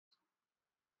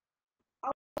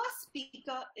Our first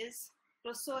speaker is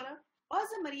Professor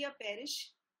Rosa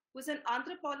Perez, who is an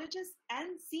anthropologist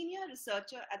and senior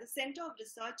researcher at the Center of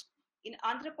Research in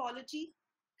Anthropology,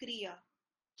 CRIA.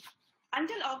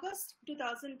 Until August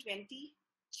 2020,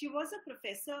 she was a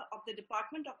professor of the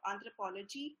Department of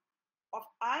Anthropology of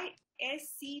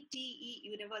IGSCP-PE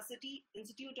University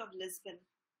Institute of Lisbon.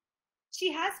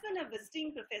 She has been a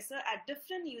visiting professor at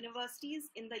different universities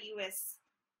in the US,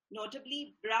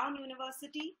 notably Brown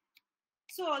University,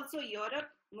 so also Europe,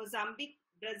 Mozambique,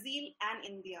 Brazil, and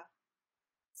India.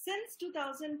 Since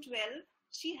 2012,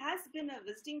 she has been a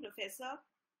visiting professor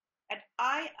at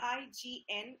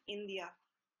IIGN, India.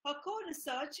 Her core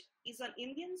research is on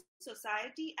Indian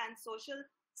society and social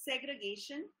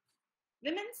segregation,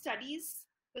 women's studies,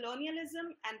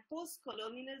 colonialism and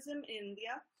post-colonialism in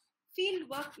India,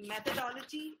 fieldwork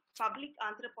methodology, public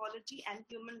anthropology, and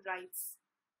human rights.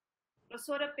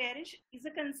 Professor Perez is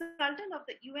a consultant of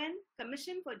the UN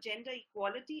Commission for Gender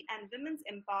Equality and Women's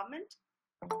Empowerment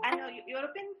and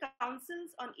European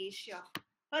Councils on Asia.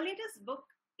 Her latest book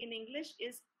in English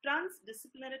is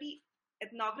Transdisciplinary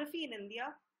Ethnography in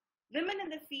India, Women in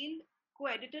the Field,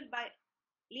 co-edited by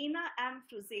Lena M.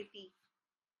 Fruzetti.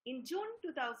 In June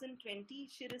 2020,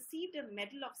 she received a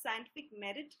Medal of Scientific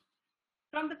Merit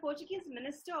from the Portuguese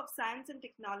Minister of Science and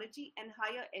Technology and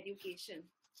Higher Education.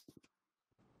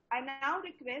 I now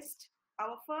request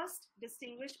our first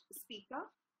distinguished speaker,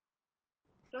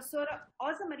 Professor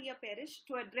Rosa Perez,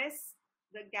 to address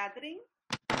the gathering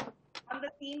on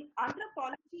the theme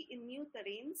Anthropology in New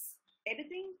Terrains,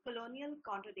 Editing Colonial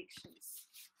Contradictions.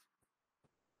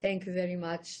 Thank you very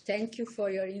much. Thank you for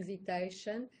your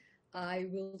invitation. I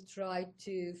will try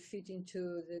to fit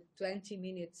into the 20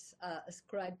 minutes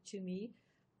ascribed to me,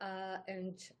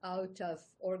 and out of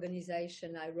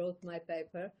organization, I wrote my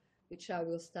paper, which I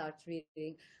will start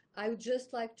reading. I would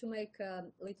just like to make a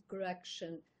little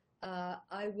correction.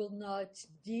 I will not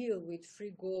deal with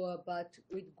Free Goa, but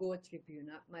with Goa Tribune.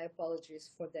 My apologies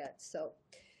for that. So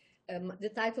the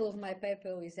title of my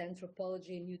paper is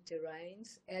Anthropology in New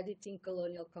Terrains, Editing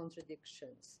Colonial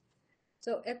Contradictions.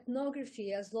 So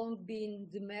ethnography has long been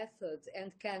the method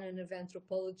and canon of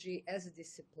anthropology as a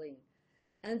discipline.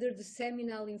 Under the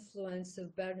seminal influence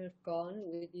of Bernard Goan,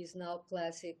 with his now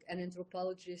classic An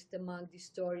Anthropologist Among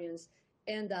Historians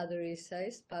and Other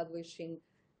Essays, published in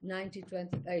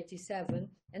 1987,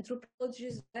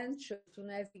 anthropologists ventured to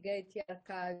navigate the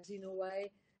archives in a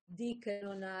way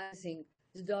decanonizing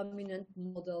the dominant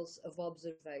models of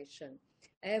observation.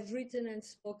 I have written and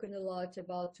spoken a lot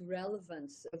about the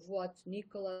relevance of what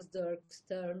Nicholas Dirks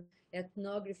termed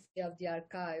ethnography of the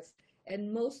archive,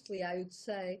 and mostly, I would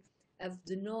say, of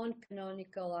the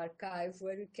non-canonical archive,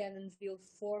 where you can unveil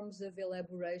forms of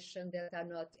elaboration that are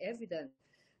not evident,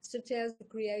 such as the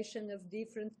creation of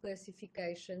different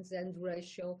classifications and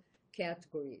racial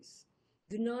categories.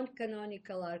 The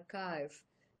non-canonical archive,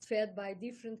 fed by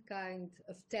different kinds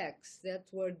of texts that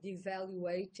were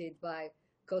devaluated by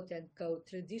quote-unquote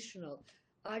traditional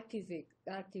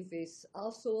archivists,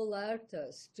 also alert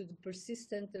us to the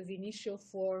persistence of initial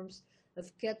forms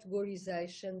of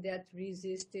categorization that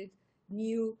resisted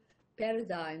new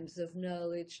paradigms of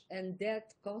knowledge and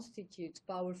that constitute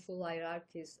powerful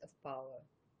hierarchies of power.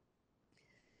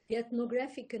 The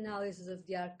ethnographic analysis of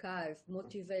the archive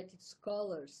motivated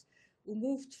scholars who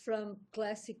moved from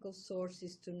classical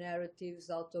sources to narratives,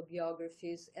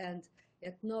 autobiographies, and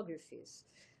ethnographies.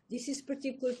 This is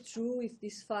particularly true if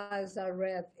these files are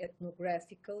read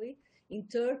ethnographically,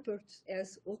 interpreted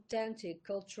as authentic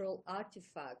cultural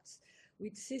artifacts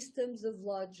with systems of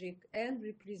logic and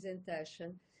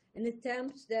representation, an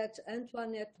attempt that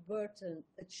Antoinette Burton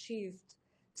achieved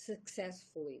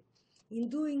successfully. In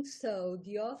doing so,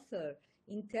 the author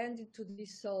intended to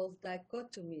dissolve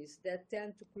dichotomies that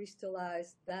tend to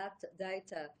crystallize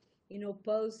data in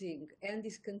opposing and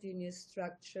discontinuous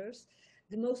structures,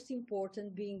 the most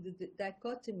important being the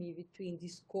dichotomy between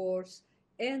discourse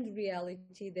and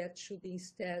reality that should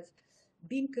instead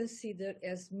be considered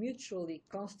as mutually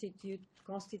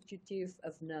constitutive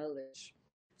of knowledge.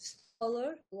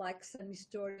 Scholars, like some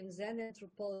historians and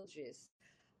anthropologists,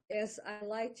 has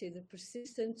highlighted the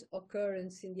persistent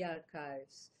occurrence in the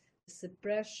archives, the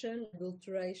suppression,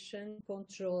 adulteration,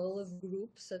 control of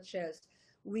groups such as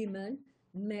women,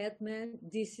 madmen,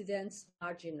 dissidents,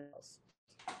 marginals.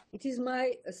 It is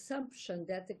my assumption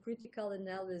that a critical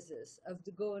analysis of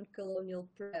the Goan colonial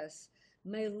press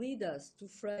may lead us to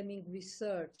framing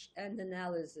research and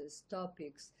analysis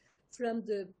topics from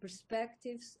the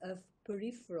perspectives of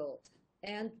peripheral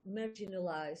and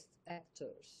marginalized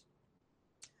actors.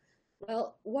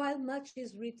 Well, while much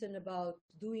is written about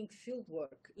doing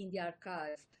fieldwork in the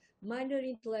archive, minor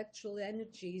intellectual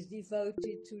energy is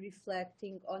devoted to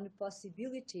reflecting on the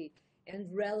possibility and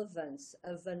relevance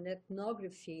of an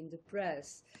ethnography in the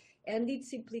press and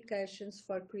its implications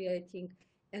for creating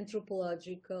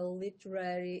anthropological,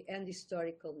 literary, and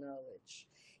historical knowledge.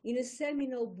 In a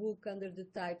seminal book under the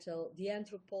title The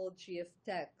Anthropology of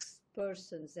Text,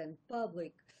 Persons, and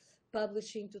Public,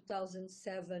 published in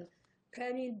 2007,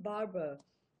 Canon Barber,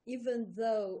 even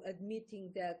though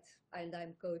admitting that, and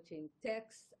I'm quoting,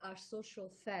 texts are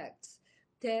social facts,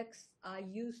 texts are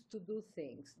used to do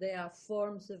things, they are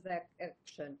forms of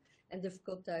action, and of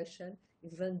quotation,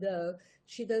 even though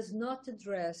she does not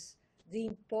address the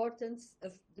importance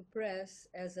of the press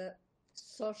as a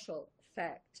social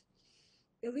fact.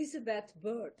 Elizabeth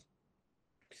Bird,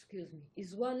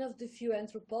 is one of the few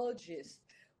anthropologists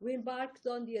who embarked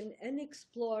on the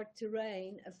unexplored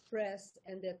terrain of press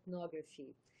and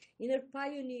ethnography. In her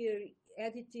pioneer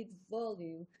edited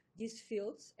volume, these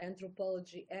fields,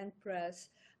 anthropology and press,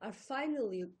 are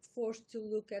finally forced to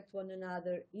look at one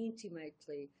another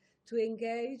intimately, to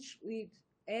engage with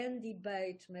and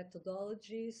debate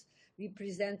methodologies,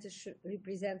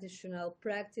 representational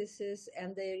practices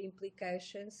and their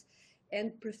implications,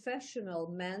 and professional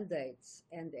mandates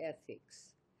and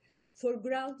ethics.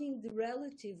 Foregrounding the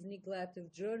relative neglect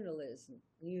of journalism,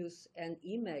 news, and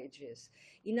images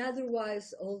in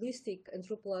otherwise holistic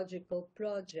anthropological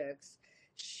projects,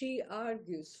 she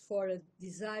argues for a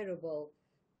desirable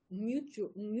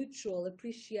mutual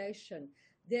appreciation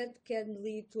that can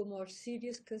lead to a more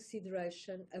serious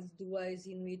consideration of the ways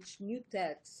in which new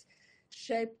texts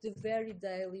shape the very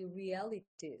daily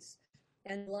realities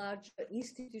and larger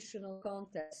institutional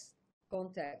contexts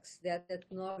that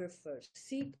ethnographers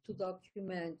seek to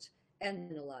document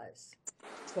and analyze.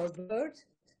 For Bird,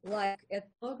 like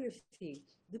ethnography,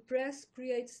 the press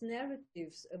creates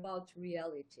narratives about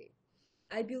reality.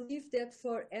 I believe that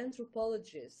for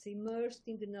anthropologists immersed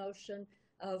in the notion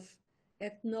of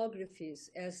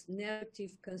ethnographies as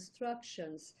narrative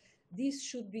constructions, this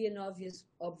should be an obvious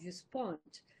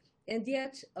point, and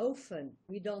yet often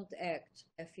we don't act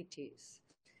as it is.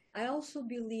 I also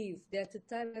believe that the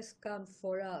time has come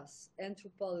for us,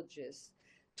 anthropologists,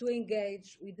 to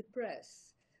engage with the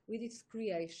press, with its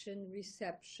creation,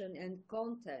 reception, and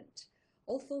content,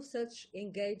 although such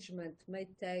engagement may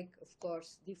take, of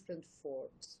course, different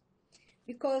forms.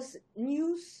 Because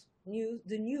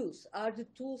the news are the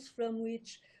tools from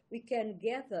which we can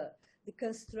gather the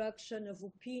construction of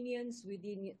opinions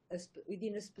within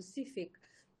a specific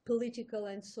political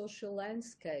and social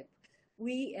landscape.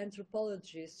 We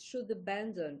anthropologists should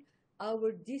abandon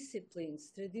our discipline's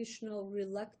traditional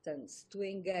reluctance to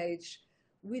engage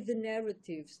with the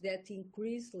narratives that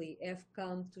increasingly have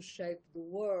come to shape the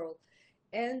world,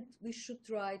 and we should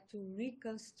try to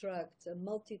reconstruct a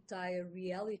multi-tier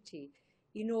reality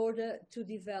in order to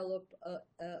develop a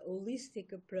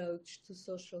holistic approach to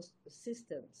social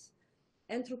systems.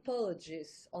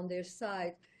 Anthropologists, on their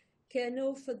side, can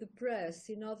offer the press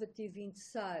innovative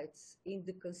insights in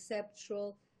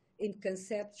conceptual,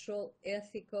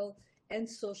 ethical, and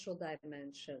social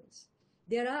dimensions.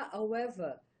 There are,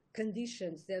 however,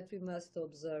 conditions that we must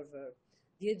observe.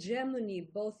 The hegemony,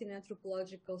 both in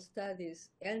anthropological studies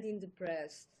and in the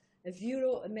press, of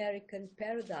Euro-American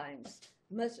paradigms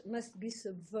must be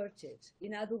subverted.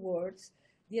 In other words,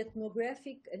 the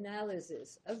ethnographic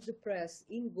analysis of the press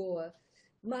in Goa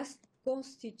must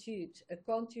constitute a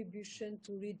contribution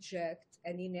to reject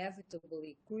and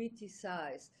inevitably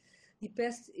criticize the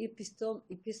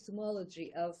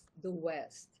epistemology of the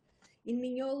West. In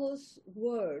Mignolo's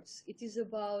words, it is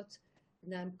about,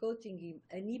 and I'm quoting him,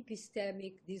 an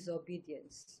epistemic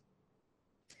disobedience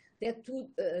that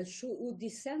would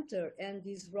decenter and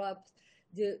disrupt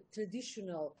the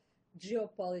traditional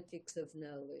geopolitics of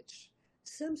knowledge.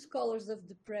 Some scholars of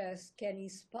the press can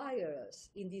inspire us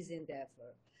in this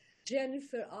endeavor.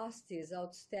 Jennifer Austy's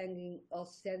outstanding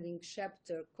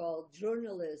chapter called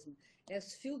Journalism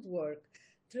as Fieldwork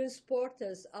transports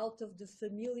us out of the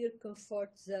familiar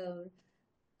comfort zone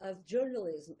of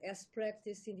journalism as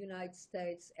practiced in the United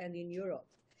States and in Europe.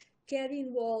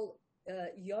 Karin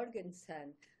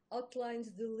Wall-Jorgensen outlines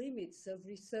the limits of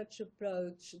research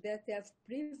approach that have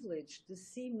privileged the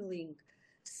seeming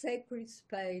sacred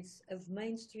space of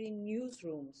mainstream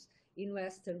newsrooms in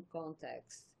Western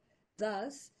contexts,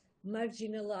 thus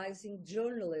marginalizing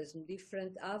journalism,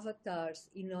 different avatars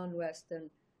in non-Western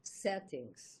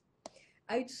settings.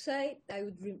 I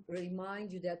would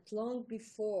remind you that long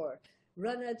before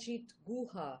Ranajit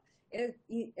Guha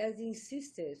has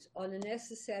insisted on a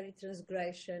necessary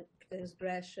transgression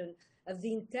of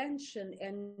the intention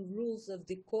and rules of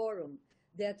decorum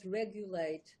that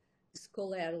regulate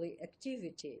scholarly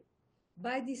activity.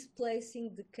 By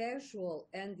displacing the casual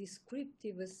and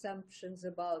descriptive assumptions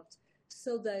about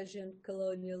South Asian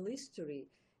colonial history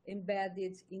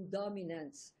embedded in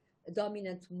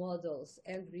dominant models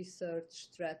and research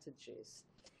strategies.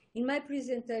 In my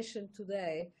presentation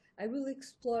today, I will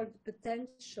explore the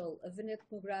potential of an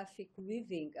ethnographic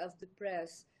weaving of the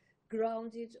press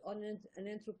grounded on an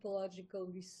anthropological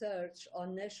research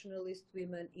on nationalist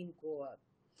women in Goa.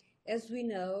 As we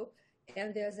know,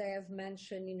 and as I have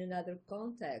mentioned in another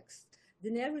context, the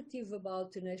narrative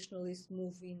about the nationalist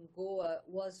movement in Goa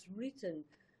was written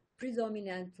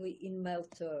predominantly in male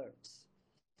terms.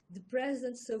 The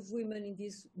presence of women in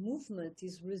this movement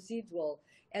is residual,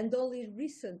 and only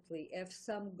recently have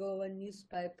some Goan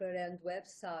newspaper and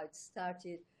websites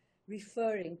started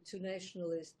referring to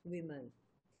nationalist women.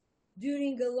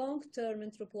 During a long-term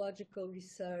anthropological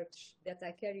research that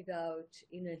I carried out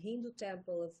in a Hindu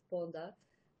temple of Ponda,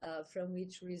 from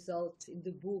which results in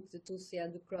the book The Tulsi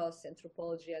and the Cross,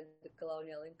 Anthropology and the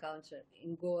Colonial Encounter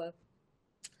in Goa,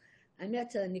 I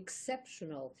met an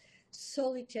exceptional,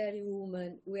 solitary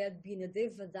woman who had been a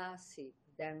Devadasi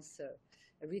dancer,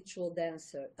 a ritual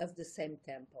dancer of the same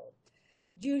temple.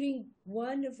 During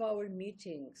one of our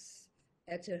meetings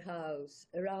at her house,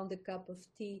 around a cup of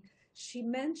tea, she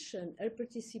mentioned her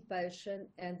participation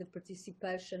and the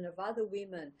participation of other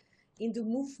women in the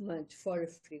movement for a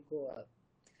free Goa.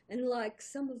 Unlike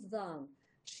some of them,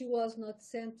 she was not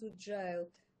sent to jail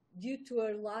due to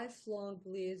her lifelong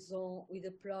liaison with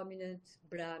a prominent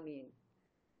Brahmin.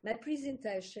 My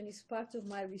presentation is part of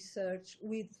my research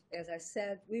with, as I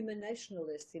said, women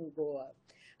nationalists in Goa.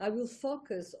 I will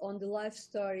focus on the life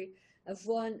story of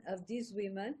one of these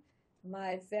women.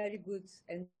 My very good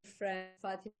and friend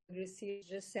Fatima Gracia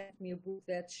just sent me a book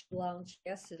that she launched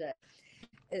yesterday.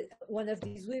 One of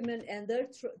these women and their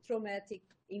traumatic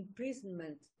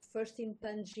imprisonment, first in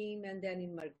Panjim and then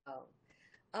in Margao.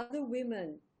 Other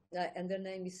women, and their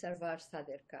name is Sarvar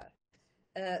Sadarkar.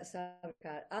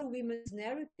 Other women's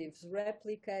narratives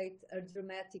replicate a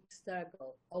dramatic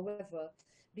struggle. However,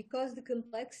 because the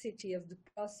complexity of the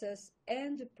process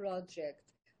and the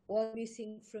project was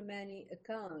missing from many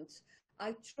accounts,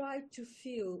 I tried to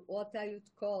fill what I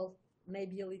would call,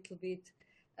 maybe a little bit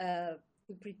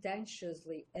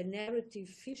pretentiously, a narrative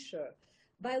fissure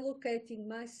by locating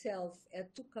myself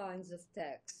at two kinds of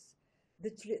texts.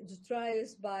 The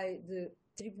trials by the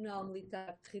Tribunal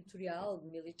Militar Territorial,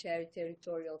 Military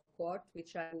Territorial Court,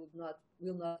 which I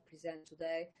will not present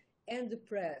today, and the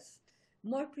press,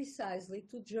 more precisely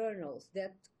two journals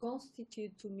that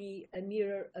constitute to me a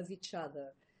mirror of each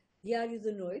other. Diário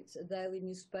da Noite, a daily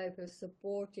newspaper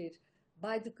supported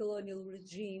by the colonial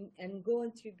regime, and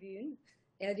Goan Tribune,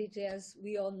 edited, as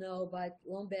we all know, by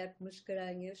Lamberto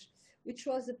Mascarenhas, which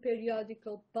was a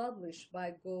periodical published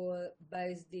by Goa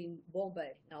based in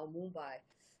Bombay, now Mumbai,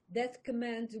 that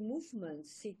command the movement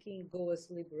seeking Goa's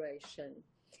liberation.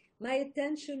 My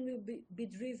attention will be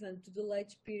driven to the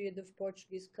late period of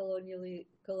Portuguese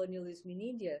colonialism in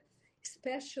India,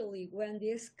 especially when the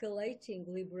escalating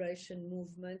liberation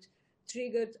movement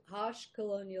triggered harsh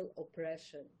colonial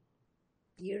oppression.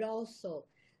 Here also,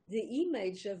 the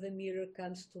image of a mirror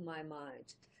comes to my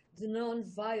mind. The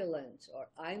non-violent, or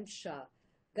Ahimsa,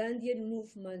 Gandhian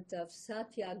movement of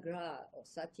Satyagraha, or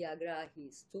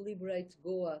Satyagrahis, to liberate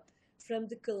Goa from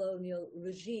the colonial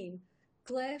regime,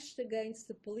 clashed against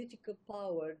the political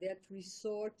power that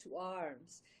resorted to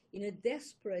arms in a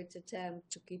desperate attempt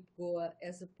to keep Goa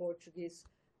as a Portuguese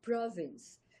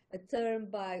province, a term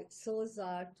by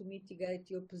Salazar to mitigate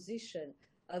the opposition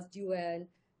of the UN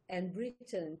and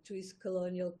Britain to his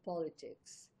colonial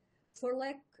politics. For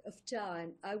lack of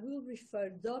time, I will refer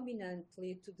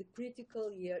dominantly to the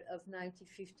critical year of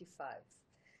 1955.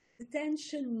 The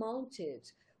tension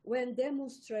mounted when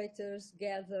demonstrators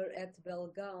gathered at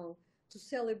Belgaum to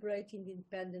celebrate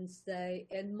Independence Day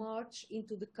and march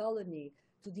into the colony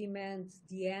to demand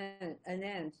an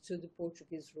end to the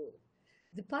Portuguese rule.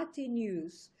 The Pate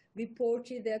News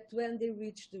reported that when they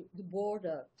reached the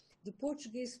border, the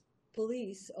Portuguese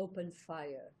police opened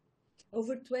fire.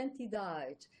 Over 20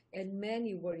 died and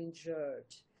many were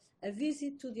injured. A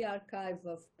visit to the archive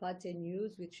of Pate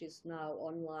News, which is now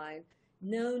online,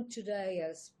 known today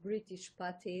as British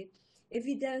Pate,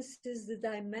 evidences the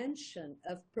dimension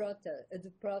of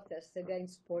the protest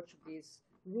against Portuguese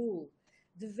rule.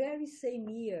 The very same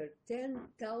year,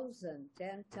 10,000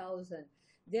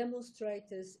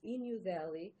 demonstrators in New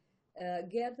Delhi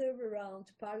gathered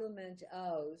around Parliament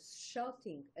House,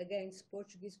 shouting against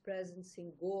Portuguese presence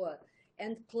in Goa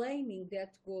and claiming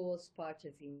that Goa was part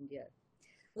of India.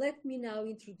 Let me now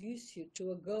introduce you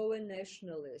to a Goan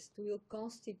nationalist who will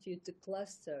constitute the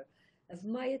cluster of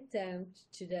my attempt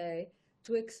today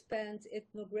to expand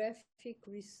ethnographic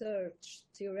research,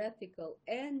 theoretical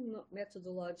and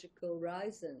methodological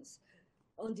horizons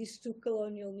on these two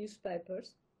colonial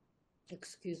newspapers,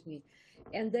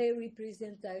 and their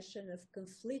representation of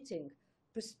conflicting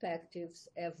perspectives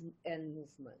and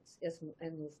movements.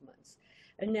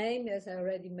 Her name, as I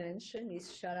already mentioned, is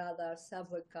Sharada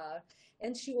Savoykar,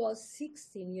 and she was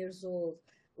 16 years old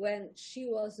when she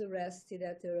was arrested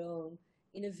at her home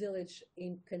in a village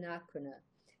in Kanakana,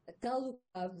 a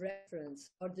Taluka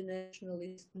reference for the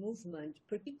nationalist movement,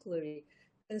 particularly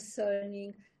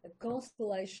concerning a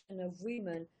constellation of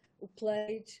women who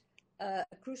played a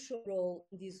crucial role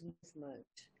in this movement.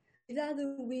 With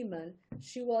other women,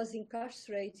 she was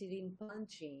incarcerated in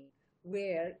Panjim,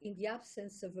 where, in the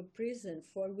absence of a prison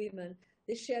for women,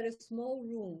 they shared a small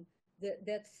room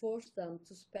that forced them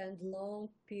to spend long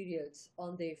periods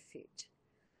on their feet.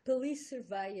 Police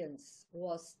surveillance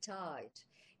was tight,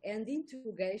 and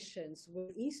interrogations were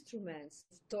instruments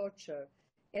of torture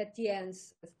at the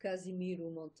hands of Casimiro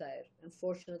Monteiro.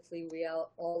 Unfortunately, we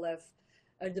all have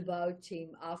heard about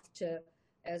him after,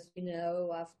 as we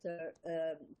know, after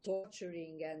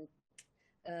torturing and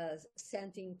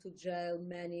sending to jail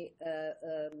many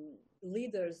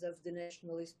leaders of the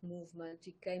nationalist movement.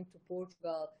 He came to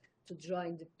Portugal to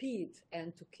join the PED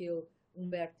and to kill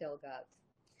Humberto Delgado.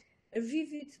 A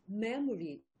vivid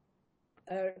memory,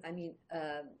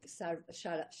 Sharada,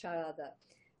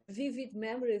 a vivid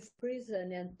memory of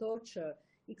prison and torture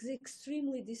is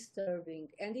extremely disturbing,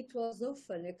 and it was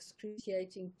often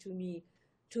excruciating to me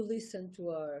to listen to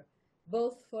her,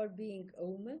 both for being a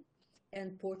woman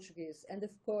and Portuguese, and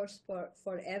of course for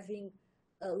having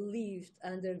lived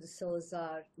under the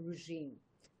Salazar regime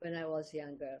when I was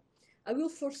younger. I will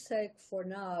forsake for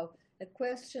now a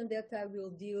question that I will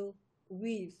deal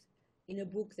with in a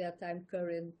book that I'm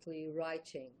currently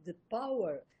writing, the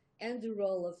power and the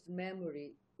role of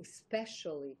memory,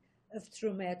 especially of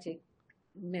traumatic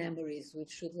memories,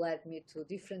 which should lead me to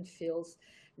different fields,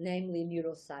 namely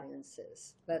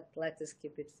neurosciences, but let us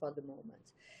keep it for the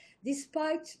moment.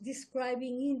 Despite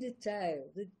describing in detail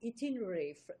the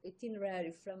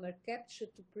itinerary from her capture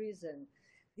to prison,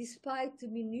 despite the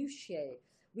minutiae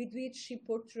with which she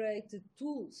portrayed the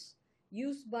tools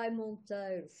used by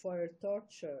Monteiro for her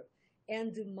torture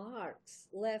and the marks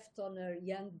left on her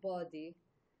young body,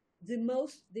 the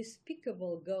most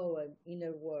despicable Goan, in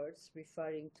her words,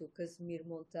 referring to Casimiro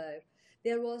Monteiro,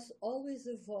 there was always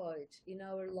a void in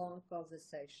our long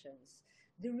conversations.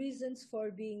 The reasons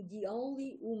for being the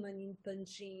only woman in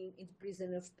Panjim, in the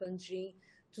prison of Panjim,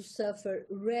 to suffer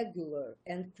regular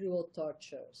and cruel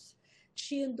tortures.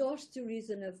 She endorsed the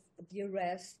reason of the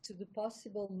arrest to the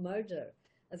possible murder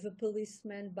of a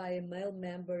policeman by a male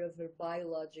member of her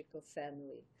biological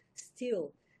family.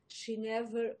 Still, she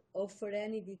never offered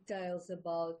any details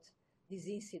about this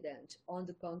incident. On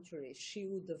the contrary, she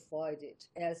would avoid it,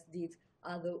 as did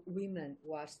other women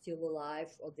who are still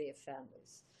alive or their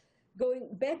families. Going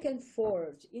back and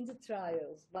forth in the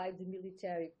trials by the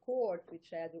military court,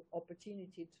 which I had the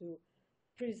opportunity to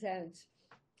present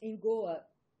in Goa,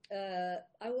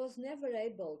 I was never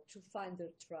able to find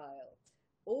her trial,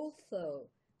 although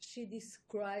she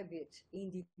described it in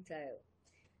detail.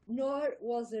 Nor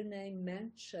was her name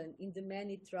mentioned in the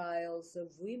many trials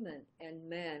of women and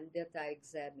men that I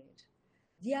examined.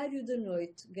 Diário da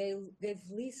Noite gave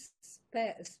least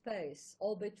space,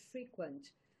 albeit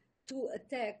frequent, to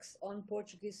attacks on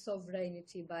Portuguese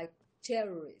sovereignty by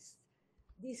terrorists.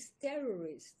 These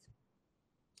terrorists,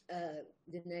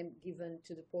 the name given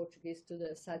to the Portuguese, to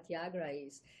the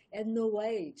Satyagrahis, had no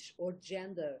age or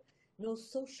gender, no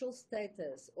social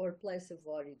status or place of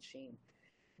origin.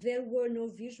 There were no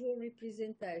visual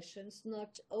representations,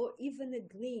 not or even a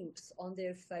glimpse on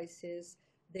their faces,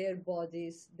 their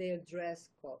bodies, their dress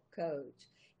code.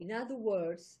 In other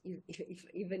words,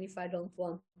 even if I don't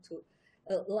want to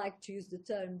like to use the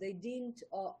term, they didn't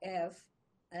have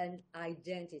an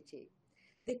identity.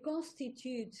 They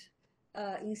constitute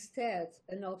instead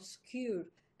an obscure,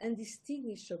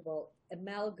 undistinguishable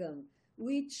amalgam,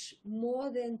 which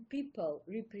more than people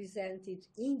represented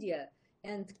India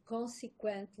and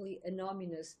consequently a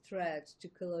ominous threat to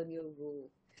colonial rule.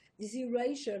 This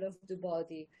erasure of the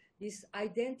body, this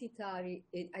identitary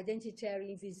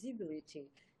invisibility,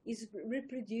 is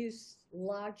reproduced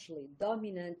largely,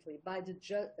 dominantly by the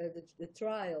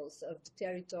trials of the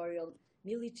territorial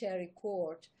military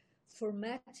court,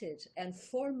 formatted and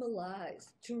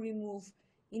formalized to remove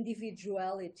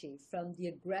individuality from the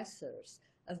aggressors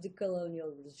of the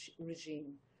colonial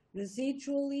regime.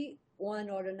 Residually,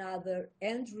 one or another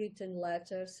handwritten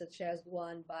letter, such as the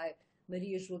one by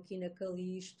Maria Joaquina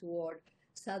Calixto or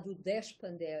Sadhu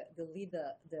Deshpande, the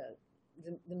leader,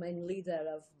 the main leader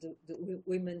of the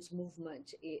women's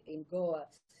movement in Goa.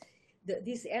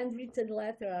 These handwritten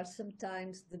letters are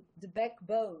sometimes the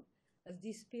backbone of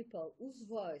these people whose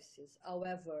voices,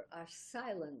 however, are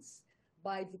silenced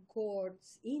by the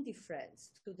court's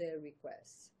indifference to their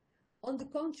requests. On the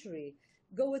contrary,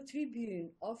 Goa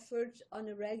Tribune offered on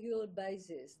a regular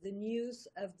basis the news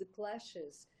of the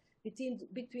clashes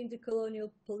between the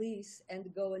colonial police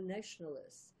and Goa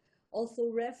nationalists.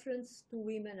 Although reference to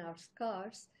women are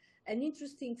scarce, an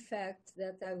interesting fact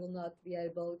that I will not be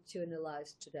able to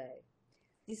analyze today.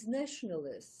 These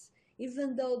nationalists,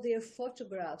 even though their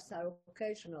photographs are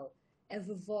occasional, have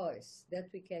a voice that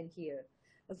we can hear,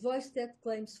 a voice that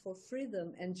claims for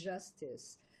freedom and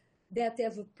justice, that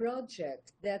have a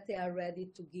project that they are ready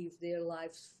to give their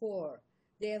lives for.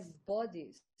 They have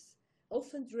bodies,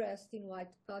 often dressed in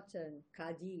white cotton,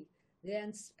 khadi,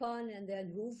 then spun and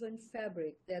then woven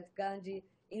fabric that Gandhi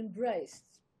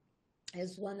embraced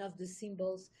as one of the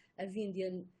symbols of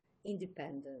Indian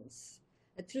independence.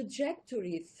 A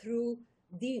trajectory through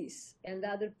these and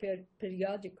other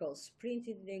periodicals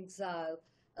printed in exile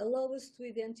allow us to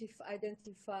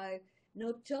identify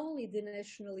not only the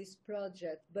nationalist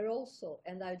project, but also,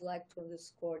 and I'd like to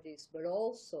underscore this, but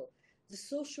also the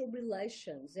social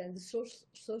relations and the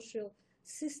social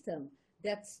system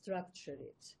that structured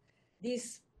it.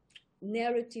 This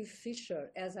narrative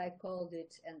fissure, as I called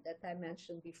it, and that I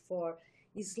mentioned before,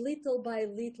 is little by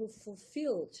little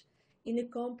fulfilled in a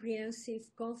comprehensive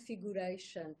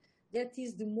configuration that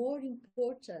is the more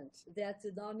important that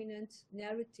the dominant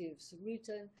narratives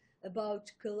written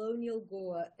about colonial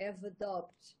Goa have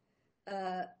adopted,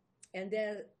 and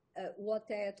then what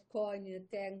I had coined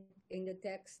in the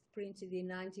text printed in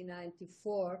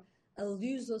 1994, a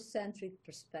Lusocentric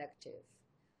perspective.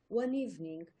 One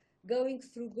evening, going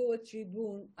through Goa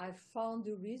Tribune, I found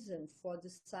the reason for the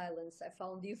silence. I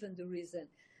found even the reason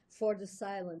for the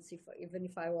silence, even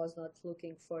if I was not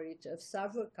looking for it, of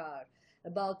Savarkar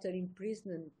about her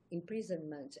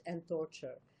imprisonment and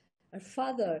torture. Her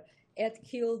father had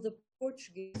killed the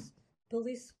Portuguese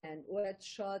policeman who had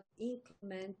shot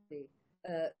incrementally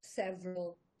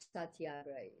several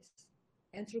satyagrahis.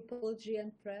 Anthropology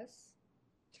and Press.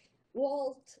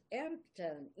 Walt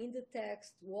Errington, in the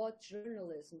text What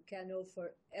Journalism Can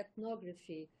Offer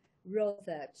Ethnography, wrote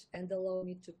that, and allow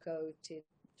me to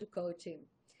quote him.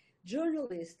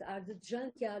 Journalists are the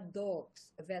junkyard dogs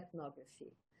of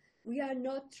ethnography. We are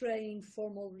not training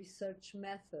formal research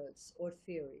methods or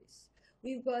theories.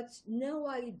 We've got no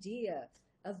idea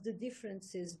of the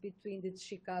differences between the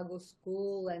Chicago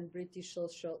School and British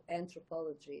social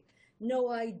anthropology.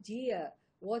 No idea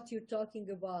what you're talking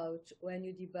about when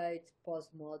you debate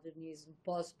postmodernism,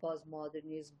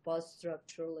 post-postmodernism,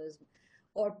 post-structuralism,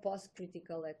 or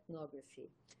post-critical ethnography.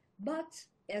 But,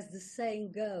 as the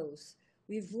saying goes,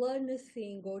 we've learned a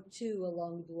thing or two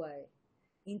along the way.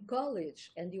 In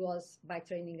college, and he was by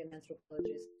training an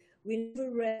anthropologist, we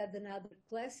never read another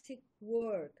classic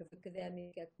work of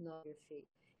academic ethnography.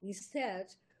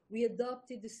 Instead, we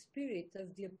adopted the spirit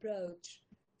of the approach,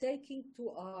 taking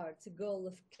to art the goal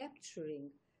of capturing,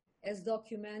 as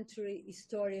documentary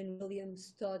historian William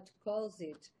Stott calls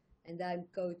it, and I'm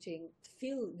quoting,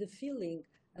 the feeling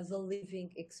of a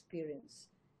living experience,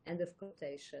 end of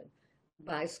quotation,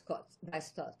 by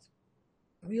Stott.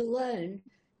 We learn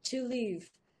to live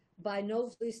by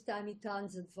novelist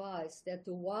Amitan's advice that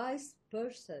a wise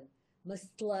person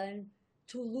must learn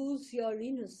to lose your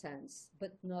innocence,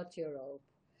 but not your hope.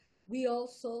 We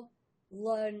also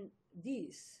learn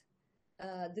this.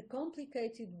 The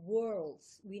complicated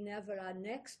worlds we never are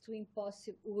next to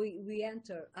impossible, we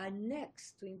enter are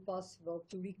next to impossible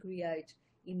to recreate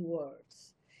in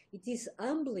words. It is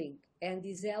humbling and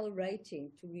exhilarating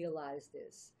to realize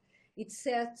this. It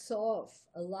sets off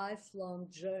a lifelong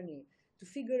journey to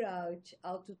figure out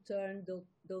how to turn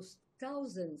those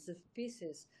thousands of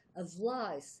pieces of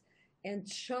lies and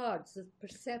shards of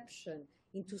perception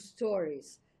into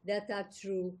stories that are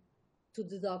true to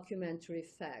the documentary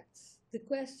facts. The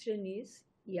question is,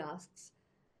 he asks,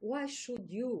 why should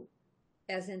you,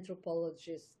 as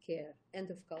anthropologists, care?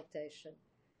 End of quotation.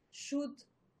 Should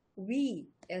we,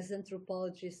 as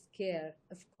anthropologists, care?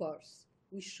 Of course,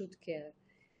 we should care,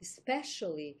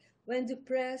 especially when the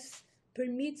press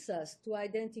permits us to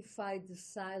identify the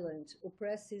silent,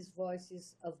 oppressive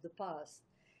voices of the past,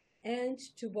 and,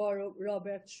 to borrow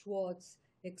Robert Schwartz's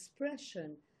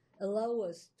expression, allow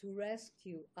us to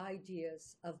rescue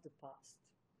ideas of the past.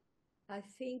 I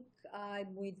think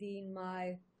I'm within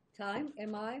my time,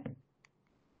 am I?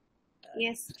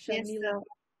 Yes, Shamila?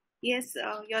 yes,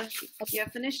 you're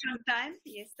finished on time.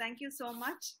 Yes, thank you so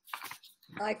much.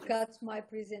 I cut my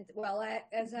present. Well,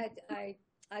 as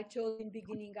I told in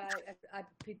beginning, I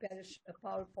prepared a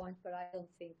PowerPoint, but I don't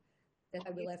think that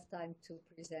I will have time to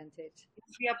present it.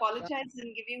 We apologize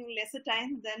in giving lesser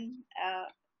time than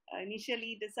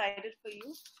initially decided for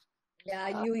you.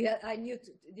 Yeah, I knew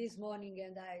this morning,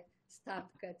 and I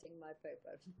stopped cutting my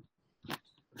paper.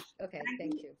 Okay,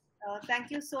 thank you.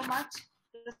 Thank you so much,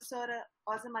 Professor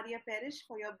Rosa Maria Perez,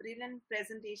 for your brilliant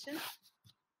presentation.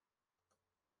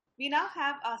 We now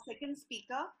have our second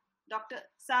speaker, Dr.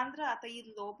 Sandra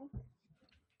Ataíde Lobo,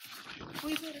 who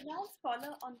is a renowned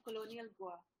scholar on colonial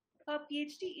Goa. Her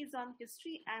PhD is on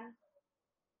history and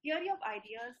theory of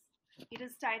ideas. It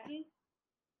is titled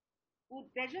O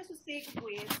Desassossego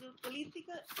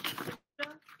Política e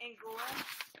Cultura em Goa,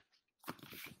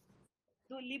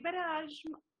 do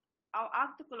Liberalismo ao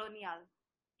Acto Colonial,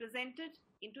 presented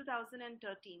in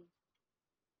 2013.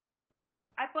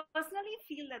 I personally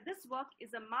feel that this work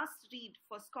is a must-read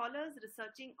for scholars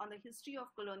researching on the history of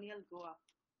colonial Goa.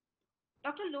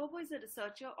 Dr. Lobo is a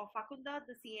researcher of Faculdade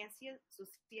de Ciências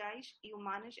Sociais e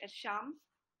Humanas at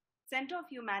CHAM-Centro of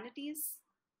Humanities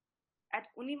at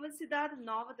Universidade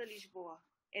Nova de Lisboa.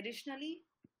 Additionally,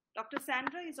 Dr.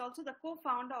 Sandra is also the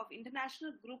co-founder of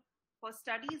International Group for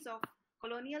Studies of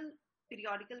Colonial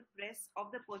Periodical Press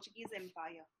of the Portuguese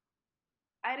Empire.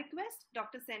 I request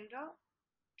Dr. Sandra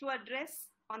to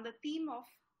address on the theme of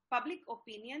public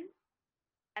opinion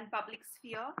and public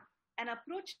sphere, an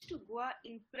approach to Goa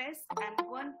in press and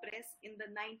Goan press in the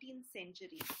 19th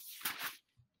century.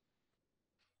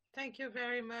 Thank you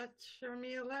very much,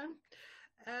 Sharmila.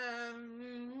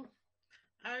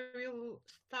 I will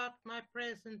start my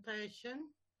presentation.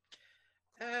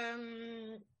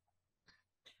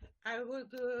 I'd like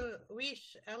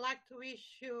to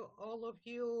wish all of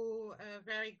you a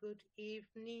very good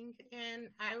evening, and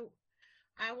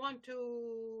I want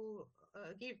to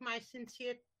give my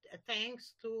sincere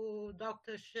thanks to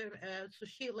Dr.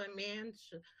 Sushila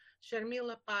Mendes,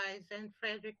 Sharmila Pais, and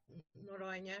Frederick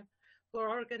Noronha for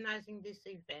organizing this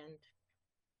event.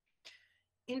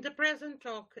 In the present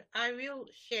talk, I will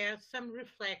share some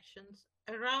reflections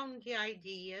around the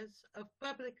ideas of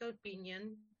public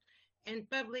opinion and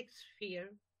public sphere,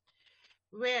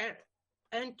 where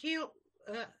until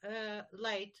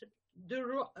late the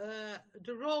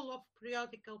role of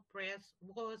periodical press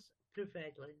was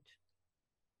prevalent.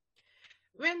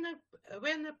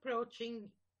 When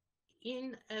approaching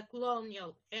in a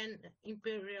colonial and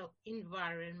imperial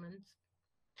environment,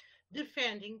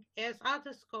 defending, as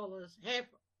other scholars have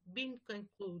been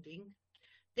concluding,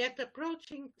 that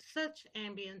approaching such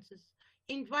ambiences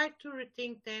invite to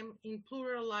rethink them in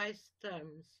pluralized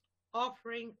terms,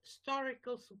 offering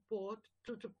historical support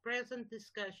to the present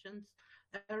discussions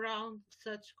around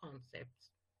such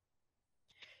concepts.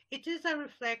 It is a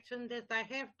reflection that I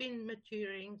have been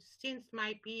maturing since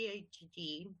my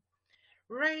PhD,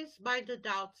 raised by the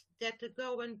doubts that the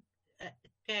Goan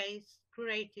case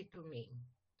created to me.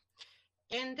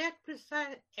 And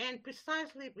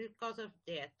precisely because of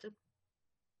that,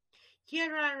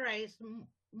 here I raise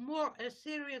more a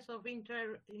series of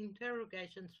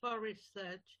interrogations for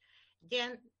research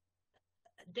than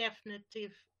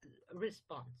definitive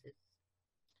responses.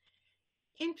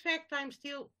 In fact, I'm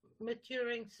still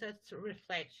maturing such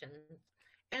reflections,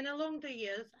 and along the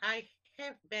years, I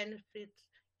have benefited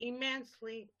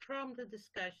immensely from the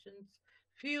discussions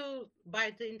fueled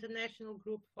by the International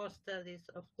Group for Studies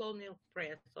of Colonial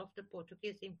Press of the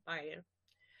Portuguese Empire,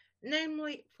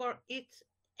 namely for its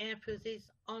emphasis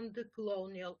on the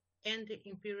colonial and the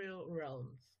imperial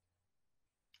realms.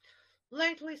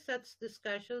 Lately, such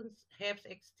discussions have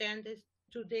extended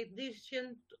to the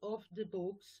edition of the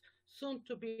books soon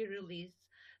to be released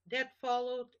that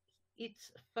followed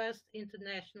its first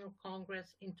International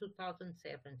Congress in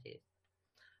 2017.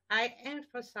 I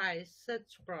emphasize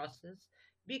such process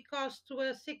because to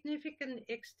a significant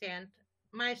extent,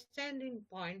 my standing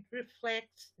point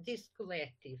reflects this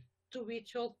collective to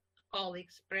which all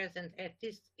colleagues present at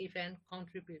this event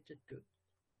contributed to.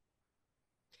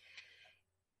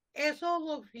 As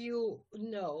all of you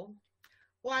know,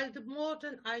 while the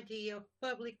modern idea of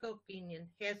public opinion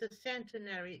has a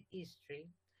centenary history,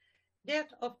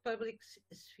 that of public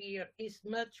sphere is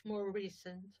much more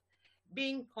recent,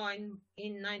 being coined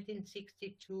in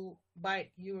 1962 by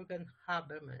Jürgen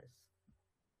Habermas.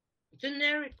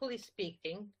 Generically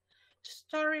speaking,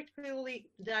 historically,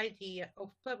 the idea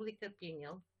of public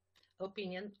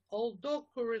opinion, although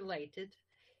correlated,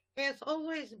 has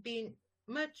always been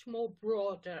much more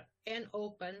broader and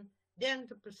open than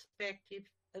the perspective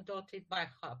adopted by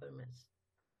Habermas.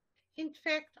 In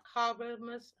fact,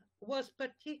 Habermas was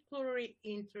particularly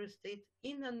interested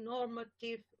in a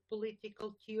normative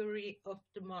political theory of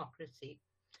democracy,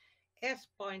 as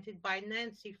pointed by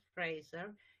Nancy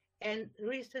Fraser and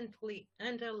recently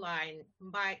underlined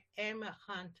by Emma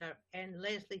Hunter and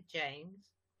Leslie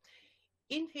James,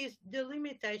 in his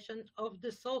delimitation of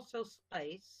the social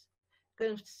space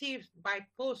conceived by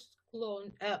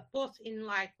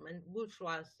post-Enlightenment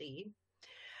bourgeoisie,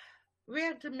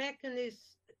 where the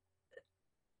mechanisms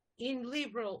in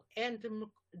liberal and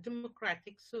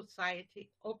democratic society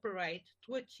operate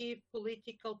to achieve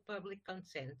political public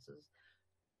consensus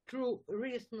through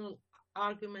reasonable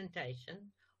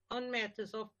argumentation on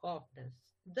matters of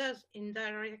governance, thus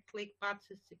indirectly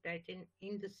participating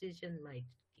in decision-making.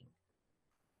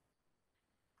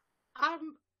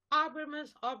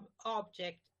 Habermas'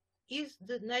 object is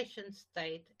the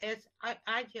nation-state as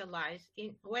idealized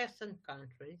in Western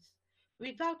countries,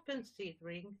 without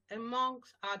considering,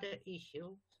 amongst other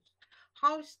issues,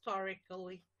 how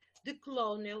historically the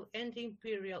colonial and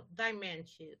imperial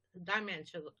dimension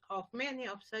of many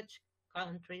of such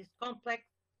countries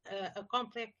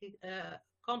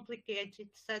complicated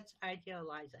such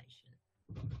idealization.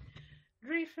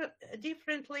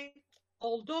 Differently,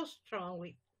 although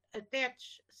strongly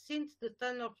attached since the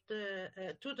turn of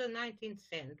to the 19th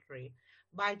century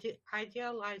by the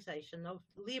idealization of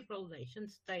liberal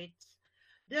nation-states,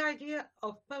 the idea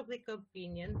of public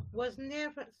opinion was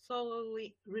never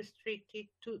solely restricted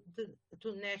to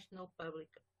national public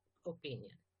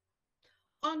opinion.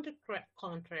 On the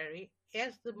contrary,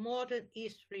 as the modern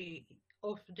history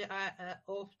of the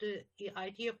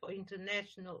idea for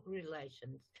international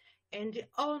relations and the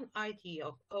own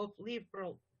idea of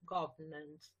liberal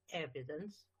governance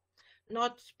evidence,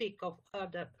 not speak of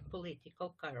other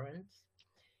political currents,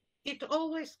 it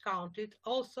always counted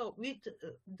also with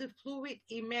the fluid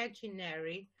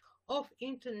imaginary of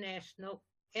international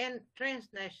and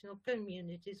transnational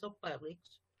communities of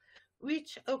publics,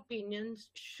 which opinions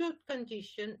should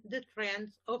condition the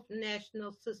trends of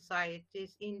national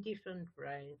societies in different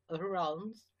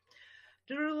realms,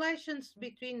 the relations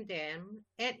between them,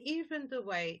 and even the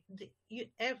way the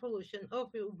evolution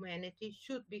of humanity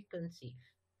should be conceived.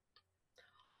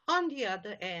 On the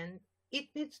other hand, it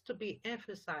needs to be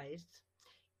emphasized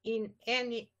in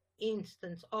any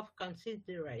instance of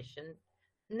consideration,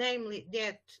 namely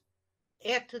that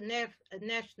at a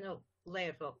national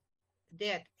level,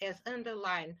 that as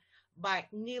underlined by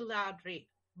Niladri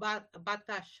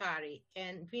Bhattacharya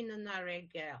and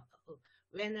Vinanaregal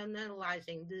when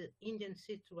analyzing the Indian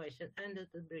situation under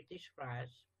the British Raj,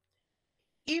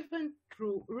 even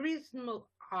through reasonable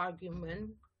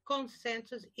argument,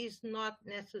 consensus is not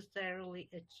necessarily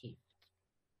achieved.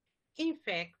 In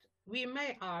fact, we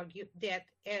may argue that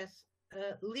as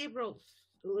liberals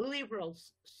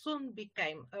soon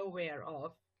became aware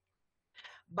of,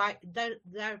 by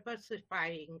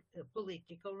diversifying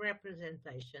political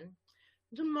representation,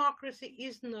 democracy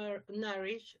is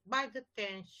nourished by the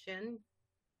tension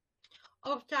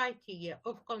of the idea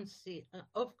of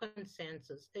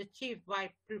consensus achieved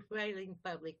by prevailing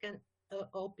public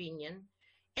opinion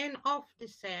and of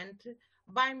dissent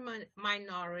by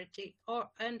minority or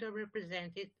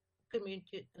underrepresented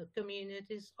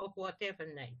communities of whatever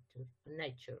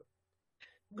nature.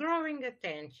 Growing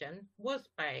attention was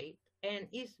paid and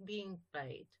is being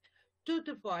paid to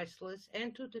the voiceless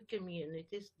and to the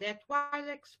communities that, while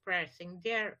expressing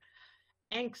their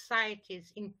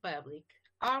anxieties in public,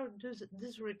 are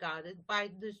disregarded by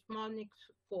the demonic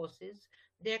forces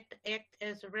that act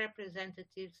as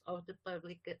representatives of the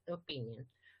public opinion,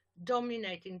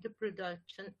 dominating the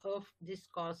production of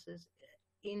discourses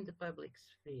in the public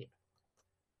sphere.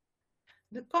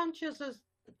 The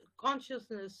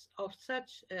consciousness of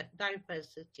such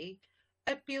diversity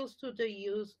appeals to the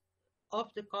use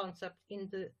of the concept in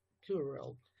the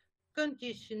plural,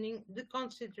 conditioning the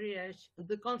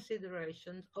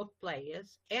considerations of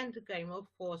players and the game of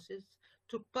forces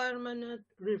to permanent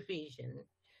revision,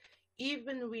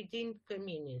 even within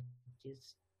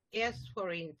communities, as,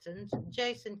 for instance,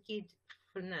 Jason Kidd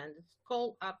Fernandez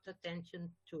called up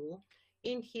attention to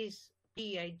in his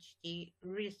PhD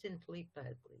recently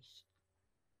published.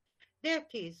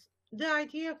 That is, the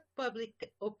idea of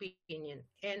public opinion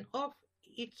and of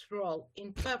its role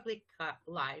in public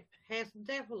life has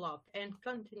developed and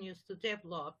continues to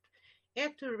develop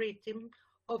at the rhythm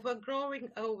of a growing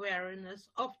awareness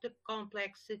of the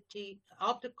complexity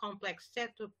of the complex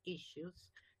set of issues,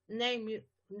 namely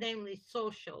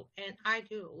social and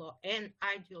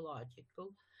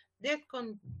ideological, that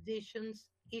conditions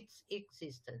its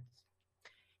existence.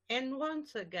 And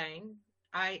once again,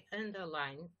 I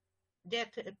underline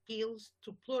that appeals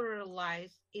to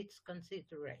pluralize its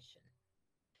consideration.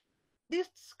 This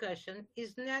discussion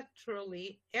is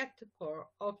naturally at the core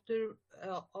of the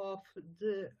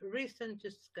recent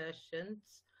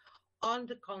discussions on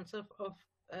the concept of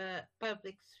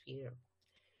public sphere,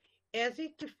 as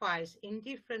it defines in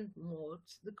different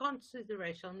modes the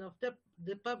consideration of the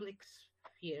public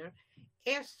sphere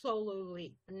as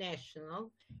solely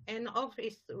national and of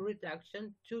its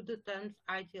reduction to the terms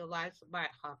idealized by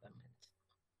government.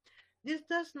 This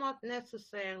does not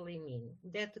necessarily mean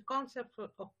that the concept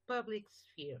of public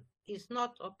sphere is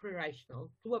not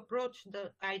operational to approach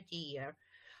the idea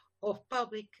of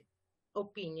public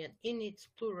opinion in its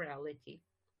plurality,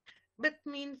 but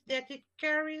means that it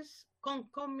carries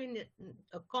concomitant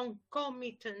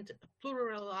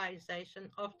pluralization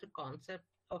of the concept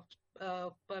of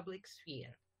public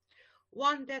sphere,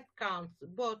 one that counts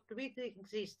both with the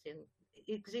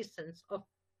existence of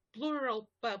plural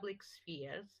public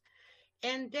spheres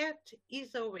and that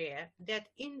is aware that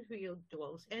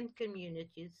individuals and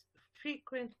communities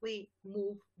frequently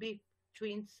move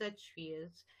between such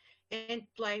spheres and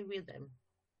play with them.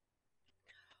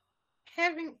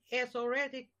 Having, as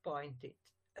already pointed,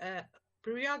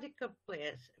 periodical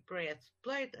press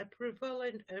played a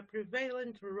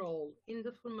prevalent role in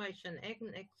the formation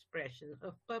and expression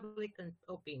of public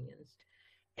opinions,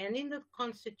 and in the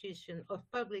constitution of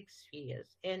public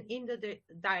spheres, and in the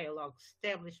dialogue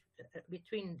established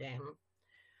between them.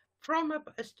 From a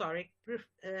historic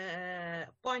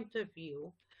point of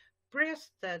view,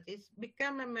 press studies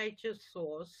become a major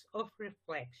source of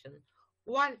reflection,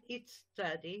 while its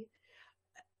studies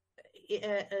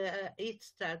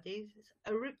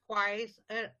requires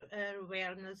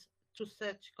awareness to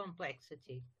such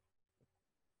complexity.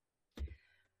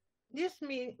 This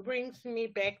brings me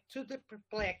back to the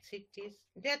perplexities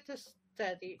that the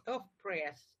study of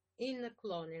press in a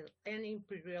colonial and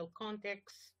imperial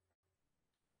context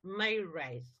may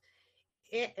raise.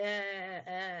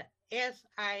 As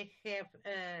I have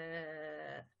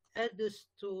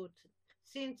understood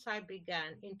since I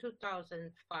began in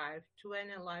 2005 to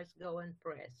analyze Goan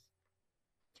press.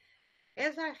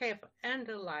 As I have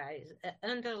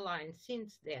underlined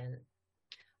since then,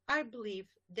 I believe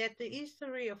that the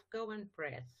history of Goan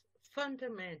press,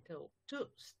 fundamental to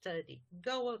study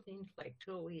Goan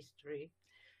intellectual history,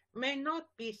 may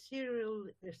not be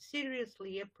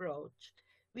seriously approached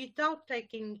without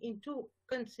taking into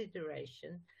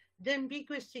consideration the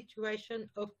ambiguous situation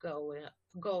of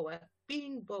Goa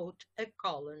being both a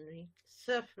colony,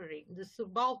 suffering the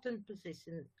subaltern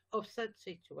position of such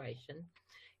situation,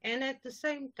 and at the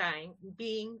same time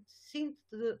being, since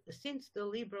the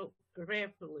liberal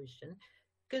revolution,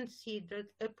 considered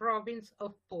a province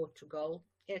of Portugal,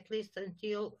 at least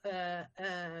until the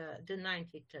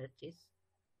 1930s,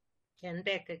 and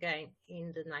back again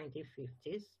in the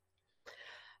 1950s.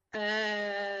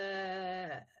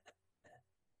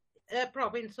 A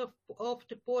province of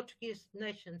the Portuguese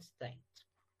nation-state.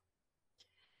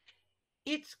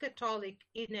 Its Catholic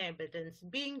inhabitants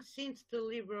being, since the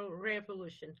liberal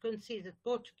revolution, considered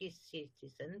Portuguese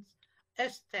citizens, a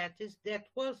status that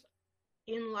was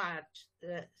enlarged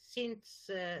since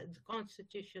the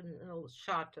Constitutional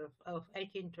Charter of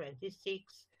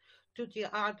 1826 to the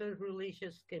other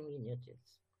religious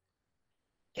communities.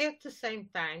 At the same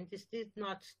time, this did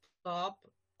not stop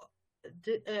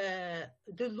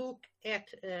the look at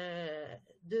the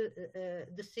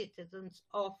citizens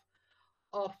of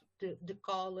the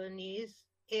colonies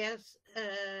as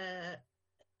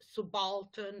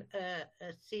subaltern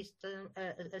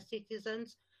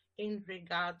citizens in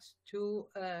regards to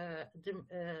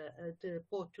the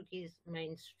Portuguese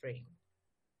mainstream.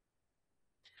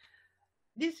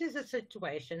 This is a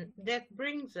situation that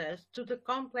brings us to the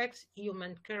complex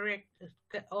human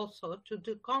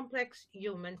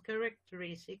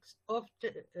characteristics of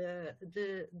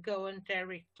the Goan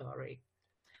territory,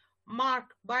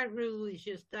 marked by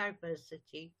religious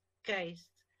diversity, caste,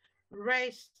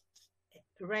 race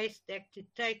that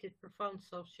dictated profound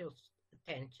social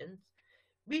tensions,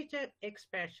 with an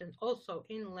expression also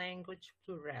in language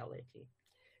plurality,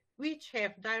 which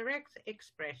have direct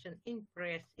expression in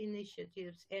press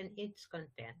initiatives and its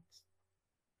contents.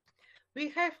 We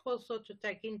have also to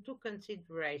take into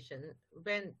consideration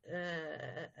when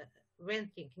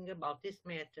thinking about these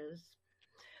matters,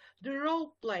 the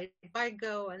role played by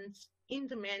Goans in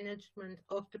the management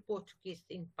of the Portuguese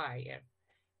Empire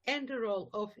and the role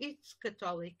of its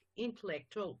Catholic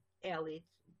intellectual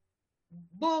elites,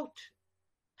 both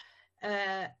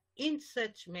in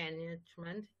such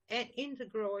management and in the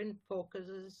growing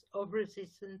focuses of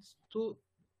resistance to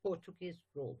Portuguese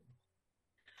rule.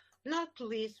 Not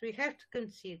least, we have to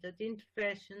consider the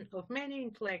intervention of many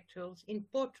intellectuals in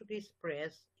Portuguese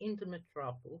press in the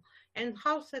metropole and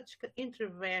how such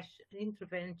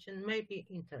intervention may be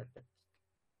interpreted.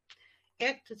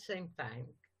 At the same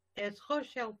time, as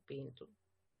Rochelle Pinto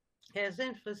has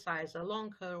emphasized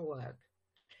along her work,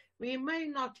 we may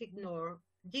not ignore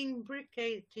the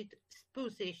imbricated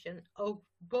position of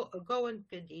Goan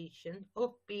condition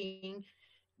of being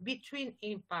between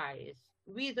empires,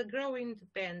 with a growing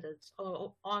independence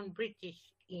on British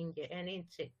India and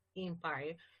its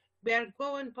empire, where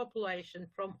growing population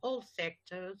from all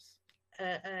sectors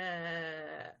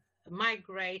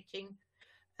migrating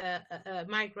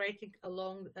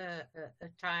along a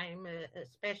time,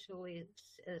 especially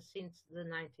since the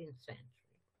 19th century.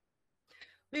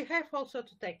 We have also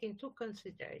to take into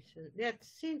consideration that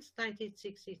since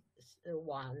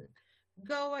 1961,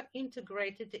 Goa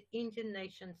integrated the Indian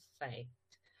nation state,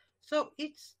 so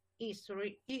its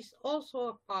history is also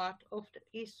a part of the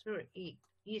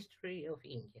history of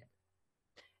India.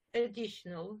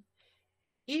 Additionally,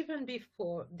 even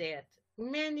before that,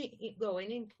 many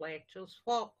Goan intellectuals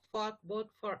fought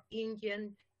both for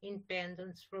Indian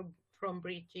independence from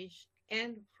British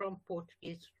and from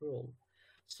Portuguese rule.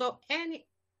 So any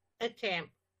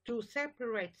attempt to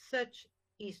separate such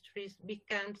histories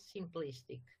becomes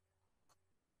simplistic.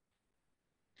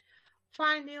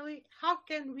 Finally, how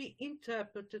can we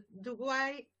interpret the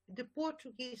way the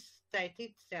Portuguese state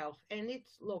itself and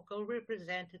its local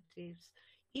representatives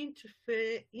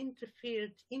interfered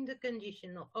in the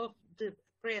condition of the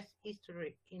press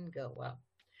history in Goa?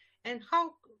 And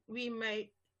how may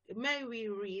we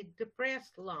read the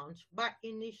press launch by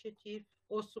initiative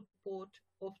or support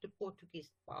of the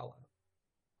Portuguese power?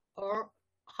 Or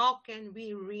how can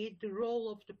we read the role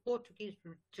of the Portuguese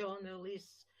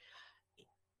journalists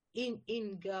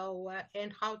in Goa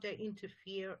and how they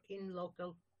interfere in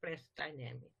local press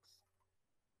dynamics?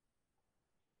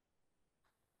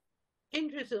 In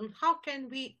resume, how can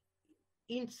we,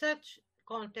 in such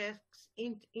contexts,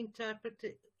 interpret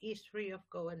the history of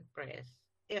Goan press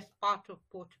as part of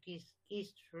Portuguese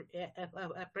history,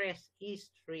 press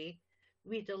history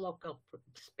with a local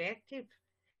perspective,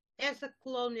 as a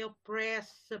colonial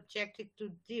press subjected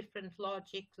to different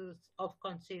logics of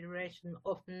consideration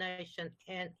of nation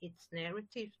and its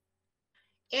narrative,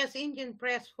 as Indian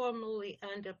press formerly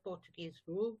under Portuguese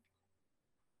rule?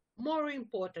 More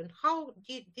important, how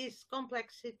did this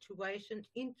complex situation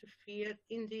interfere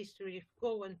in the history of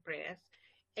Goan press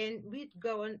and with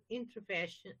Goan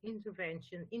intervention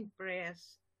in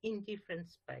press in different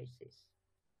spaces?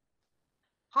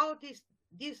 How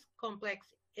this complex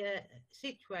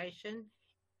situation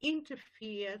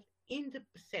interfered in the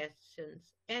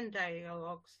perceptions and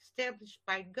dialogues established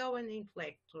by Goan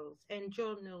intellectuals and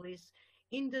journalists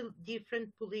in the different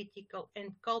political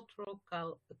and cultural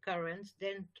currents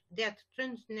that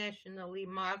transnationally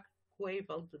mark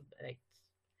coeval debates.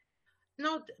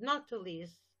 Not the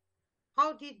least,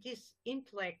 how did these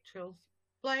intellectuals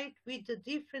play with the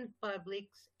different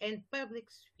publics and public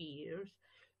spheres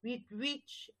with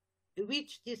which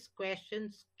these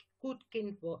questions could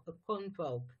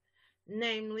convoke,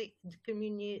 namely the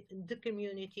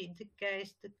community, the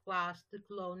caste, the class, the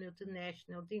colonial, the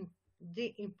national,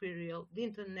 the imperial, the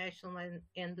international,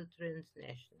 and the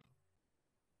transnational.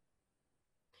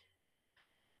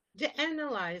 The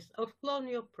analysis of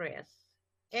colonial press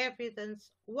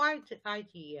evidence why the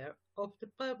idea of the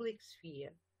public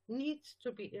sphere needs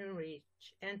to be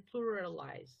enriched and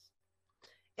pluralized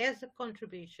as a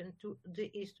contribution to the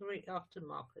history of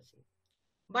democracy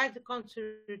by the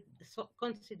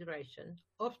consideration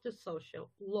of the social,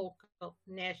 local,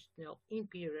 national,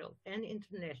 imperial, and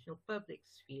international public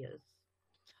spheres,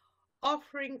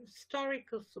 offering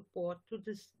historical support to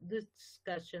the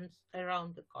discussions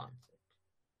around the concept.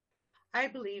 I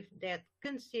believe that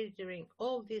considering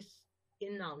all these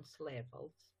enhanced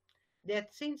levels,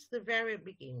 that since the very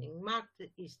beginning marked the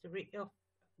history of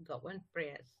Goan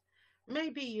press, may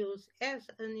be used as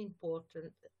an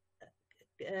important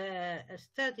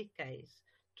study case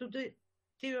to the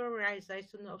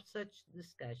theorization of such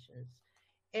discussions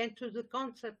and to the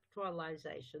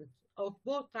conceptualization of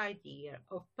both idea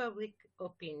of public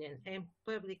opinion and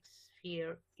public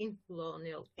sphere in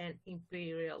colonial and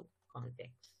imperial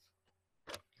contexts.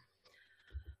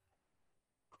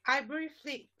 I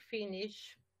briefly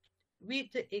finish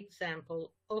with the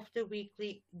example of the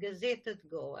weekly Gazeta da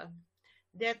Goa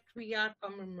that we are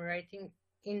commemorating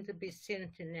in the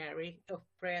Bicentenary of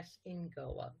Press in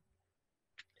Goa,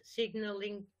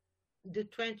 signaling the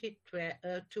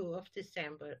 22 of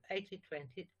December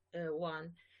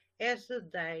 1821 as the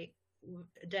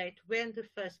date when the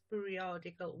first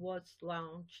periodical was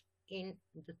launched in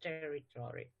the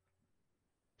territory.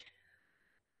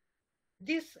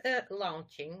 This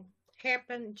launching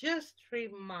happened just 3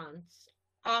 months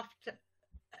after,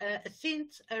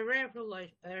 since a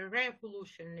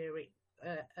revolutionary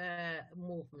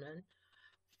movement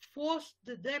forced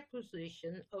the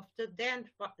deposition of the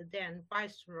then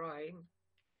Viceroy,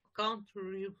 Count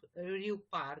Rio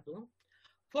Pardo,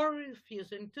 for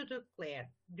refusing to declare,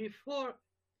 before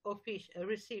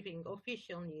receiving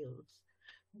official news,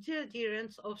 the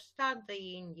adherence of Estado da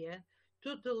Índia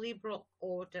to the liberal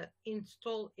order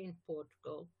installed in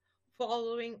Portugal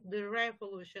following the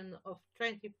revolution of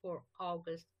 24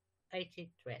 August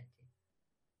 1820.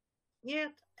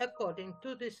 Yet, according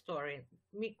to the historian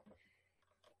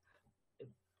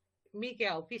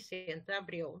Miguel Vicente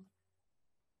Abreu,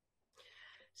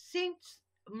 since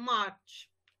March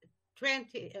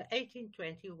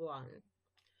 1821,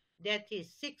 that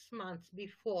is 6 months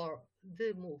before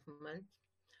the movement,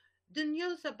 the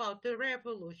news about the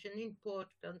revolution in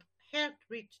Portugal had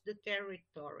reached the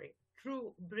territory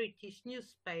through British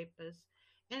newspapers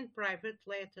and private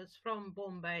letters from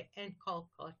Bombay and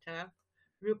Calcutta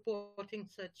reporting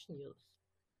such news.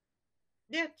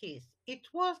 That is, it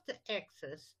was the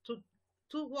access to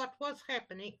what was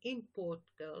happening in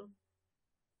Portugal,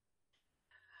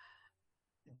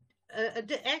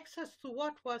 the access to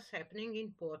what was happening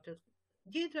in Portugal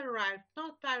did arrive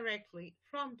not directly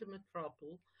from the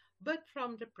metropole, but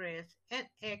from the press and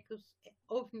echoes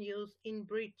of news in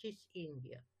British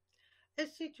India, a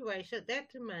situation that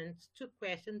demands to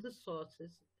question the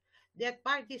sources that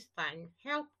by this time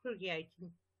helped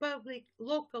creating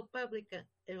local public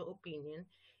opinion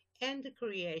and the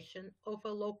creation of a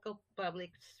local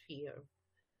public sphere,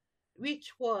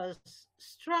 which was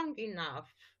strong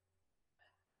enough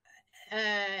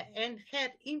and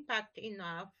had impact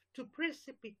enough to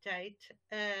precipitate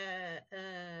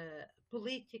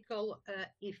political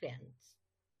events.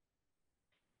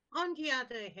 On the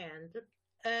other hand,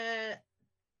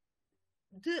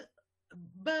 the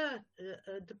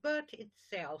birth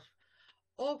itself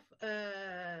of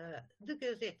the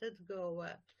Gazeta da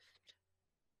Goa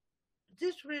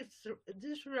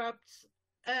disrupts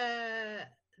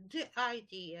the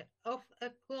idea of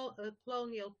a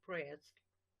colonial press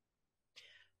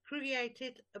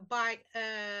created by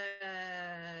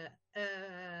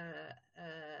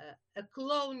a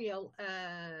colonial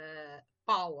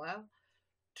power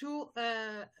to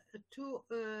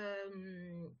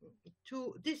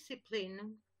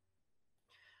discipline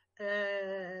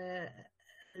the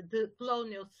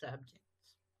colonial subjects.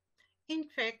 In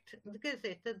fact, the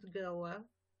Gazeta da Goa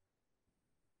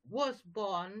was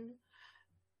born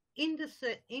in the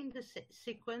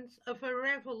sequence of a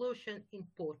revolution in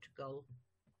Portugal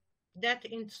that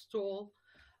installed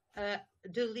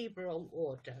the liberal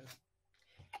order.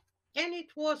 And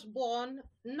it was born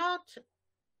not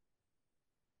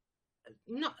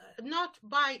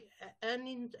by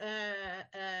an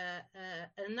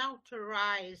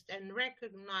authorized and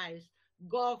recognized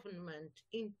government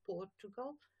in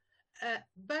Portugal,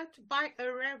 but by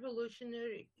a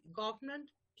revolutionary government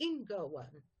in Goa.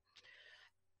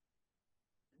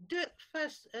 The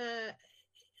first,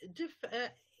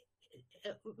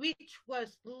 which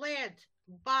was led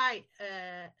by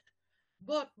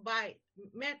both by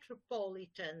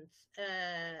metropolitans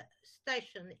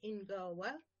stationed in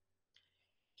Goa,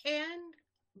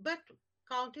 but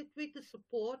counted with the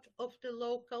support of the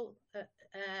local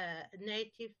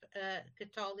native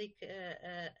Catholic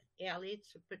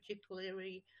elites,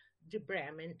 particularly the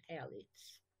Brahmin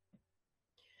elites.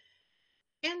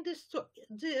 And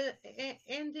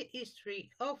the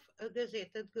history of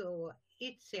Gazeta da Goa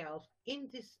itself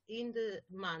in the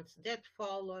months that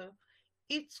follow,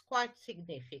 it's quite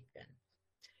significant.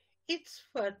 Its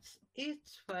first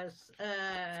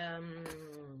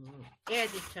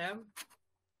editor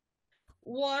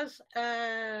was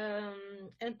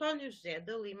António José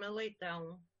de Lima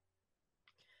Leitão,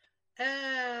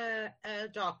 a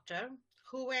doctor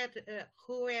who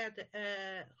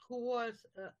was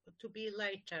to be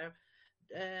later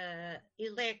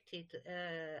elected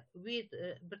with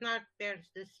Bernardo Perez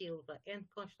da Silva and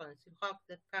Constâncio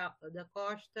Roque da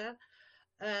Costa,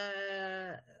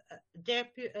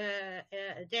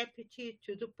 deputy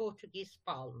to the Portuguese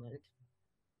Parliament.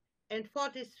 And for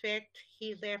this fact,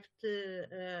 he left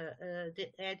the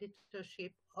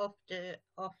editorship of the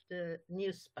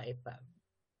newspaper.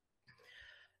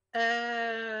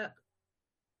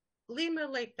 Lima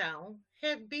Leitão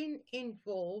had been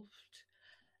involved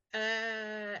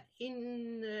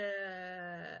in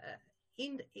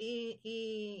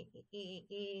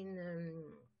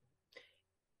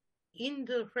in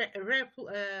the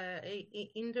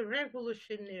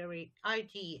revolutionary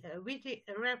idea, with the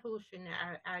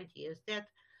revolutionary ideas that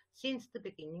since the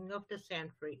beginning of the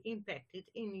century impacted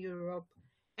in Europe,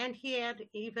 and he had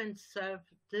even served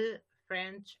the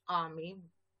French army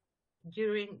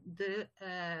during the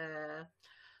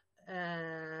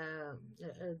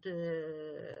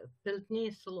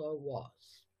Peninsular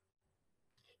Wars.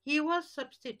 He was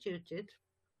substituted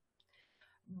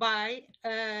by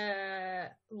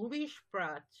Luís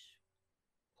Prats,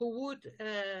 who would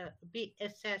be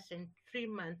assassinated 3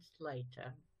 months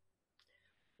later.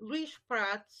 Luís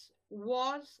Prats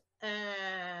was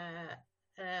a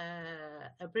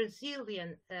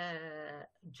Brazilian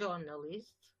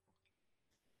journalist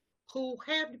who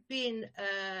had been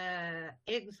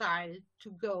exiled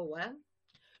to Goa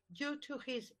due to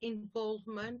his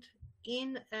involvement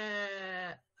in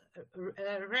a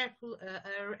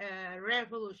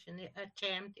revolutionary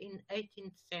attempt in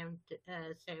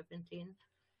 1817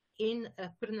 in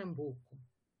Pernambuco.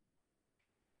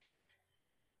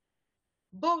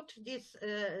 Both these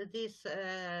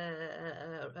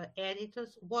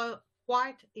editors were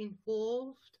quite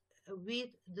involved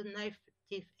with the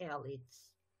native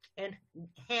elites and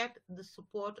had the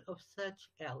support of such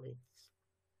elites.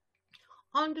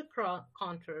 On the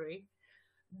contrary,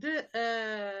 the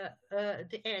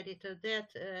editor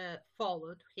that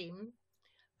followed them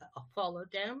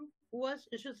was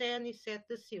José Aniceto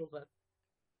da Silva,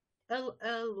 a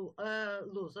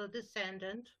Luso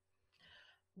descendant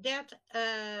that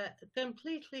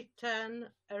completely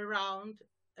turned around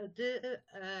the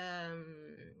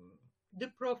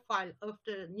profile of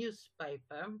the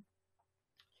newspaper,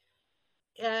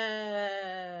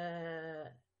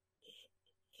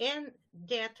 and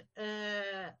that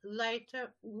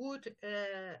later would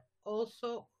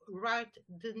also write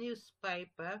the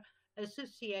newspaper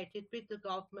associated with the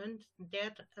government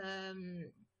that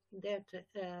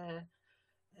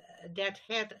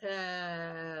had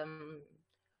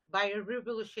by a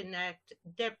Revolution Act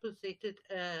deposited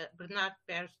Bernardo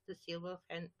Perez da Silva,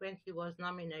 and when he was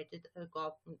nominated a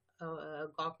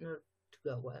governor to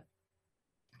Goa.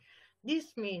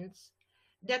 This means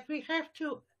that we have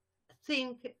to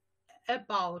think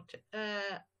about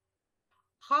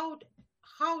how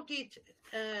did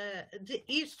the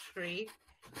history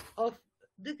of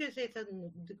the Gazeta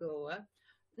da Goa,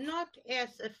 not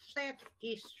as a flat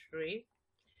history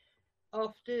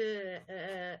of the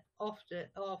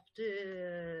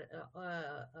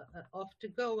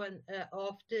Goan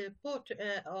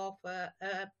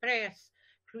press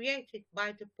created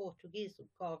by the Portuguese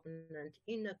government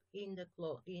in the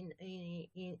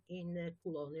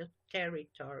colonial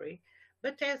territory,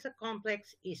 but as a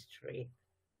complex history.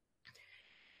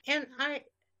 And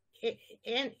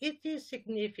it is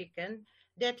significant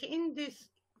that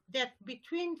that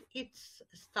between its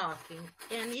starting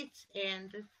and its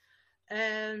end,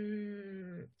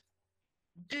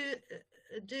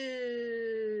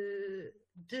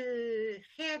 the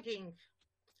heading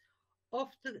of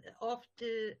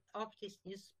this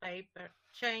newspaper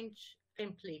changed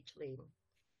completely.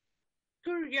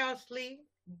 Curiously,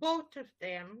 both of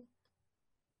them,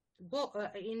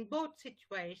 in both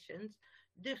situations,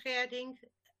 the heading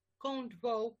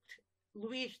convoked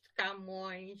Luís de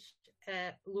Camões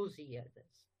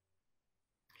Lusíadas.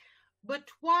 But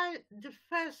while the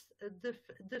first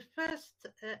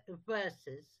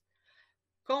verses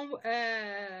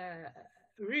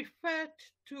referred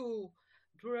to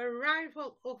the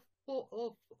arrival of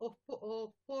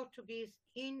Portuguese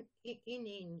in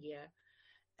India,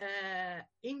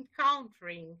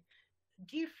 encountering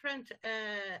different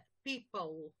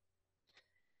people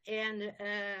and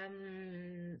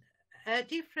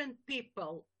different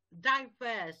people,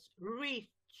 diverse, rich,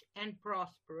 and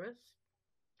prosperous.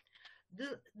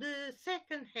 The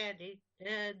second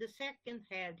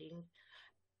heading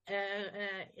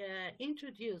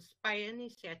introduced by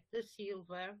Aniceto da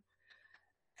Silva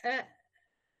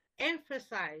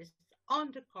emphasized,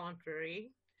 on the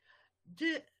contrary,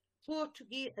 the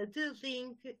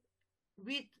link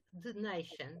with the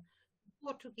nation,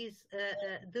 Portuguese,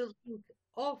 the link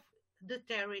of the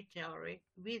territory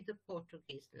with the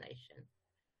Portuguese nation.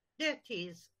 That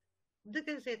is, the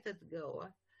Gazeta de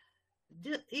Goa,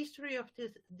 the history of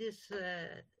this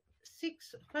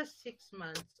first 6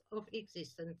 months of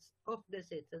existence of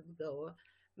Gazeta de Goa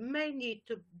may need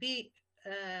to be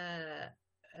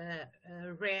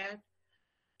read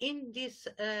in these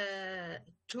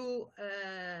two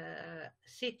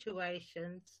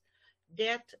situations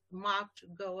that marked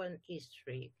Goan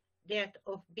history, that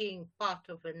of being part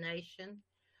of a nation,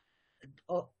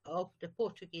 of the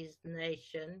Portuguese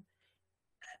nation,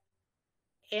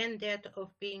 and that of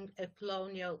being a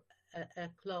colonial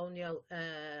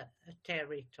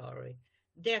territory,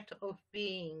 that of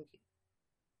being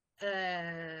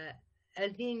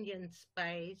an Indian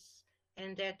space,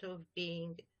 and that of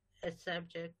being a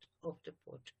subject of the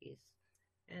Portuguese.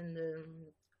 And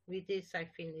with this, I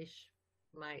finish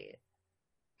my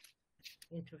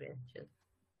intervention.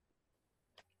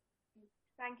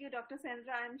 Thank you, Dr.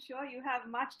 Sandra. I'm sure you have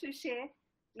much to share,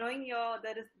 knowing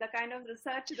the kind of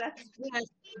research that yes.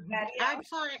 I'm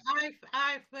sorry.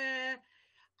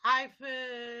 I've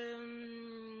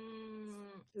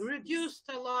reduced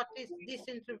a lot this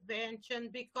intervention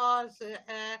because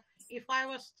if I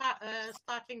was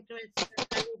starting to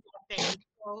explain,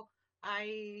 so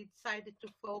I decided to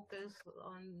focus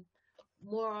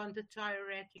more on the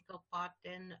theoretical part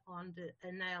than on the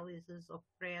analysis of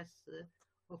press,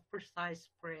 of precise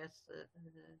press.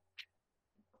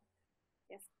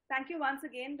 Yes, thank you once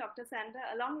again, Dr. Sandra.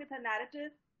 Along with her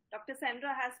narrative, Dr.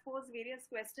 Sandra has posed various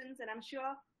questions, and I'm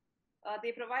sure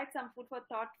they provide some food for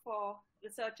thought for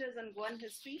researchers on Goan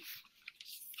history.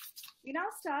 We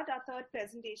now start our third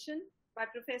presentation by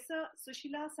Professor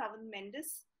Sushila Sawant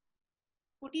Mendes,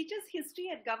 who teaches history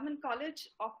at Government College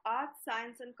of Arts,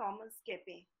 Science and Commerce,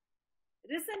 Quepem.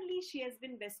 Recently, she has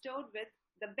been bestowed with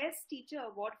the Best Teacher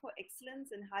Award for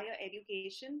Excellence in Higher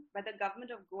Education by the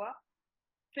Government of Goa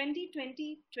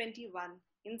 2020-21.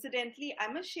 Incidentally, I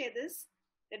must share this,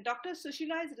 that Dr.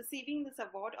 Sushila is receiving this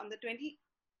award on the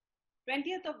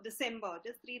 20th of December,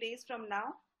 just 3 days from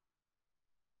now.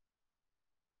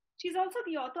 She's also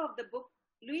the author of the book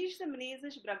Luís de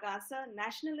Menezes Bragaça,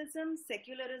 Nationalism,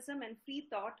 Secularism and Free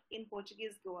Thought in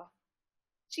Portuguese Goa.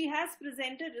 She has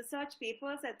presented research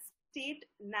papers at state,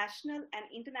 national and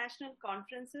international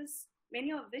conferences,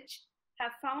 many of which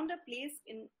have found a place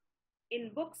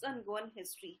in books on Goan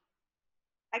history.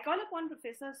 I call upon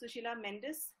Professor Sushila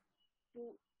Mendes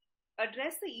to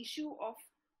address the issue of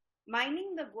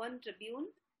mining the Goan Tribune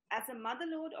as a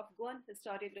motherlode of Goan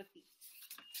historiography.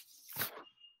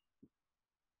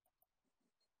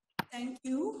 Thank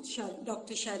you,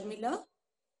 Dr. Sharmila.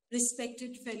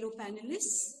 Respected fellow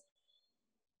panelists,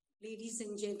 ladies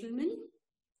and gentlemen,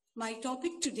 my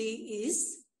topic today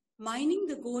is mining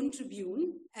the Goan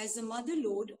Tribune as a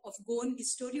motherlode of Goan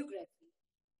historiography.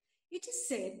 It is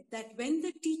said that when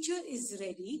the teacher is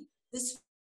ready, the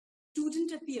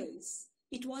student appears.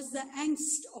 It was the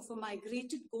angst of a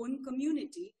migrated Goan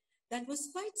community that was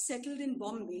quite settled in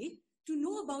Bombay to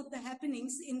know about the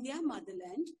happenings in their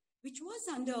motherland, which was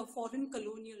under a foreign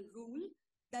colonial rule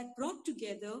that brought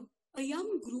together a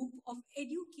young group of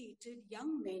educated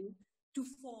young men to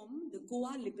form the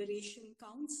Goa Liberation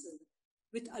Council,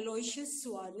 with Aloysius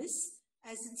Soares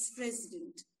as its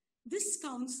president. This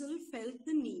council felt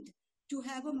the need to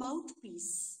have a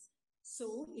mouthpiece,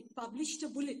 so it published a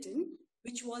bulletin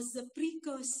which was the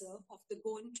precursor of the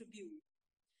Goan Tribune.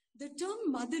 The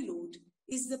term motherlode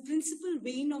is the principal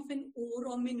vein of an ore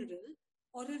or mineral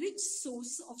or a rich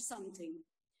source of something.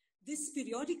 This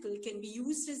periodical can be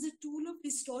used as a tool of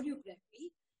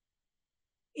historiography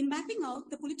in mapping out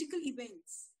the political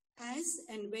events as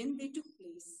and when they took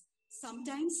place,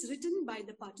 sometimes written by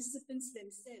the participants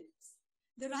themselves.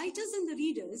 The writers and the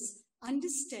readers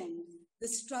understand the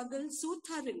struggle so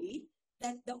thoroughly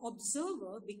that the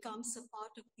observer becomes a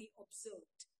part of the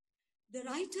observed. The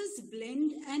writers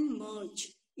blend and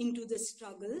merge into the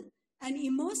struggle and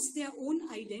immerse their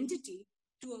own identity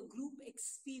to a group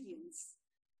experience.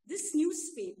 This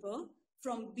newspaper,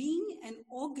 from being an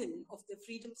organ of the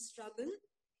freedom struggle,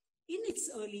 in its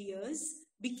early years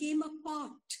became a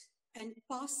part and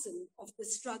parcel of the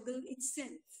struggle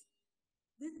itself.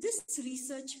 This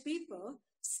research paper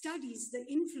studies the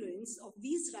influence of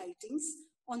these writings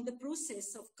on the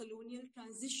process of colonial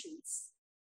transitions.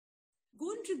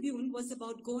 Goan Tribune was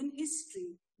about Goan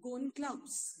history, Goan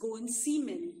clubs, Goan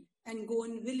seamen, and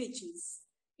Goan villages.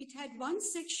 It had one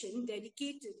section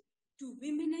dedicated to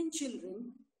women and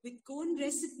children with Goan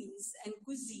recipes and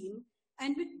cuisine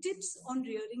and with tips on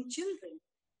rearing children.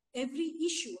 Every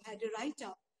issue had a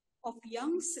write-up of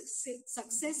young,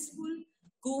 successful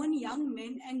Goan young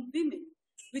men and women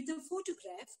with a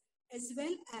photograph as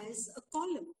well as a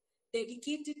column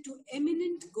dedicated to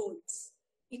eminent Goans.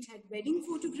 It had wedding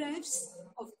photographs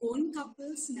of Goan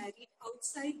couples married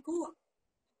outside Goa.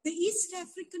 The East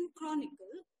African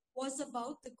Chronicle was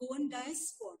about the Goan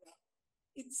diaspora.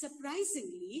 It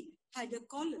surprisingly had a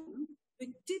column with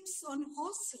tips on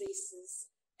horse races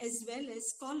as well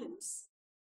as columns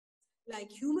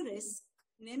like humorous,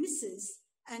 nemesis,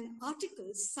 and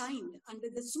articles signed under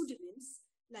the pseudonyms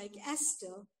like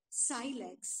Astor,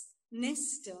 Silex,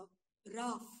 Nestor,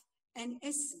 Raf, and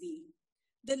SB.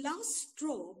 The Last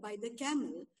Straw by the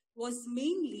Camel was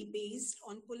mainly based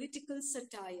on political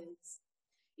satires.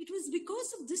 It was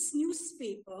because of this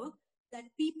newspaper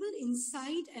that people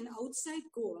inside and outside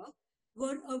Goa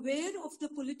were aware of the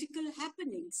political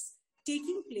happenings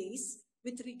taking place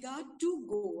with regard to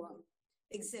Goa.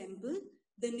 Example,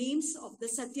 the names of the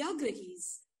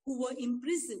Satyagrahis who were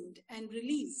imprisoned and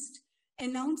released,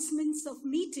 announcements of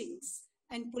meetings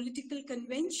and political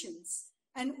conventions,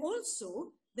 and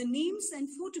also the names and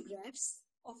photographs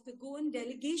of the Goan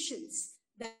delegations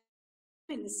that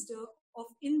the Prime Minister of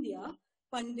India,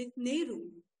 Pandit Nehru,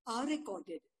 are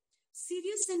recorded.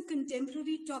 Serious and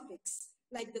contemporary topics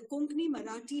like the Konkani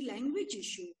Marathi language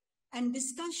issue and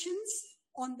discussions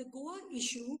on the Goa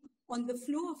issue on the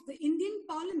floor of the Indian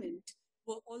Parliament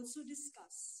were also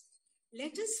discussed.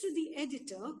 Letters to the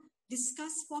editor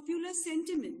discuss popular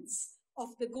sentiments of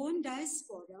the Goan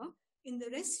diaspora in the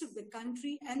rest of the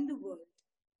country and the world.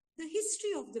 The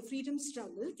history of the freedom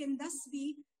struggle can thus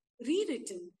be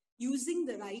rewritten using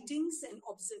the writings and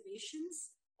observations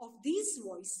of these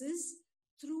voices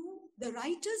through the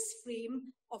writer's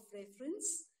frame of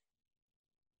reference.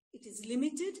 It is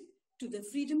limited to the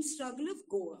freedom struggle of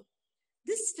Goa.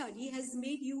 This study has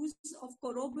made use of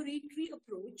corroboratory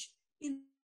approach in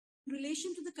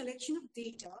relation to the collection of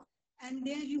data and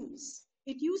their use.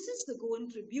 It uses the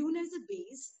Goan Tribune as a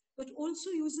base, but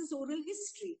also uses oral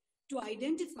history to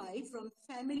identify from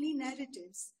family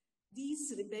narratives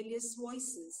these rebellious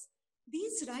voices.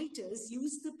 These writers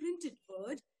use the printed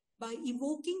word by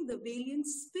evoking the valiant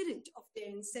spirit of their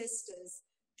ancestors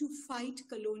to fight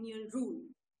colonial rule.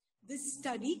 This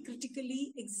study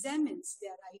critically examines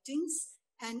their writings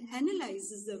and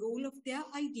analyzes the role of their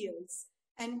ideals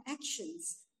and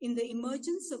actions in the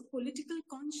emergence of political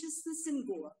consciousness in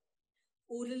Goa.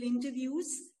 Oral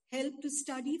interviews help to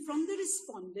study from the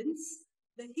respondents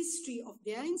the history of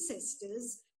their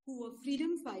ancestors who were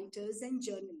freedom fighters and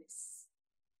journalists.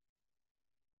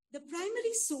 The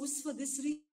primary source for this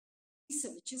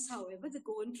research is, however, the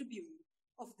Goan Tribune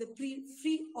of the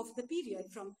period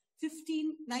from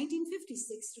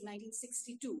 1956 to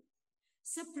 1962.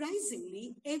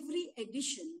 Surprisingly, every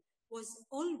edition was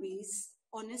always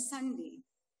on a Sunday.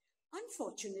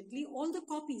 Unfortunately, all the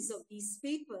copies of these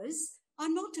papers are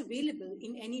not available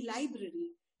in any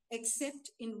library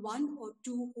except in 1 or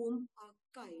 2 home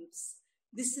archives.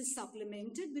 This is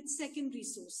supplemented with secondary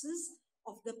sources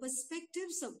of the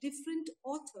perspectives of different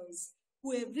authors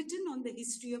who have written on the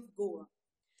history of Goa.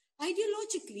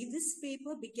 Ideologically, this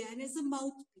paper began as a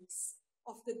mouthpiece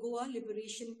of the Goa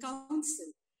Liberation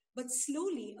Council, but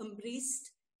slowly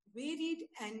embraced varied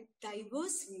and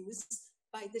diverse views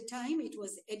by the time it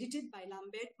was edited by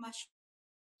Lambert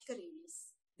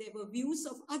Mascarenhas. There were views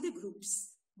of other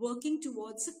groups working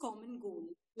towards a common goal,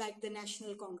 like the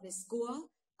National Congress Goa,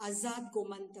 Azad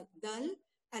Gomantak Dal,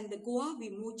 and the Goa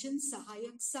Vimochan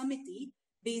Sahayak Samiti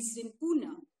based in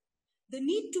Pune. The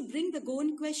need to bring the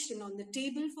Goan question on the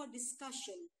table for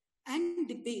discussion and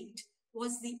debate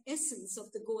was the essence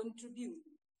of the Goan Tribune.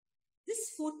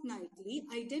 This fortnightly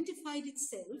identified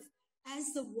itself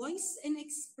as the voice and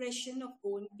expression of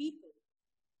Goan people.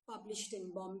 Published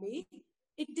in Bombay,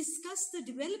 it discussed the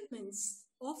developments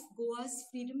of Goa's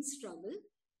freedom struggle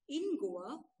in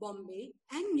Goa, Bombay,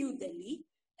 and New Delhi,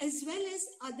 as well as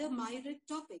other myriad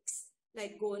topics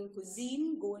like Goan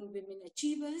cuisine, Goan women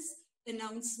achievers,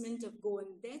 announcement of Goan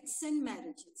deaths and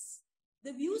marriages.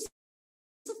 The views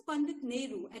of Pandit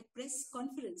Nehru at press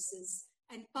conferences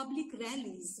and public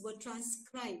rallies were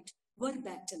transcribed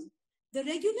verbatim. The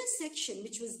regular section,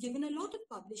 which was given a lot of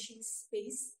publishing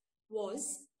space,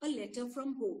 was a letter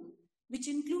from home, which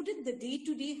included the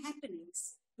day-to-day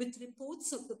happenings with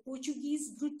reports of the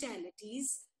Portuguese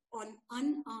brutalities on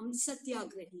unarmed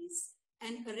satyagrahis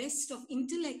and arrest of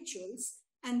intellectuals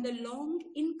and the long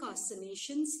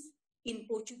incarcerations in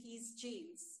Portuguese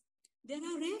jails. There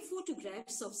are rare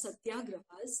photographs of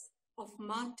satyagrahas, of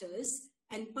martyrs,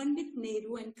 and Pandit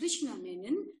Nehru and Krishna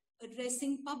Menon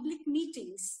addressing public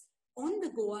meetings on the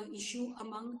Goa issue,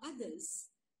 among others.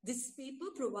 This paper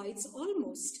provides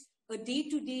almost a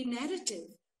day-to-day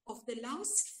narrative of the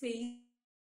last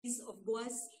phase of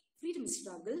Goa's freedom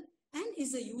struggle and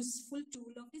is a useful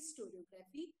tool of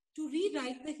historiography to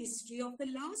rewrite the history of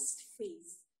the last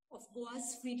phase of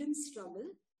Goa's freedom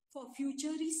struggle for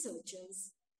future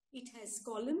researchers. It has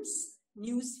columns,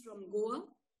 news from Goa.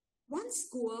 Once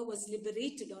Goa was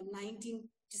liberated on 19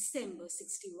 December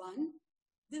 61,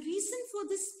 the reason for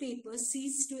this paper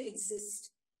ceased to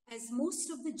exist as most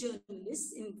of the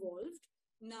journalists involved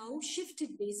now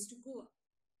shifted base to Goa.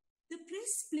 The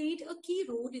press played a key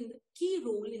role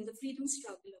in the freedom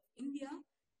struggle of India,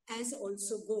 as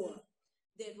also Goa.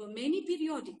 There were many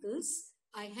periodicals.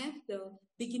 I have the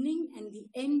beginning and the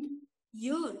end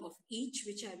year of each,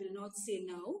 which I will not say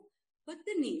now, but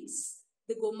the names: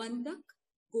 the Gomantak,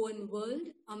 Goan World,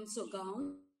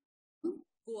 Amsogaon,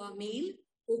 Goa Mail,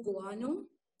 O Goano,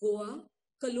 Goa,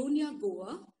 Colonial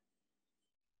Goa,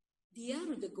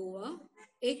 Diário de Goa,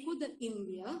 Echo de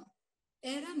India,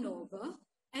 Era Nova,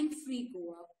 and Free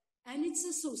Goa, and its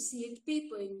associate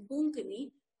paper in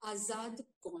Konkani, Azad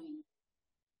Coin.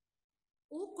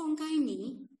 O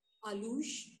Konkaini,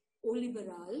 Alush, O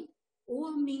Liberal,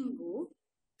 O Amingo,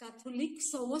 Catholic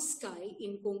Sawaskai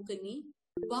in Konkani,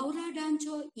 Baura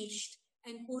Dancho East,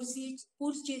 and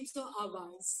Purjetso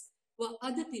Avaz were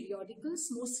other periodicals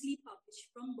mostly published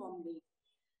from Bombay.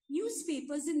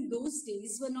 Newspapers in those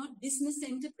days were not business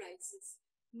enterprises,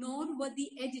 nor were the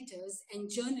editors and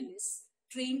journalists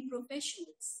trained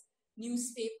professionals.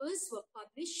 Newspapers were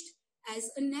published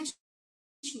as a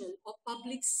national or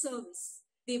public service.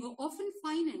 They were often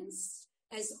financed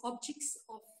as objects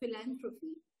of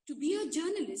philanthropy. To be a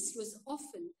journalist was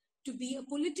often to be a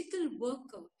political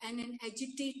worker and an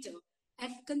agitator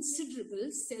at considerable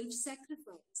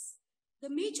self-sacrifice. The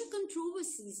major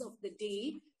controversies of the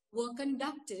day were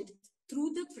conducted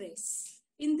through the press.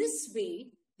 In this way,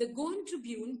 the Goan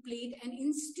Tribune played an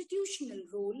institutional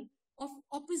role of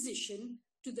opposition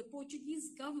to the Portuguese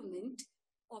government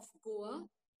of Goa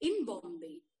in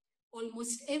Bombay.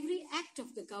 Almost every act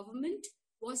of the government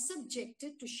was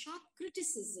subjected to sharp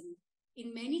criticism,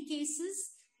 in many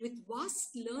cases with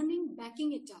vast learning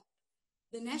backing it up.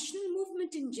 The national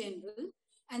movement in general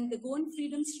and the Goan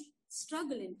freedom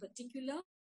struggle in particular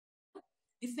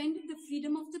defended the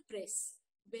freedom of the press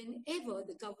whenever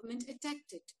the government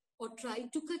attacked it or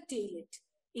tried to curtail it.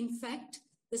 In fact,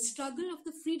 the struggle of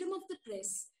the freedom of the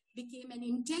press became an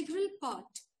integral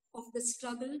part of the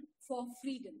struggle for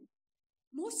freedom.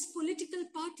 Most political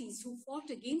parties who fought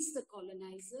against the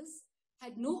colonizers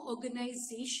had no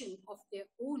organization of their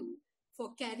own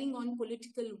for carrying on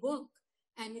political work,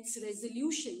 and its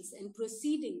resolutions and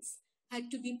proceedings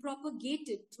had to be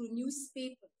propagated through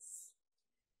newspapers.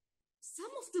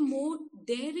 Some of the more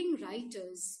daring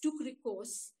writers took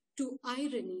recourse to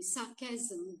irony,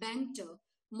 sarcasm, banter,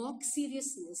 mock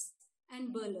seriousness,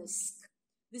 and burlesque.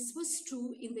 This was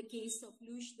true in the case of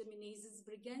Luis de Menezes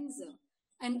Braganza,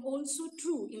 and also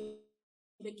true in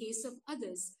the case of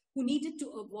others who needed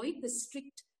to avoid the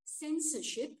strict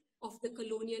censorship of the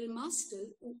colonial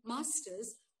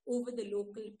masters over the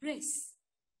local press.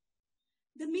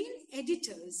 The main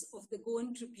editors of the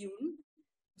Goan Tribune,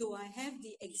 though I have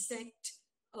the exact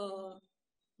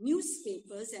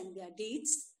newspapers and their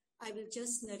dates, I will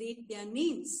just narrate their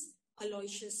names: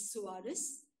 Aloysius Soares,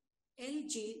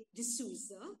 L.J.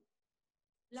 D'Souza,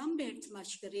 Lambert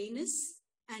Mascarenhas,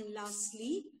 and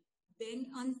lastly, Ben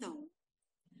Antão.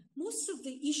 Most of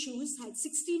the issues had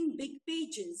 16 big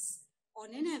pages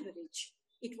on an average.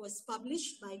 It was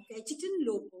published by Cajetan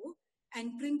Lobo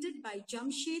and printed by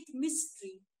Jamshed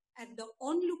Mistry at the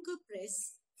Onlooker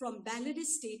Press from Ballad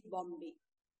Estate, Bombay.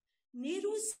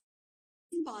 Nehru's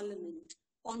Parliament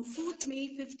on 4th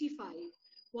May 55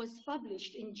 was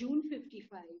published in June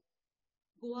 55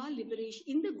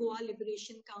 in the Goa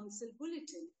Liberation Council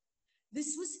Bulletin.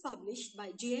 This was published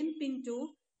by J.M.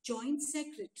 Pinto, Joint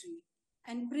Secretary,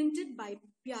 and printed by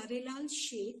Pyarelal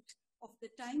Sheikh of the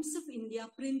Times of India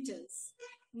printers.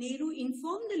 Nehru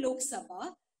informed the Lok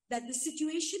Sabha that the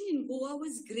situation in Goa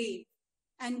was grave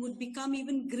and would become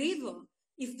even graver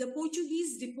if the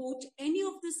Portuguese deport any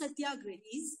of the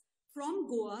satyagrahis from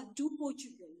Goa to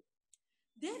Portugal.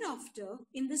 Thereafter,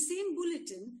 in the same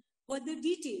bulletin were the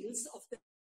details of the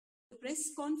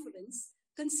press conference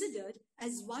considered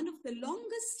as one of the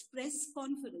longest press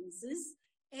conferences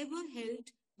ever held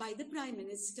by the Prime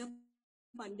Minister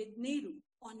Pandit Nehru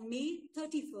on May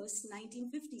 31st,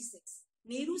 1956.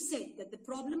 Nehru said that the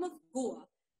problem of Goa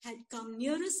had come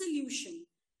near a solution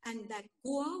and that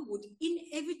Goa would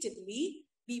inevitably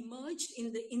be merged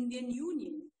in the Indian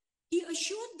Union. He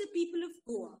assured the people of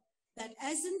Goa that,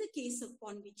 as in the case of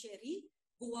Pondicherry,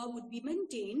 Goa would be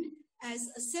maintained as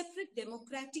a separate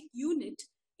democratic unit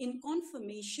in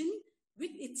conformation with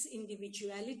its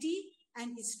individuality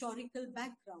and historical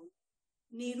background.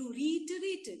 Nehru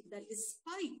reiterated that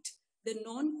despite the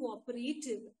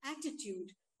non-cooperative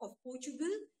attitude of Portugal,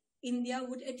 India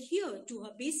would adhere to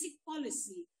her basic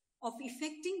policy of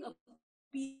effecting a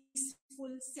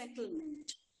peaceful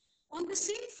settlement. On the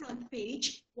same front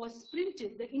page was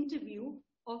printed the interview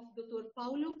of Dr.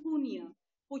 Paulo Cunha,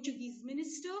 Portuguese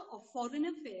Minister of Foreign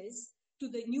Affairs, to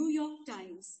the New York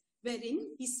Times,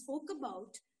 wherein he spoke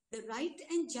about the right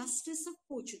and justice of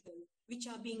Portugal, which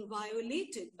are being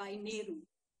violated by Nehru.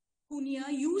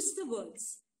 Cunha used the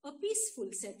words a peaceful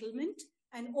settlement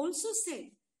and also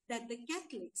said that the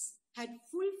Catholics had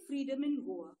full freedom in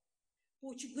Goa.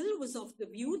 Portugal was of the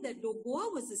view that though Goa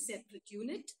was a separate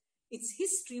unit, its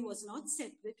history was not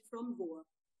separate from Goa.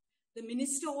 The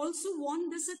minister also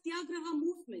warned the Satyagraha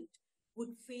movement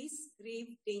would face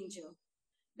grave danger.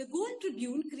 The Goan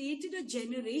Tribune created a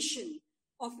generation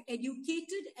of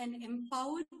educated and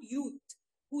empowered youth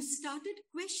who started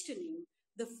questioning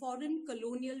the foreign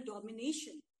colonial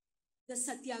domination. The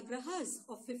Satyagrahas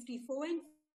of 54 and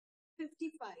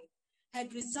 55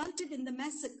 had resulted in the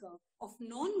massacre of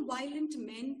non-violent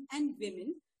men and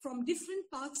women from different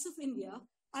parts of India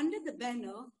under the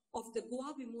banner of the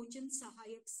Goa Vimochan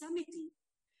Sahayak Samiti.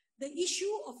 The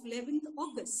issue of 11th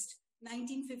August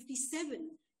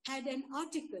 1957 had an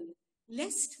article,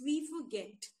 Lest We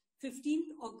Forget,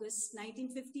 15th August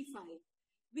 1955,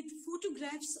 with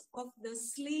photographs of the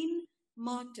slain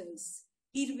martyrs,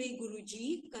 Hirve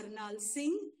Guruji, Karnal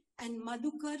Singh, and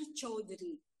Madhukar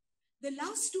Chaudhary. The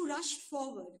last two rushed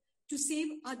forward to save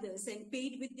others and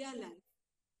paid with their life.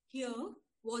 Here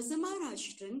was a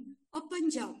Maharashtrian, a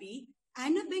Punjabi,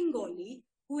 and a Bengali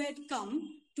who had come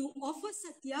to offer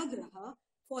Satyagraha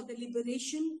for the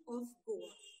liberation of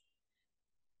Goa.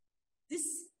 This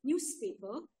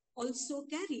newspaper also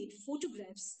carried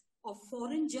photographs of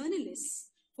foreign journalists.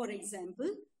 For example,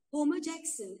 Homer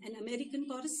Jackson, an American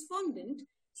correspondent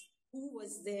who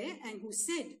was there and who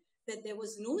said that there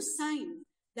was no sign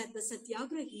that the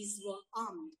Satyagrahis were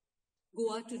armed.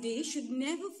 Goa today should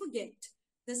never forget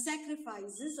the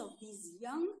sacrifices of these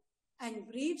young and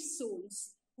brave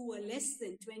souls who were less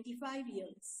than 25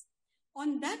 years.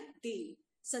 On that day,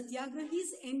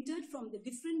 Satyagrahis entered from the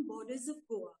different borders of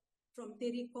Goa, from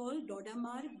Terikol,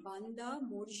 Dodamar, Banda,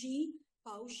 Morji,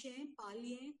 Paushe,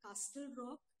 Palien, Castle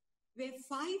Rock, where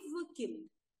 5 were killed: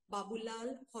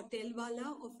 Babulal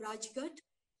Hotelwala of Rajghat,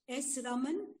 S.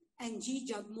 Raman and G.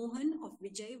 Jagmohan of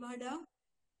Vijayawada,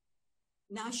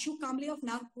 Nashu Kamble of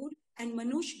Nagpur, and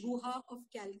Manoj Guha of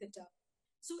Calcutta.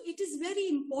 So it is very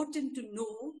important to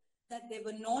know that there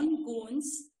were non-Goans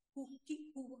who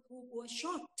were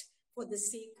shot for the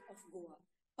sake of Goa.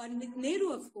 Pandit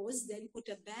Nehru, of course, then put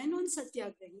a ban on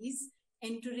Satyagrahis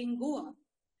entering Goa.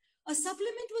 A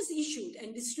supplement was issued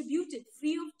and distributed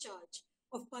free of charge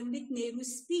of Pandit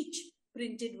Nehru's speech,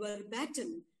 printed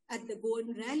verbatim at the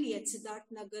Goan rally at Siddharth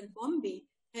Nagar, Bombay,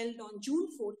 held on June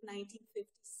 4,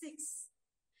 1956.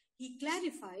 He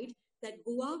clarified that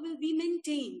Goa will be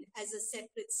maintained as a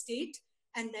separate state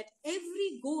and that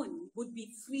every Goan would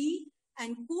be free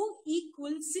and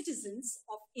co-equal citizens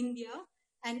of India,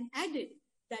 and added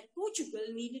that Portugal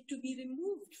needed to be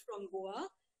removed from Goa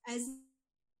as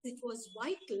it was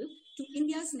vital to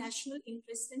India's national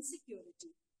interest and security.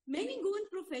 Many Goan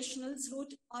professionals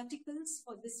wrote articles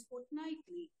for this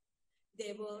fortnightly.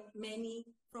 There were many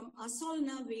from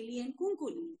Asolna, Veli, and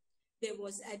Kunkuli. There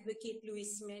was Advocate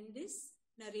Luis Mendes,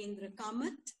 Narendra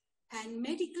Kamath, and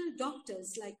medical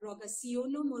doctors like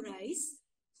Rogaciano Moraes,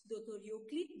 Dr.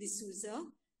 Euclid D'Souza,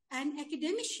 and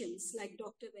academicians like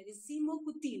Dr. Verissimo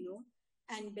Coutinho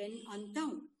and Ben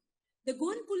Antão. The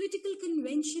Goan Political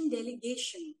Convention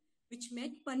delegation, which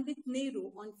met Pandit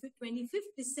Nehru on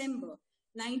 25th December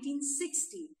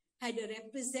 1960, had a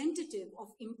representative of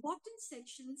important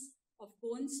sections of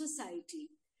Goan society,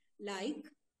 like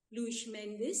Luis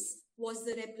Mendes was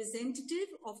the representative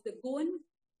of the Goan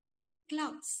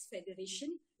Clubs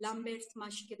Federation. Lambert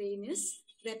Mascarenhas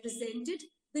represented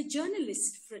the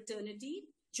journalist fraternity.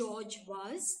 George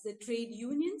was the trade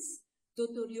unions.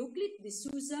 Dr. Euclid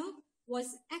D'Souza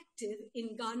was active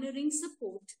in garnering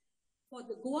support for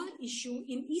the Goa issue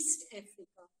in East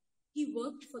Africa. He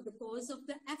worked for the cause of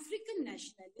the African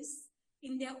nationalists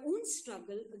in their own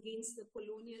struggle against the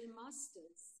colonial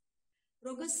masters.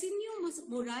 Rogacinho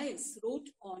Moraes wrote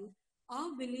on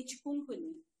Our Village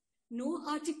Kunkoli. No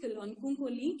article on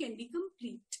Kunkoli can be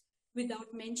complete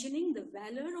without mentioning the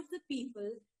valor of the people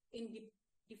in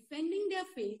defending their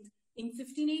faith in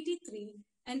 1583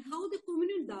 and how the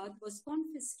Humanidades was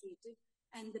confiscated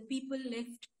and the people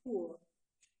left poor.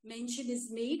 Mention is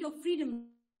made of freedom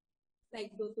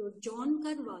like Dr. John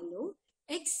Carvalho,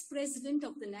 ex-president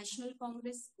of the National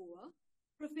Congress Goa,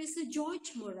 Professor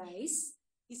George Moraes,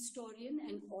 historian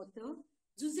and author,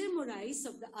 Jose Moraes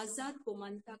of the Azad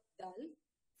Gomantak Dal,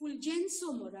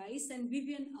 Fulgencio Moraes, and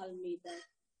Vivian Almeida.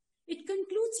 It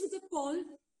concludes with a call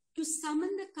to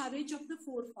summon the courage of the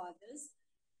forefathers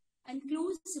and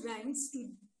close ranks to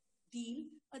deal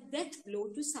a death blow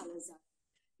to Salazar.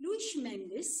 Luis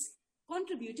Mendes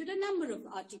contributed a number of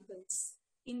articles.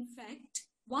 In fact,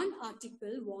 one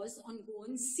article was on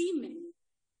Goan seamen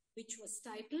which was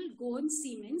titled Goan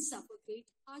Seamen Suffer Great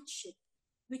Hardship,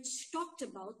 which talked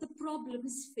about the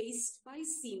problems faced by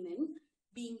seamen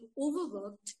being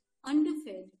overworked,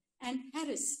 underfed, and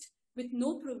harassed with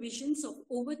no provisions of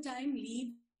overtime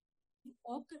leave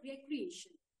or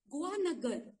recreation. Goa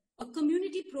Nagar, a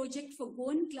community project for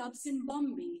Goan clubs in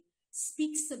Bombay,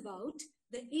 speaks about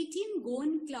the 18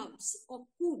 Goan clubs or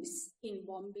Kubs in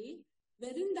Bombay,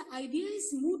 wherein the idea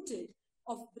is mooted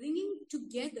of bringing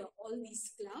together all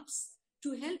these clubs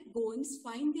to help Goans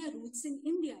find their roots in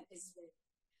India as well.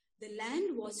 The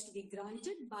land was to be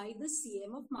granted by the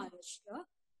CM of Maharashtra,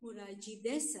 Morarji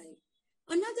Desai.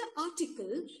 Another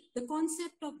article, the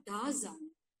concept of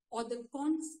Dazan, or the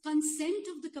consent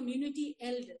of the community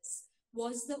elders,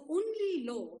 was the only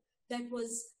law that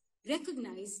was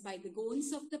recognized by the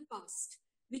Goans of the past,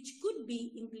 which could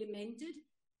be implemented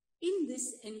in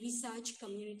this envisaged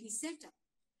community setup.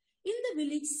 In the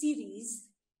village series,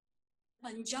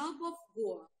 Punjab of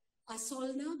Goa,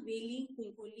 Asolna, Veli,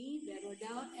 Kunkoli,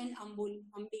 Veroda, and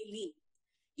Ambeli,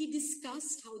 he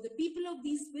discussed how the people of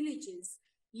these villages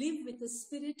live with a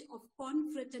spirit of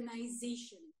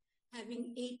confraternization,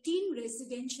 having 18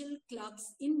 residential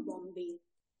clubs in Bombay.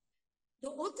 The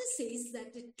author says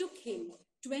that it took him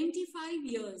 25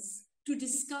 years to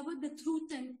discover the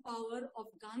truth and power of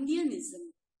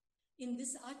Gandhianism. In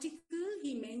this article,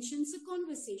 he mentions a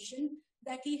conversation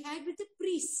that he had with a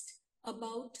priest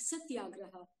about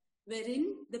Satyagraha,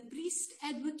 wherein the priest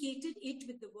advocated it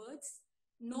with the words,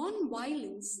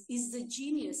 "Non-violence is the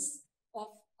genius of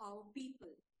our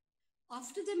people."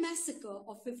 After the massacre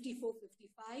of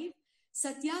 54-55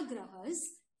 Satyagrahas,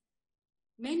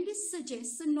 Mendes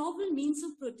suggests a novel means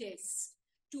of protest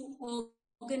to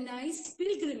organize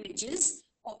pilgrimages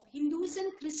of Hindus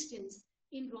and Christians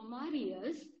in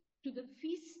Romarias for the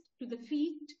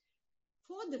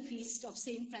feast of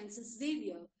St. Francis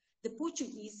Xavier. The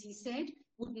Portuguese, he said,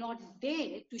 would not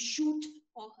dare to shoot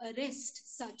or arrest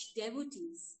such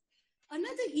devotees.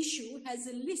 Another issue has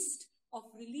a list of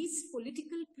released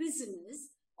political prisoners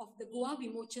of the Goa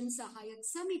Vimochan Sahayak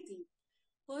Samiti,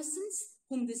 persons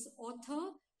whom this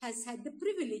author has had the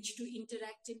privilege to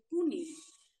interact in Pune.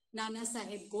 Nana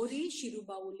Saheb Gore,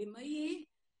 Shirubau Limaye,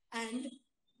 and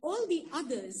all the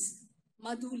others,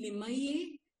 Madhu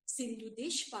Limaye, Sindhu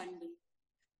Deshpande.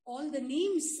 All the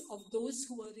names of those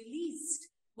who were released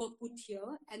were put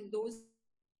here and those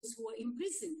who were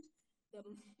imprisoned. The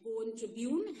Goan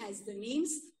Tribune has the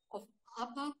names of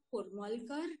Apa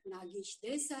Kormalkar, Nagesh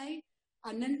Desai,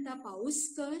 Ananta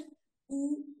Pauskar,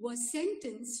 who were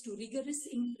sentenced to rigorous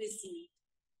imprisonment.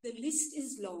 The list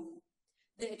is long.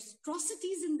 The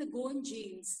atrocities in the Goan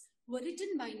jails were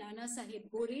written by Nana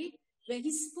Saheb Gore, where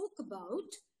he spoke about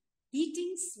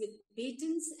beatings with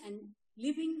batons and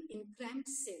living in cramped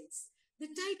cells. The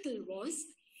title was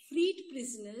Freed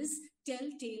Prisoners Tell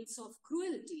Tales of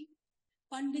Cruelty.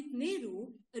 Pandit Nehru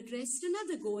addressed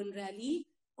another Goan rally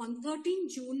on 13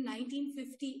 June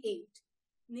 1958.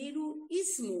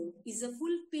 Nehru-ismo is a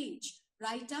full-page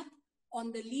write-up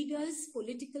on the leader's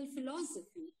political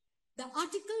philosophy. The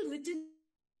article written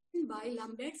by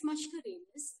Lambert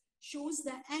Mascarenhas shows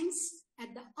the angst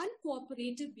at the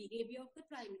uncooperative behavior of the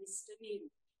Prime Minister Nehru.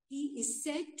 He is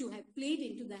said to have played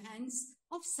into the hands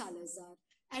of Salazar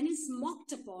and is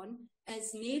mocked upon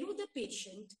as Nehru the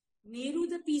patient, Nehru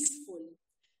the peaceful.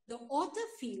 The author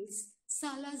feels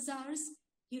Salazar's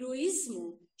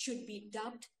heroismo should be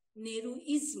dubbed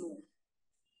Nehruismo.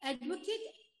 Advocate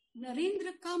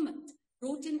Narendra Kamath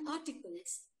wrote in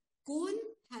articles, Goan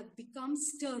have become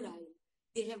sterile.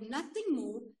 They are nothing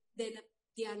more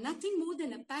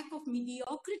than a pack of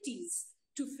mediocrities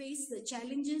to face the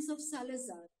challenges of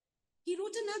Salazar. He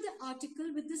wrote another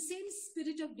article with the same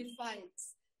spirit of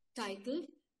defiance, titled,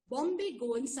 Bombay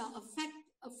Goans are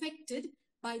affected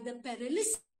by the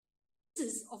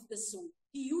paralysis of the soul.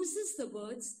 He uses the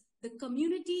words, the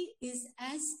community is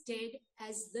as dead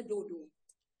as the dodo.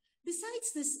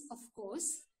 Besides this, of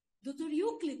course, Dr.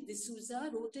 Euclid de Souza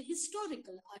wrote a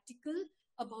historical article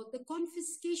about the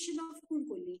confiscation of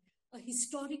Kunkoli, a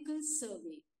historical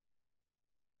survey.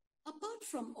 Apart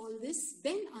from all this,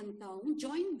 Ben Antown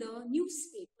joined the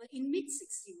newspaper in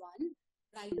mid-61,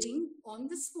 writing on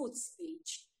the sports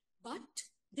page. But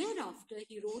thereafter,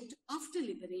 he wrote, after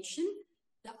liberation,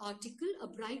 the article, A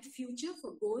Bright Future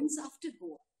for Goans After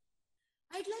Goa.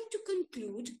 I'd like to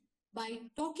conclude by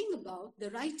talking about the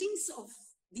writings of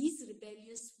these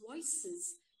rebellious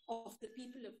voices of the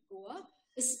people of Goa,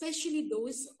 especially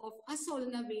those of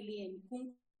Asolna Veli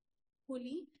and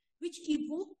Kunkoli, which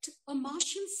evoked a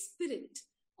martial spirit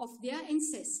of their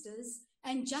ancestors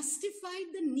and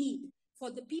justified the need for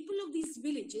the people of these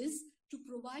villages to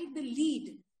provide the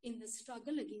lead in the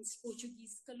struggle against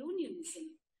Portuguese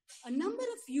colonialism. A number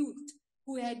of youth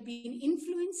who had been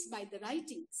influenced by the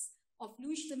writings of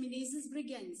Luís de Menezes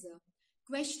Bragança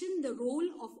questioned the role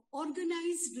of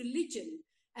organized religion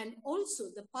and also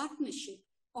the partnership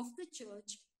of the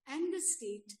church and the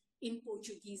state in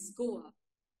Portuguese Goa.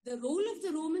 The role of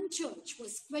the Roman Church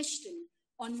was questioned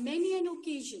on many an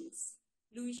occasions.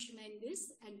 Luís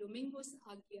Mendes and Domingos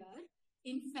Aguiar,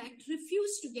 in fact,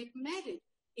 refused to get married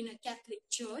in a Catholic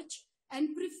church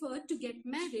and preferred to get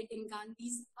married in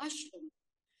Gandhi's ashram.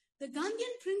 The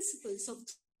Gandhian principles of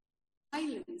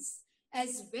violence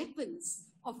as weapons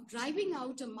of driving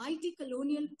out a mighty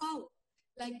colonial power,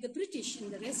 like the British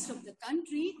and the rest of the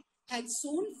country, had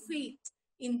sown faith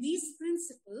in these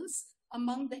principles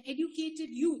among the educated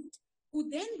youth, who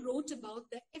then wrote about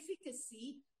the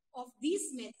efficacy of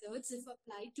these methods if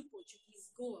applied to Portuguese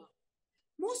Goa.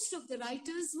 Most of the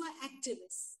writers were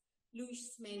activists.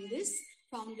 Luís Mendes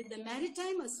founded the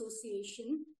Maritime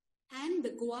Association and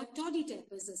the Goa Toddy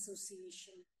Tappers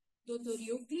Association. Dr.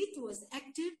 Euclid was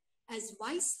active as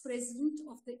vice president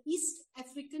of the East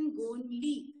African Goan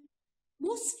League.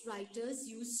 Most writers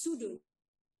used pseudonyms.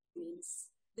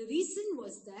 The reason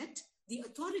was that the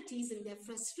authorities, in their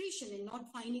frustration in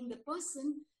not finding the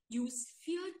person, used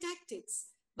fear tactics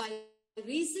by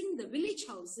raising the village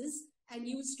houses and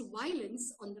used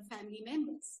violence on the family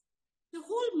members. The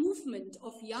whole movement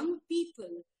of young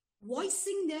people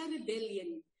voicing their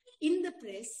rebellion in the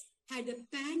press had a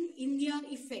pan-India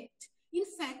effect. In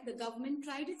fact, the government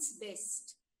tried its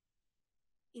best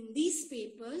in these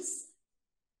papers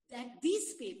that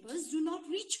these papers do not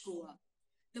reach Goa.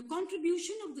 The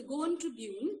contribution of the Goan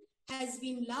Tribune has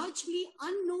been largely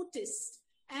unnoticed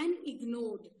and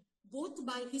ignored, both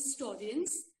by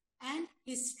historians and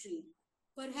history.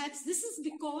 Perhaps this is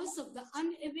because of the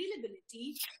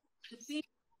unavailability of the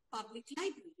public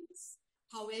libraries.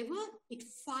 However, it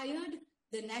fired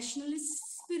the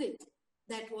nationalist spirit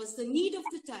that was the need of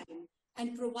the time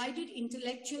and provided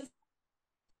intellectuals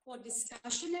for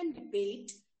discussion and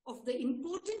debate of the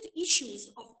important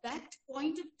issues of that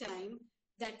point of time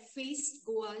that faced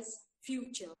Goa's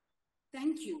future.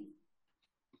 Thank you.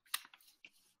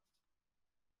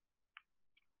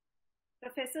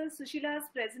 Professor Sushila's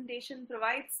presentation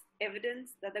provides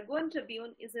evidence that the Goan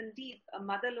Tribune is indeed a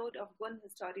motherlode of Goan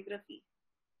historiography.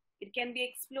 It can be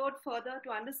explored further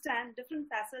to understand different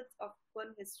facets of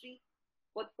Goan history,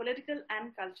 both political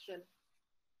and cultural.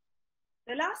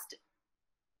 The last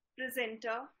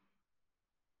presenter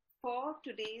for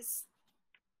today's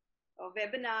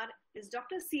webinar is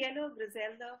Dr. Cielo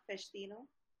Griselda Festino,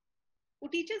 who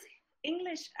teaches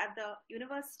English at the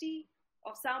University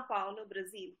of Sao Paulo,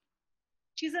 Brazil.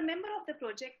 She's a member of the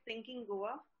project Thinking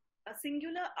Goa, a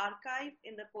singular archive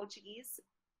in the Portuguese,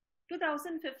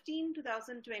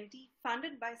 2015-2020,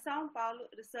 funded by Sao Paulo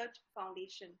Research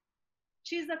Foundation.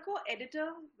 She is the co-editor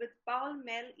with Paulo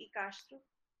Mel e Castro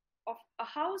of A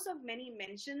House of Many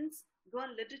Mentions,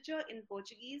 Goan Literature in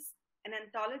Portuguese, an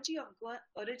anthology of Goan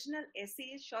original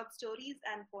essays, short stories,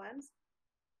 and poems,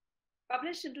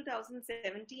 published in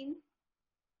 2017,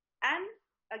 and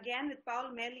again with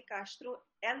Paulo Mel e Castro,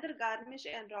 Elder Garmisch,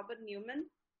 and Robert Newman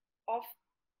of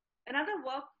another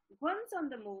work, Goans on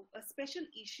the Move, a special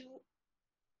issue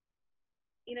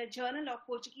in a Journal of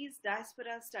Portuguese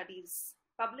Diaspora Studies,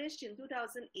 published in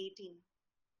 2018.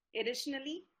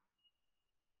 Additionally,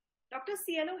 Dr.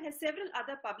 Cielo has several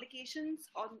other publications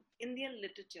on Indian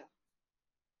literature.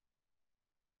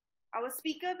 Our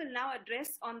speaker will now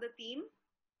address on the theme,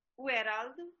 O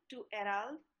Heraldo to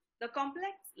Herald, the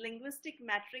complex linguistic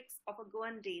matrix of a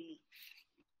Goan daily.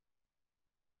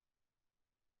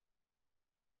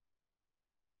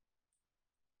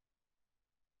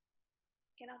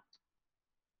 Cannot.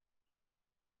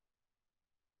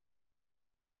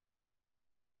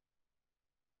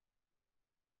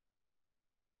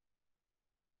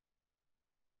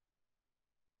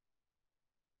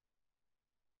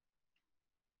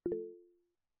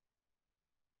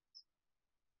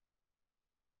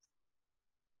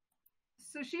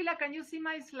 Sushila, can you see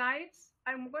my slides?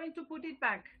 I'm going to put it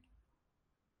back.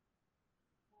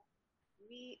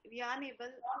 We are unable,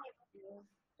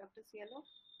 Dr. Cielo.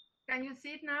 Can you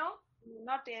see it now?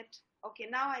 Not yet. Okay,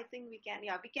 now I think we can.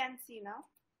 Yeah, we can see now.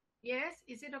 Yes,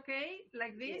 is it okay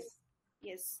like this?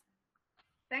 Yes.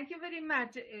 Thank you very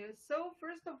much. So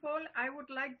first of all, I would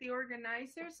like the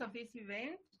organizers of this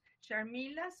event,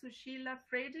 Sharmila, Sushila,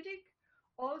 Frederick,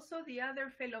 also the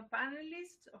other fellow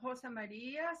panelists, Rosa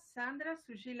Maria, Sandra,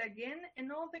 Sushila again,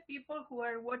 and all the people who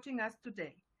are watching us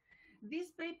today.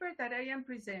 This paper that I am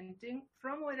presenting,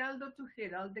 From Heraldo to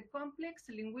Herald, the complex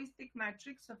linguistic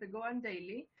matrix of the Goan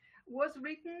daily, was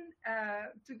written,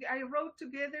 I wrote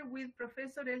together with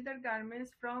Professor Elder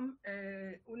Garmes from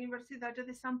Universidade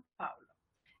de São Paulo.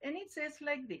 And it says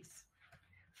like this.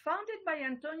 Founded by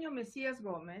Antonio Messias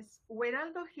Gomez, O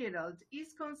Heraldo Herald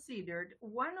is considered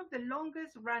one of the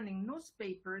longest running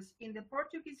newspapers in the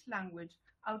Portuguese language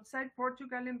outside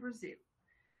Portugal and Brazil.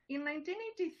 In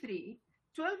 1983,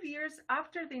 12 years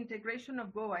after the integration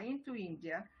of Goa into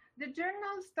India, the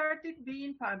journal started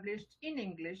being published in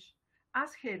English as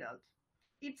Herald.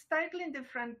 Its title in the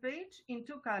front page in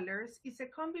two colors is a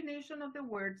combination of the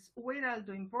words O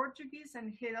Heraldo in Portuguese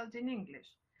and Herald in English.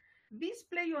 This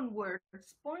play on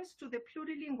words points to the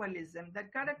plurilingualism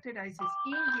that characterizes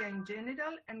India in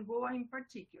general and Goa in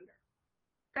particular.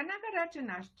 Kanagaraj and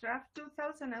Ashtraf,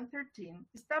 2013,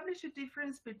 established a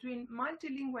difference between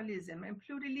multilingualism and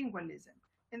plurilingualism,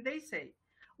 and they say,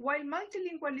 while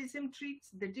multilingualism treats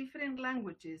the different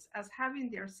languages as having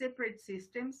their separate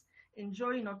systems,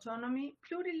 enjoying autonomy,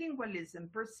 plurilingualism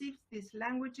perceives these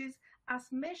languages as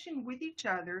meshing with each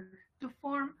other to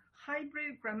form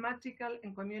hybrid grammatical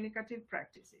and communicative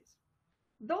practices.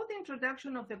 Though the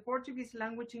introduction of the Portuguese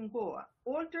language in Goa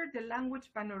altered the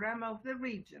language panorama of the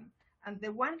region, and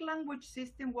the one language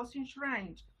system was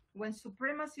enshrined when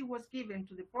supremacy was given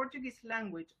to the Portuguese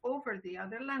language over the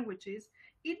other languages,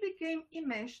 it became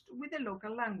enmeshed with the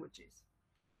local languages.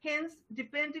 Hence,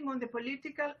 depending on the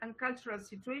political and cultural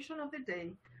situation of the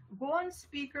day, Goan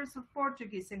speakers of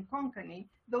Portuguese and Konkani,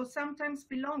 though sometimes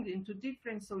belonging to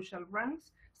different social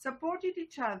ranks, supported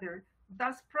each other,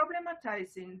 thus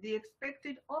problematizing the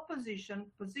expected opposing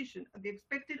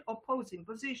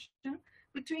position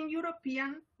between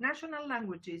European national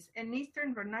languages and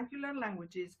Eastern vernacular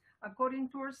languages, according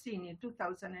to Orsini,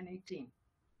 2018.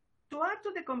 To add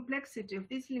to the complexity of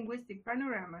this linguistic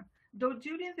panorama, though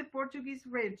during the Portuguese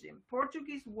regime,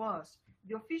 Portuguese was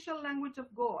the official language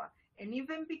of Goa and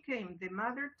even became the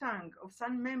mother tongue of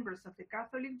some members of the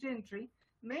Catholic gentry,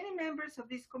 many members of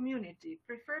this community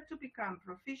preferred to become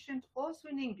proficient also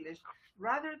in English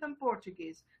rather than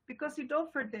Portuguese because it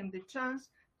offered them the chance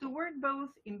to work both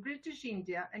in British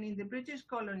India and in the British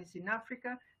colonies in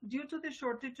Africa due to the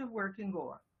shortage of work in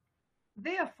Goa.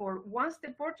 Therefore, once the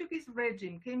Portuguese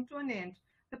regime came to an end,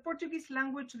 the Portuguese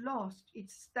language lost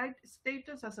its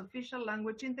status as official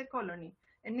language in the colony,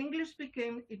 and English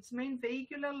became its main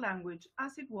vehicular language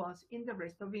as it was in the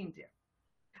rest of India.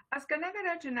 As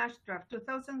Kanagaraj and Ashtraf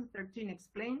 2013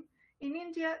 explained, in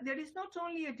India, there is not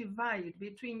only a divide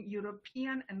between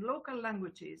European and local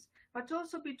languages, but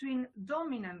also between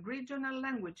dominant regional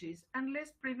languages and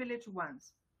less privileged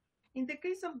ones. In the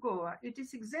case of Goa, it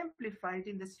is exemplified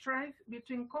in the strife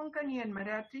between Konkani and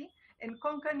Marathi, and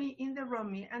Konkani in the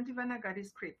Romi and Devanagari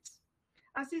scripts.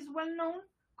 As is well known,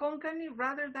 Konkani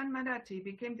rather than Marathi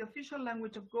became the official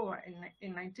language of Goa in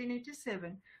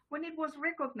 1987, when it was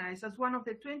recognized as one of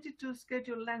the 22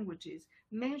 scheduled languages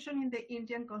mentioned in the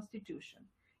Indian Constitution.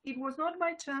 It was not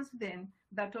by chance then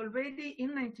that already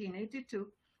in 1982,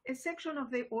 a section of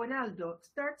the Heraldo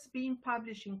starts being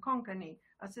published in Konkani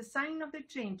as a sign of the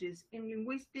changes in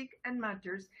linguistic and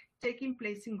matters taking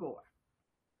place in Goa.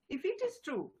 If it is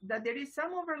true that there is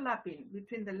some overlapping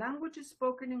between the languages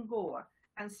spoken in Goa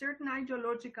and certain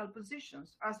ideological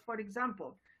positions, as for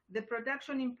example, the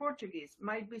production in Portuguese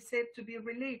might be said to be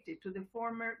related to the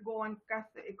former Goan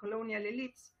colonial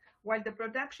elites, while the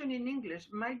production in English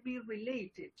might be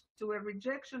related to a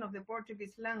rejection of the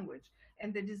Portuguese language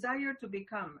and the desire to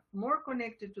become more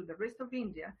connected to the rest of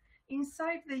India,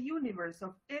 inside the universe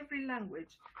of every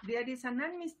language, there is an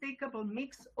unmistakable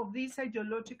mix of this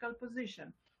ideological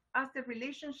position, as the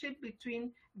relationship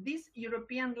between these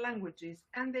European languages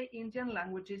and the Indian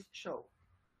languages show.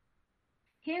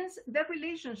 Hence, the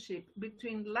relationship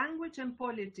between language and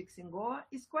politics in Goa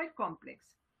is quite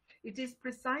complex. It is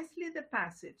precisely the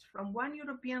passage from one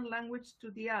European language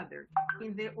to the other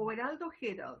in the Heraldo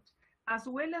Herald, as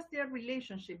well as their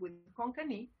relationship with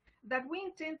Konkani, that we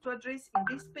intend to address in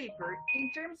this paper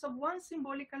in terms of one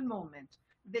symbolical moment,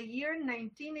 the year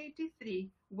 1983,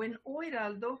 when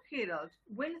Heraldo Herald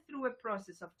went through a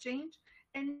process of change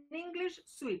and English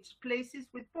switched places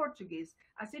with Portuguese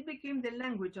as it became the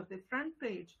language of the front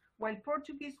page, while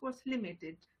Portuguese was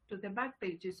limited to the back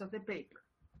pages of the paper.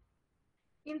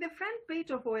 In the front page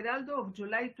of Heraldo of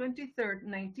July 23,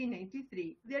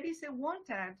 1983, there is a want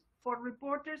ad for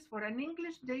reporters for an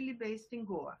English daily based in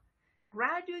Goa.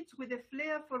 Graduates with a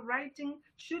flair for writing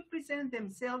should present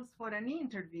themselves for an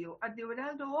interview at the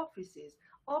Heraldo offices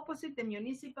opposite the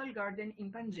municipal garden in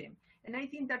Panjim. And I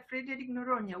think that Frederick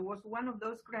Noronha was one of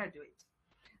those graduates.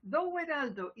 Though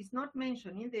Heraldo is not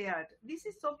mentioned in the ad, this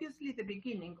is obviously the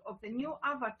beginning of the new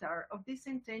avatar of this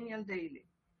centennial daily.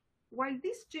 While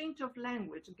this change of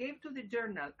language gave to the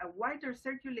journal a wider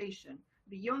circulation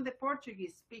beyond the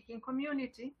Portuguese-speaking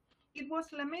community, it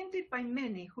was lamented by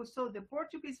many who saw the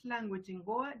Portuguese language in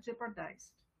Goa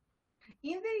jeopardized.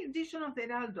 In the edition of the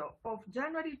Heraldo of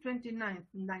January 29,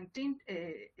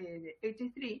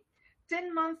 1983,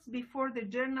 10 months before the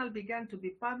journal began to be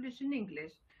published in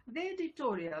English, the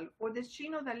editorial, O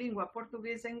Destino da Língua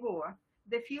Portuguesa em Goa,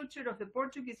 The Future of the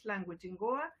Portuguese Language in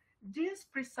Goa, deals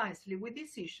precisely with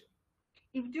this issue.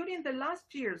 If during the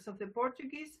last years of the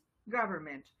Portuguese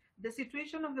government, the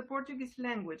situation of the Portuguese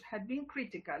language had been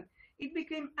critical, it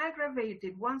became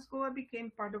aggravated once Goa became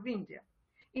part of India.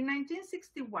 In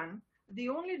 1961, the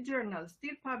only journal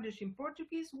still published in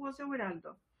Portuguese was O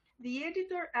Heraldo. The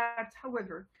editor adds,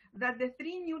 however, that the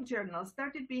 3 new journals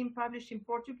started being published in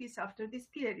Portuguese after this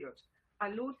period, A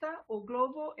Luta, O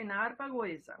Globo, and A Harpa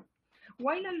Goesa.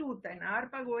 While A Luta and A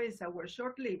Harpa Goesa were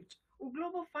short-lived, O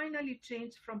Globo finally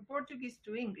changed from Portuguese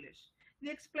to English. The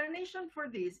explanation for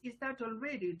this is that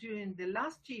already during the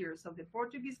last years of the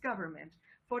Portuguese government,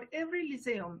 for every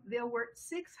lyceum there were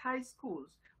 6 high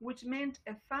schools, which meant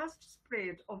a fast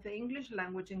spread of the English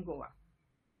language in Goa.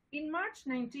 In March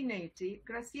 1980,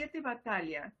 Graciete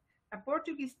Batalha, a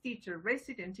Portuguese teacher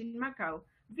resident in Macau,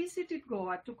 visited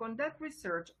Goa to conduct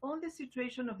research on the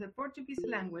situation of the Portuguese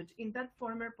language in that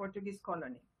former Portuguese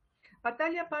colony.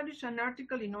 Batalha published an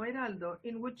article in O Heraldo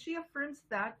in which she affirms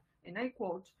that, and I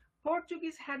quote,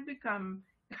 Portuguese had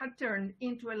turned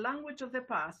into a language of the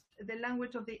past, the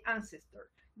language of the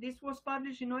ancestor. This was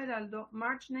published in O Heraldo,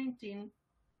 March 19th,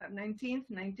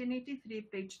 1983,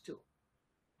 page 2.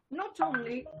 Not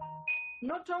only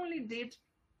did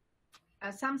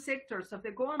some sectors of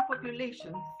the Goan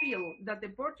population feel that the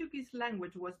Portuguese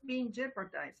language was being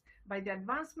jeopardized by the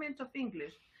advancement of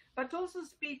English, but also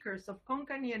speakers of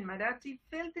Konkani and Marathi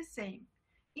felt the same.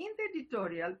 In the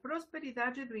editorial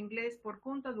Prosperidade do Inglês por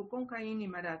conta do Konkani e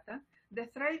Maratha, The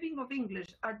Thriving of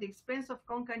English at the Expense of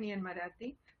Konkani and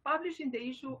Marathi, published in the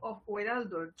issue of O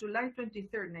Heraldo, July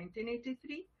 23,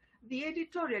 1983, the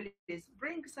editorialist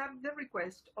brings up the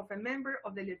request of a member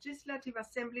of the Legislative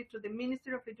Assembly to the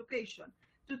Ministry of Education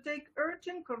to take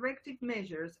urgent corrective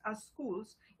measures as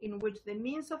schools in which the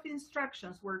means of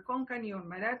instructions were Konkani or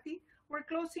Marathi were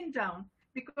closing down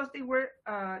because they were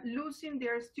losing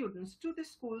their students to the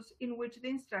schools in which the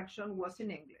instruction was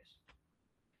in English.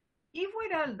 If O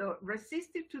Heraldo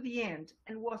resisted to the end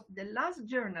and was the last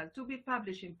journal to be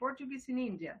published in Portuguese in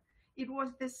India, it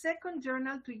was the second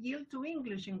journal to yield to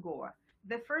English in Goa,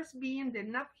 the first being the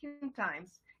Napkin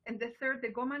Times and the third the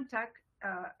Gomantak.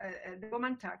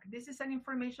 This is an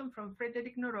information from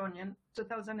Frederick Noronha,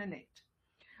 2008.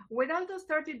 O Heraldo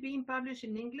started being published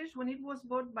in English when it was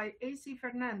bought by A.C.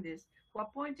 Fernandes, who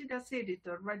appointed as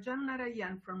editor Rajan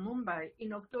Narayan from Mumbai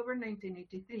in October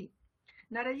 1983.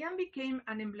 Narayan became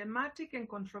an emblematic and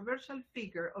controversial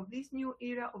figure of this new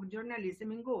era of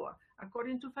journalism in Goa,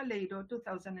 according to Faleiro,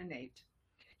 2008.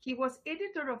 He was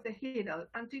editor of the Herald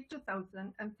until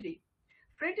 2003.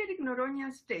 Frederick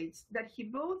Noronha states that he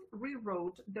both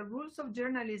rewrote the rules of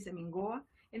journalism in Goa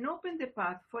and opened the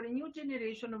path for a new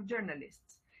generation of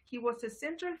journalists. He was a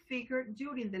central figure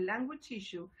during the language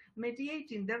issue,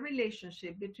 mediating the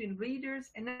relationship between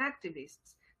readers and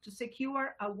activists to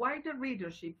secure a wider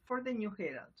readership for the new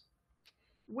Herald.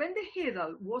 When the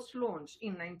Herald was launched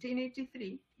in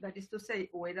 1983, that is to say,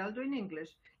 O Heraldo in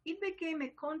English, it became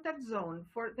a contact zone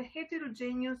for the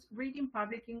heterogeneous reading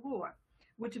public in Goa,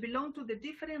 which belonged to the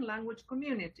different language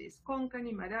communities,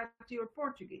 Konkani, Marathi, or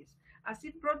Portuguese, as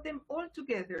it brought them all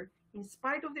together in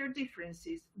spite of their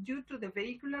differences due to the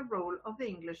vehicular role of the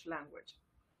English language.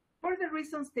 For the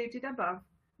reasons stated above,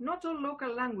 not all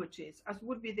local languages, as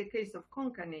would be the case of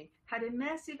Konkani, had a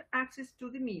massive access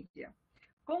to the media.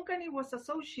 Konkani was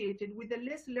associated with the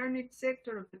less learned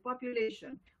sector of the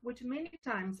population, which many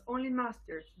times only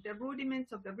mastered the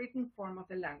rudiments of the written form of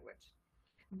the language.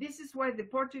 This is why the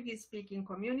Portuguese-speaking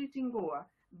community in Goa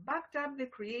backed up the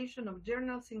creation of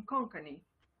journals in Konkani,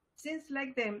 since,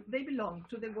 like them, they belonged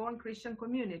to the Goan Christian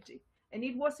community, and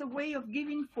it was a way of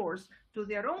giving force to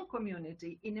their own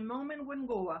community in a moment when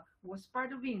Goa was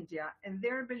part of India and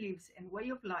their beliefs and way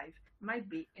of life might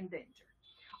be in danger.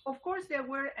 Of course, there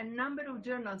were a number of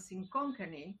journals in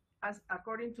Konkani, as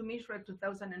according to Mishra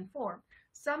 2004,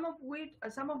 some of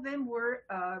them were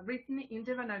written in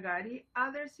Devanagari,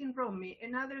 others in Romi,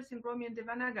 and others in Romi and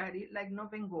Devanagari, like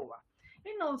Nova-UAC.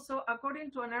 And also,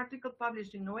 according to an article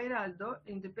published in O Heraldo,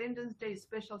 Independence Day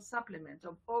Special Supplement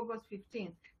of August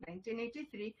 15,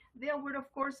 1983, there were,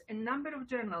 of course, a number of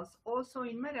journals also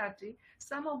in Marathi,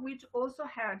 some of which also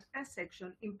had a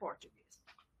section in Portuguese.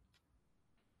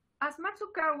 As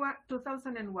Matsukawa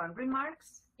 2001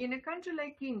 remarks, in a country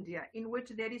like India, in which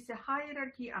there is a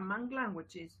hierarchy among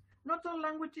languages, not all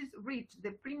languages reach the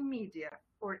print media,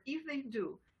 or if they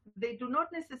do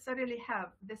not necessarily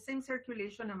have the same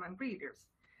circulation among readers.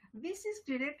 This is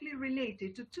directly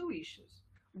related to two issues: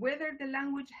 whether the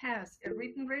language has a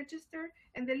written register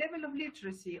and the level of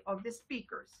literacy of the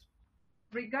speakers.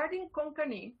 Regarding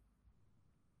Konkani,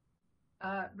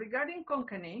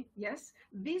 yes,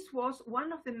 this was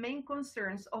one of the main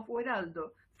concerns of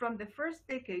Heraldo from the first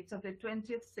decades of the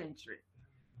 20th century.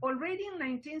 Already in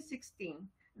 1916,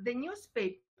 the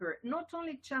newspaper not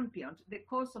only championed the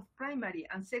cause of primary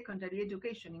and secondary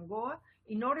education in Goa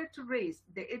in order to raise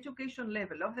the education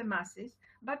level of the masses,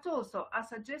 but also, as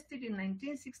suggested in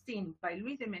 1916 by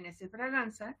Luis de Mendes de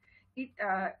Braganza, he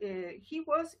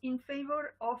was in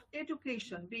favor of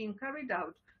education being carried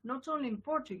out not only in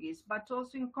Portuguese, but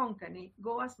also in Konkani,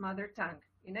 Goa's mother tongue.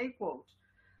 And I quote,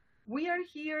 "We are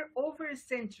here over a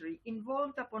century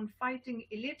involved upon fighting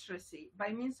illiteracy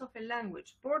by means of a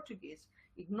language, Portuguese,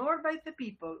 ignored by the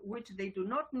people, which they do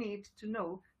not need to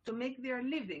know to make their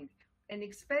living, and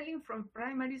expelling from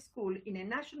primary school in a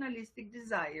nationalistic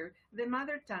desire the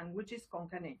mother tongue, which is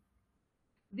Konkani."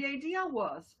 The idea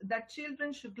was that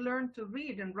children should learn to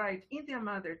read and write in their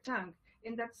mother tongue,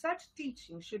 and that such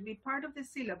teaching should be part of the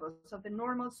syllabus of the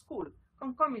normal school,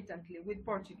 concomitantly with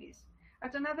Portuguese.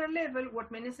 At another level,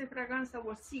 what Mendes de Braganza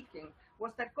was seeking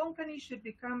was that Konkani should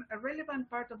become a relevant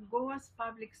part of Goa's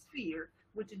public sphere,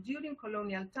 which during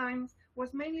colonial times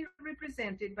was mainly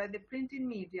represented by the printing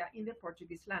media in the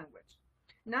Portuguese language.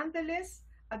 Nonetheless,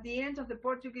 at the end of the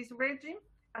Portuguese regime,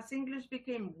 as English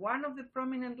became one of the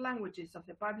prominent languages of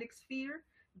the public sphere,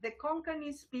 the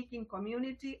Konkani-speaking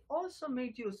community also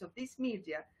made use of this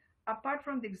media, apart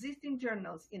from the existing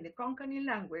journals in the Konkani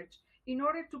language, in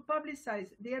order to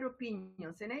publicize their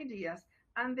opinions and ideas,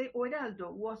 and the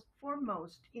Heraldo was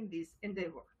foremost in this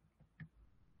endeavor.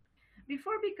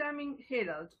 Before becoming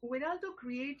Herald, Heraldo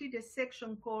created a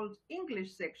section called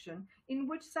English section, in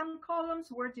which some columns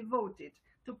were devoted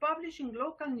to publishing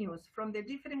local news from the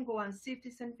different Goan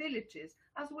cities and villages,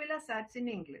 as well as ads in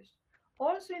English.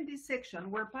 Also in this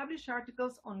section were published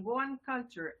articles on Goan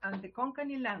culture and the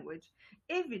Konkani language,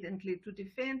 evidently to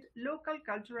defend local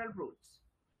cultural roots.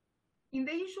 In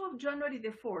the issue of January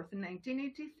the 4th,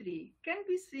 1983, can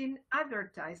be seen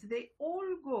advertised the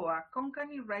All Goa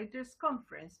Konkani Writers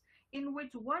Conference, in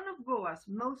which one of Goa's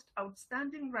most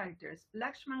outstanding writers,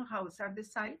 Lakshman Hausar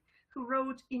Desai, who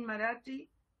wrote in Marathi,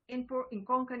 in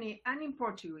Konkani, and in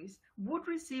Portuguese, would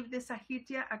receive the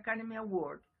Sahitya Academy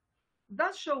Award,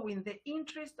 thus showing the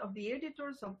interest of the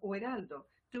editors of Heraldo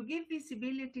to give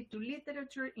visibility to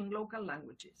literature in local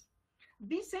languages.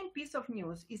 This same piece of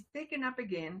news is taken up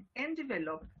again and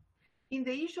developed in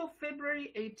the issue of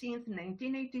February 18,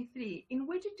 1983, in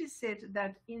which it is said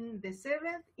that in the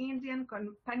 7th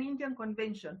Pan-Indian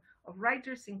Convention of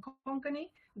Writers in Konkani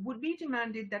would be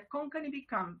demanded that Konkani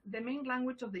become the main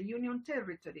language of the Union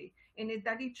Territory, and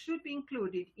that it should be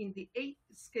included in the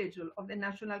 8th schedule of the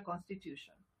National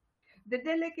Constitution. The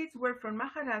delegates were from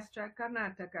Maharashtra,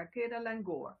 Karnataka, Kerala, and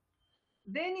Goa.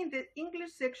 Then in the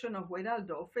English section of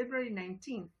Heraldo, February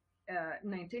 19,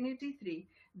 1983,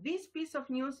 this piece of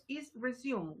news is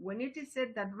resumed when it is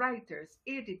said that writers,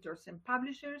 editors, and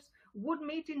publishers would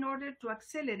meet in order to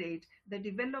accelerate the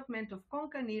development of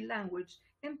Konkani language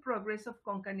and progress of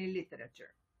Konkani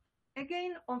literature.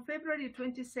 Again, on February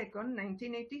 22,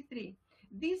 1983,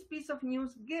 this piece of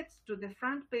news gets to the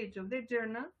front page of the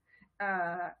journal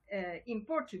in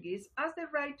Portuguese, as the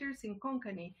writers in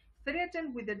Konkani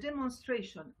threatened with a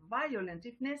demonstration, violent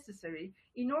if necessary,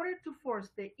 in order to force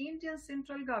the Indian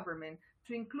central government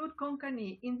to include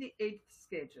Konkani in the 8th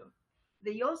schedule.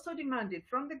 They also demanded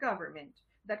from the government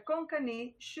that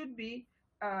Konkani should be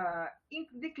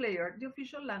declared the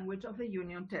official language of the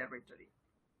Union Territory.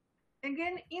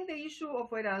 Again, in the issue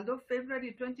of Heraldo,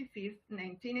 February 25,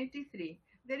 1983,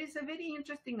 there is a very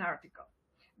interesting article.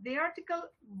 The article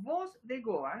Voz de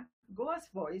Goa, Goa's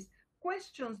Voice,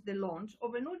 questions the launch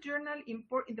of a new journal in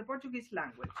the Portuguese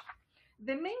language.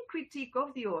 The main critique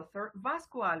of the author,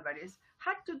 Vasco Alvarez,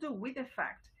 had to do with the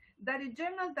fact that a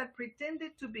journal that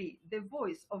pretended to be the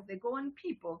voice of the Goan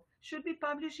people should be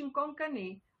published in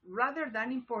Konkani rather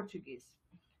than in Portuguese.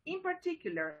 In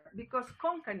particular, because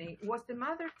Konkani was the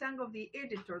mother tongue of the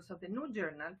editors of the new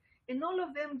journal, and all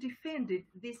of them defended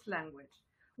this language.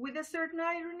 With a certain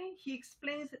irony, he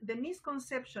explains the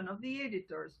misconception of the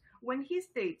editors when he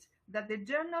states that the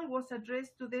journal was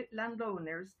addressed to the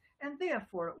landowners and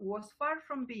therefore was far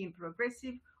from being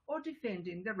progressive or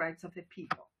defending the rights of the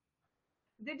people.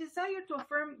 The desire to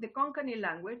affirm the Konkani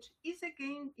language is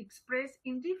again expressed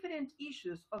in different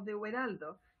issues of the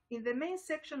Heraldo in the main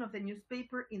section of the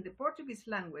newspaper in the Portuguese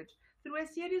language through a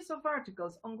series of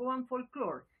articles on Goan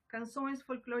folklore, Canções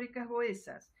Folclóricas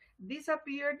Goesas. This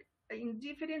appeared in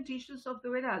different issues of the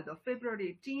Heraldo,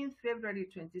 February 18th, February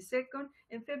 22nd,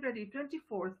 and February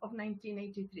 24th of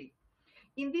 1983.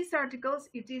 In these articles,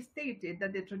 it is stated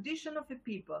that the tradition of a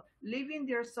people living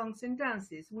their songs and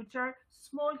dances, which are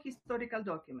small historical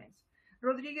documents.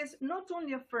 Rodriguez not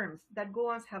only affirms that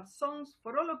Goans have songs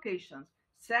for all occasions,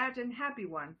 sad and happy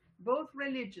one, both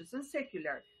religious and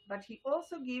secular, but he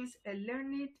also gives a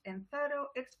learned and thorough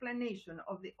explanation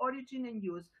of the origin and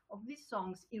use of these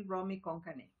songs in Romi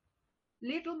Konkani.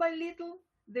 Little by little,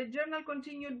 the journal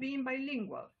continued being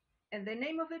bilingual, and the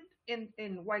name of it,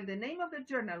 and while the name of the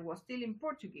journal was still in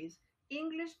Portuguese,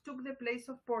 English took the place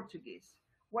of Portuguese,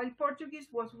 while Portuguese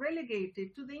was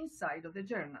relegated to the inside of the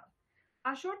journal.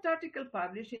 A short article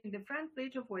published in the front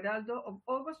page of Heraldo of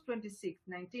August 26,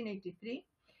 1983,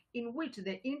 in which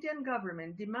the Indian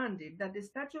government demanded that the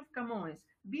statue of Camões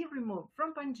be removed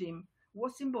from Panjim,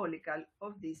 was symbolical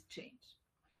of this change.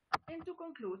 And to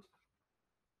conclude,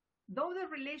 though the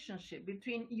relationship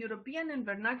between European and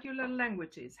vernacular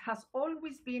languages has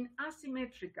always been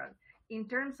asymmetrical in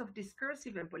terms of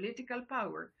discursive and political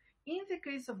power, in the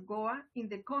case of Goa, in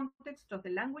the context of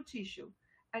the language issue,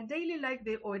 a daily like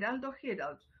the Heraldo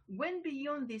Herald went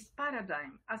beyond this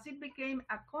paradigm as it became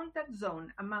a contact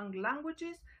zone among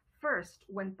languages, first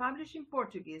when published in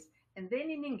Portuguese and then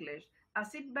in English,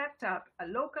 as it backed up a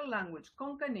local language,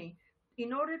 Konkani,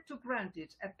 in order to grant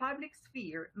it a public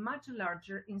sphere much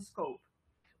larger in scope.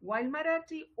 While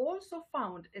Marathi also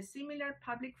found a similar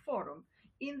public forum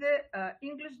in the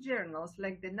English journals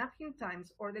like the Navhin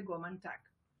Times or the Gomantak.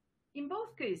 In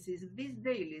both cases, these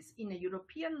dailies in a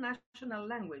European national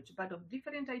language but of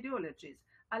different ideologies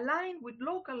align with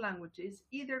local languages,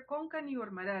 either Konkani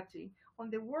or Marathi, on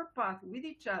the warpath with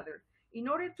each other in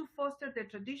order to foster the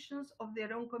traditions of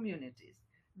their own communities.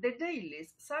 The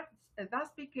dailies thus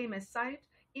became a site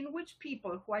in which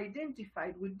people who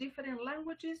identified with different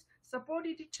languages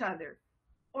supported each other,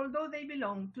 although they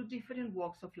belonged to different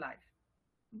walks of life.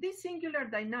 This singular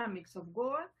dynamics of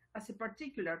Goa as a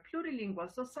particular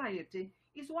plurilingual society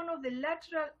is one of the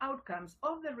lateral outcomes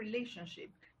of the relationship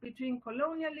between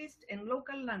colonialist and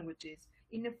local languages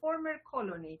in a former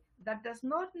colony that does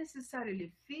not necessarily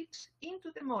fit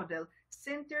into the model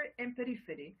center and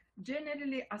periphery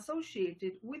generally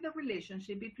associated with the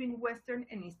relationship between Western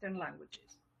and Eastern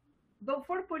languages. Though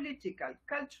for political,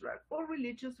 cultural, or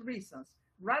religious reasons,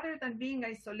 rather than being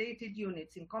isolated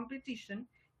units in competition,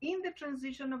 in the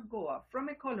transition of Goa from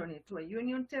a colony to a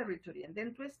union territory and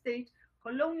then to a state,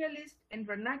 colonialist and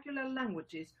vernacular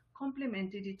languages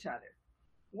complemented each other.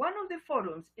 One of the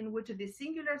forums in which the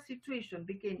singular situation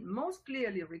became most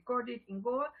clearly recorded in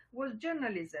Goa was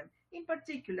journalism, in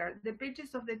particular the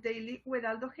pages of the daily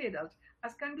Heraldo Herald,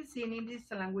 as can be seen in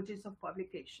these languages of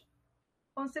publication.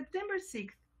 On September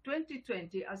 6,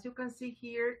 2020, as you can see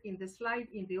here in the slide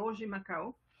in the Hoje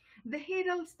Macau, the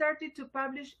Herald started to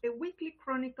publish a weekly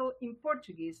chronicle in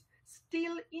Portuguese,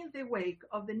 still in the wake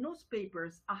of the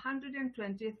newspaper's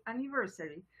 120th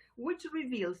anniversary, which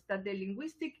reveals that the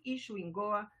linguistic issue in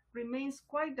Goa remains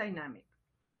quite dynamic.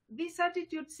 This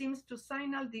attitude seems to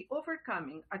signal the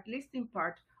overcoming, at least in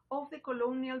part, of the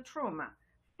colonial trauma,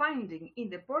 finding in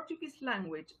the Portuguese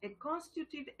language a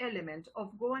constitutive element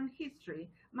of Goan history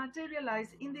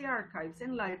materialized in the archives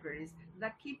and libraries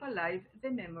that keep alive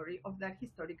the memory of that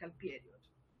historical period.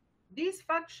 This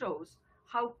fact shows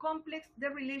how complex the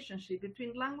relationship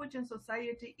between language and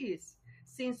society is,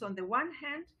 since on the one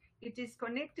hand, it is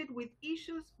connected with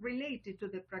issues related to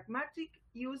the pragmatic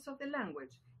use of the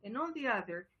language, and on the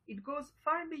other, it goes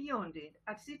far beyond it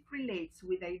as it relates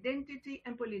with identity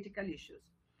and political issues.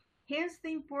 Hence,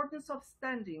 the importance of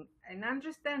studying and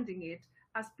understanding it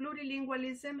as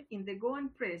plurilingualism in the Goan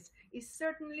press is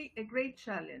certainly a great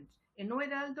challenge, and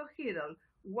Heraldo Herald,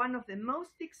 one of the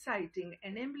most exciting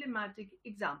and emblematic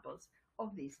examples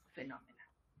of this phenomenon.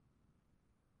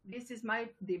 This is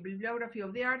the bibliography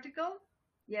of the article.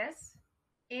 Yes,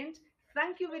 and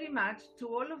thank you very much to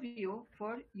all of you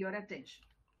for your attention.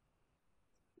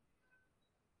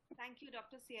 Thank you,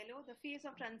 Dr. Cielo. The phase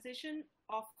of transition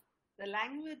of the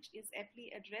language is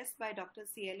aptly addressed by Dr.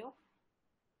 Cielo,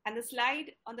 and the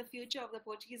slide on the future of the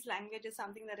Portuguese language is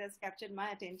something that has captured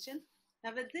my attention.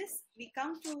 Now with this, we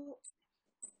come to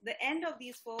the end of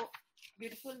these 4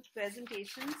 beautiful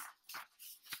presentations.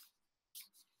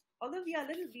 Although we are a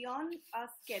little beyond our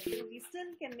schedule, we still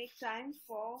can make time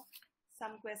for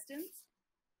some questions.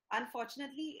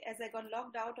 Unfortunately, as I got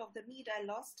logged out of the meet, I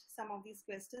lost some of these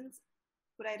questions.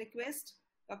 Could I request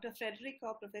Dr. Frederick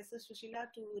or Professor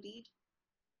Sushila to read?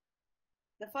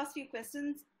 The first few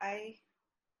questions I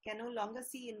can no longer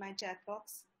see in my chat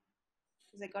box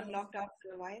because I got logged out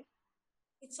for a while.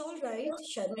 It's all right,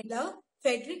 Sharmila.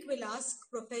 Frederick will ask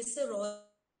Professor Rosa.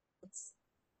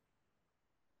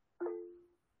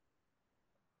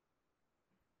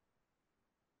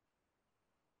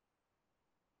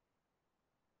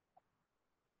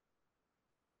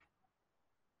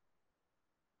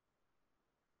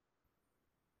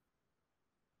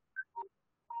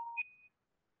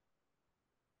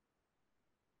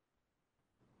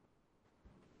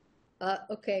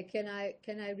 Okay, can I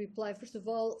reply? First of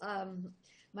all,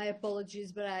 my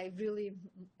apologies, but I really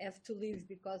have to leave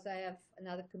because I have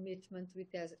another commitment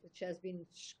which has been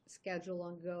scheduled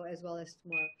long ago, as well as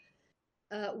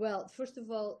tomorrow. Well, first of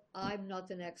all, I'm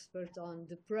not an expert on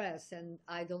the press, and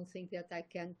I don't think that I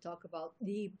can talk about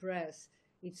the press.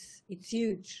 It's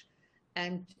huge,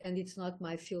 and it's not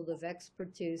my field of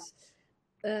expertise.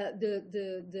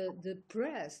 The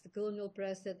press, the colonial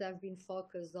press that I've been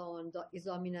focused on is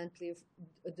dominantly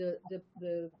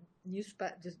the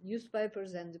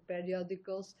newspapers and the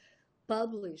periodicals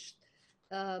published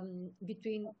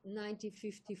between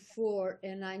 1954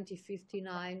 and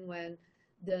 1959, when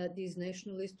these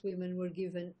nationalist women were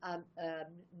given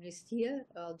amnesty.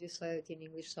 I'll just say it in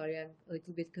English, sorry, I'm a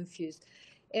little bit confused.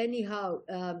 Anyhow,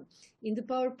 in the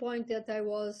PowerPoint that I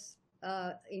was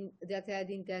that I had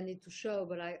intended to show,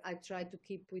 but I tried to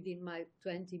keep within my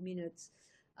 20 minutes.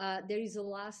 There is a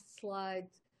last slide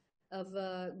of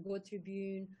a Goa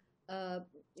Tribune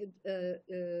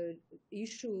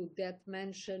issue that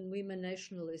mentioned women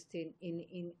nationalists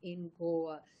in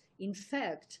Goa. In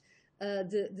fact,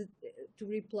 to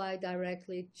reply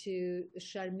directly to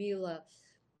Sharmila,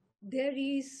 there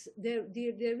is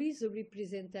a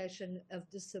representation of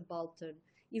the subaltern,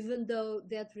 even though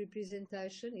that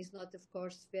representation is not, of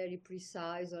course, very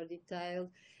precise or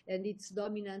detailed, and it's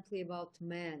dominantly about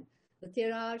men. But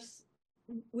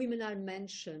women are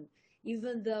mentioned,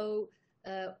 even though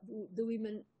the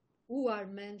women who are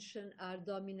mentioned are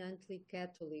dominantly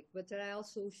Catholic. But there are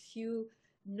also a few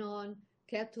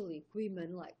non-Catholic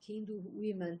women, like Hindu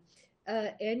women.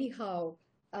 Anyhow,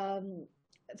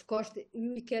 of course,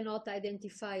 we cannot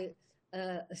identify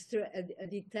a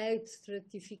detailed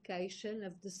stratification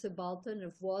of the subaltern,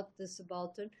 of what the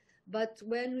subaltern, but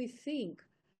when we think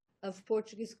of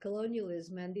Portuguese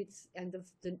colonialism and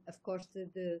of course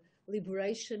the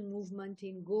liberation movement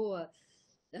in Goa,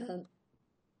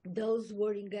 those who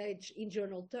were engaged in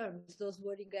general terms, those who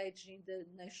were engaged in the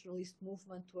nationalist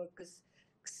movement were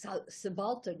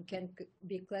subaltern, can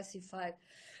be classified.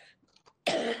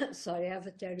 Sorry, I have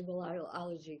a terrible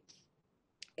allergy.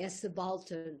 As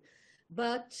subaltern.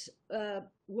 But,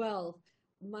 well,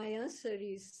 my answer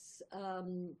is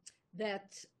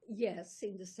that yes,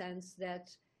 in the sense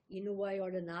that in a way or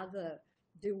another,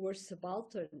 they were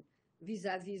subaltern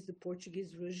vis-a-vis the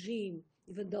Portuguese regime,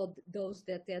 even though those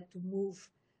that had to move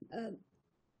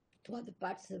to other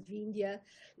parts of India.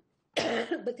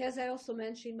 But as I also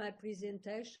mentioned in my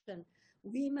presentation,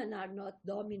 women are not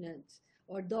dominant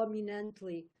or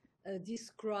dominantly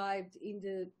described in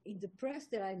the press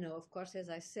that I know. Of course, as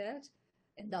I said,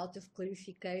 and out of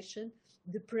clarification,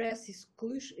 the press is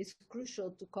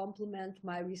crucial to complement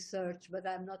my research, but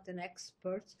I'm not an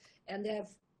expert, and I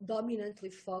have dominantly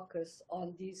focused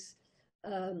on this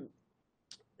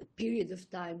period of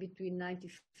time between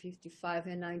 1955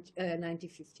 and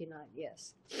 1959,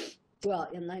 yes. Well,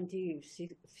 in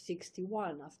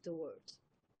 1961 afterwards.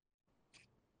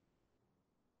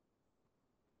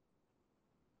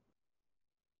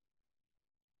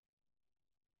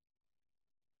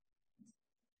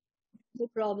 The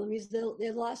problem is the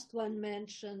last one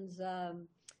mentions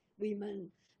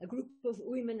women, a group of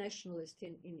women nationalists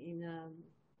in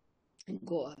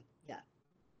Goa. Yeah.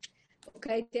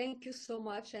 Okay, thank you so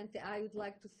much, and I would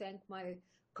like to thank my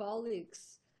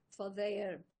colleagues for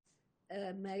their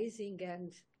amazing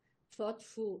and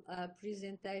thoughtful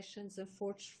presentations.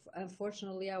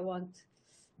 Unfortunately, I won't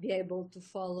be able to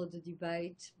follow the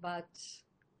debate, but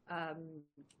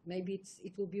maybe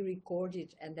it will be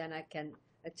recorded, and then I can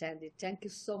attend it. Thank you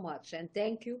so much, and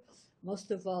thank you most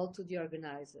of all to the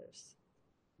organizers.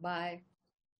 Bye.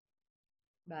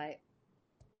 Bye.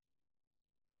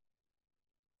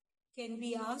 Can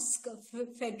we ask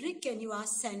Frederick, can you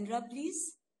ask Sandra,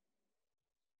 please?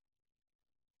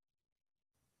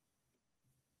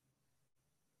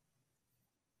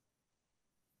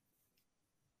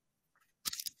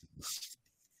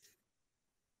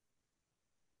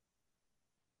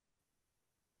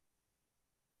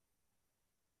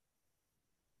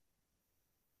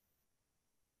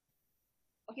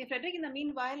 Okay, Frederick, in the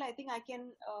meanwhile, I think I can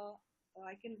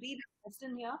read the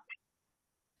question here.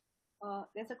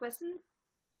 There's a question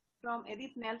from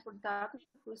Edith Nell Furtado,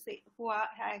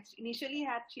 initially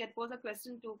she had posed a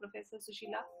question to Professor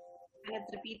Sushila and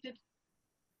it's repeated.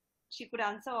 She could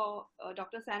answer, or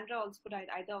Dr. Sandra also could,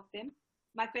 either of them.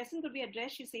 My question could be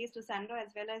addressed, she says, to Sandra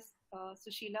as well as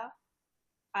Sushila.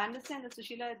 I understand that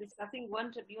Sushila is discussing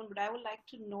Goan Tribune, but I would like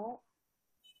to know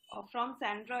from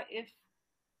Sandra if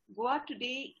Goa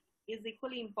today is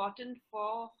equally important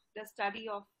for the study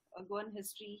of Goan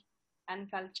history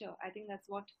and culture. I think that's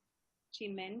what she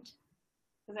meant,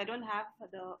 because I don't have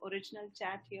the original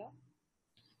chat here.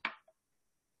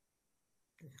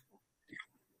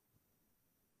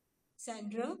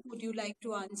 Sandra, would you like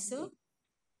to answer?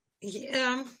 Yes,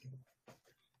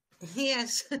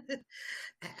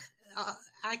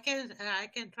 I can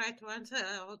try to answer,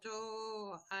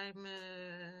 although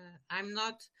I'm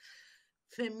not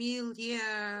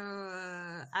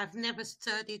familiar. I've never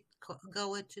studied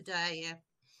Goa today.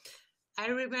 I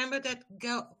remember that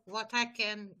what I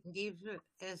can give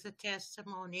as a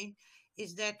testimony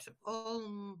is that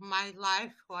all my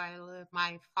life, while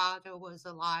my father was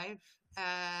alive,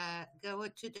 Goa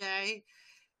today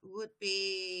would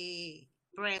be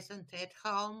present at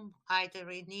home, either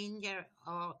in India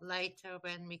or later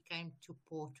when we came to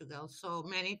Portugal. So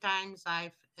many times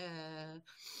I've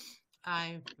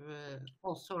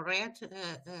also read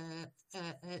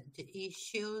the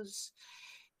issues,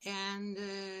 and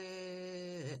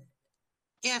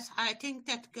yes, I think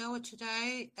that Goa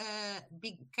today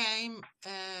became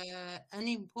an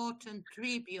important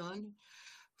tribune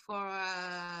for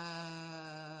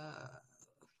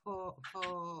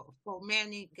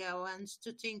many Goans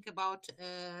to think about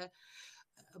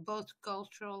both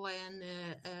cultural and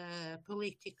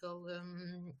political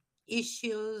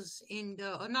issues in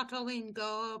Goa, not only in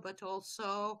Goa, but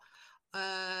also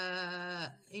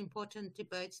important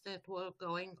debates that were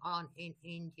going on in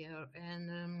India.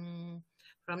 And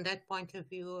from that point of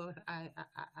view,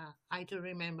 I do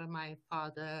remember my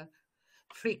father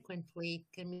frequently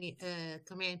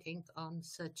commenting on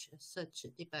such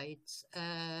debates.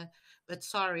 But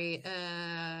sorry,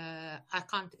 I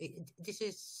can't. This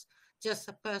is just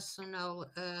a personal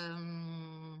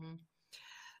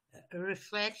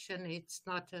reflection. It's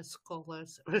not a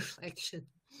scholar's reflection.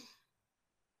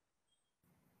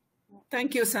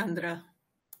 Thank you, Sandra.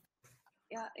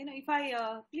 Yeah, if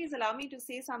I please allow me to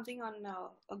say something on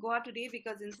Goa today,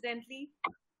 because incidentally,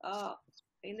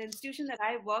 in the institution that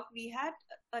I work, we had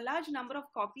a large number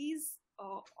of copies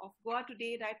of Goa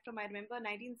today, right from, I remember,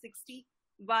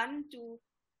 1961 to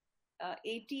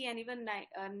 80 and even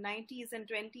 90s and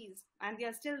 20s, and they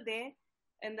are still there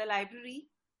in the library.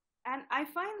 And I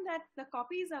find that the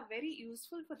copies are very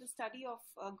useful for the study of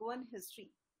Goan history.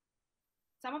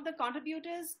 Some of the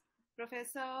contributors,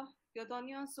 Professor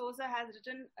Teodonio Souza has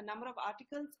written a number of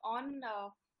articles on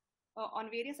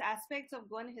various aspects of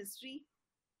Goan history.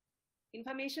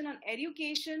 Information on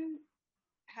education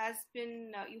has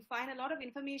been, you find a lot of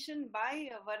information by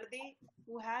Varde,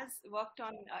 who has worked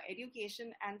on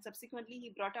education, and subsequently he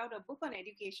brought out a book on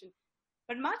education.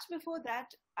 But much before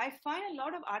that, I find a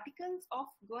lot of articles of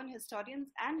Goan historians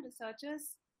and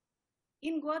researchers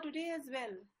in Goa today as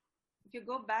well. If you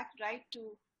go back right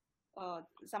to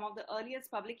some of the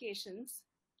earliest publications,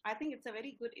 I think it's a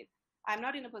very good. I'm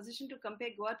not in a position to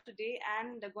compare Goa today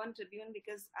and the Goan Tribune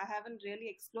because I haven't really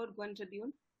explored Goan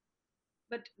Tribune.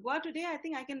 But Goa today, I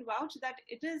think I can vouch that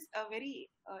it is a very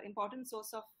important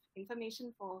source of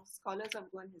information for scholars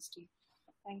of Goan history.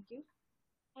 Thank you.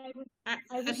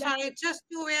 Sorry, just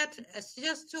to add,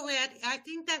 I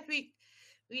think that we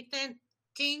then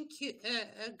think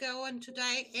Goan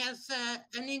today as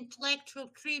an intellectual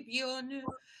tribune,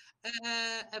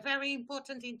 a very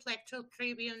important intellectual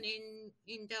tribune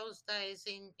in those days,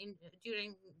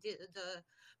 during the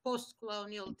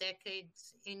post-colonial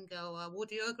decades in Goa.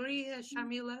 Would you agree,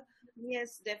 Sharmila?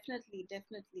 Yes, definitely.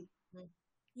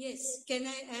 Yes. Can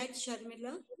I add,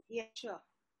 Sharmila? Yeah, sure.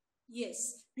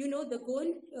 Yes. The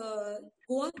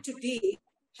Goa today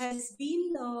has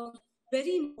been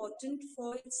very important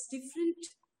for its different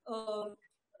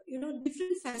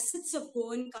facets of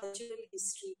Goan cultural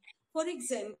history. For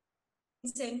example,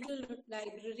 in Central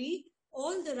Library,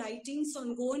 all the writings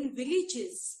on Goan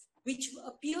villages which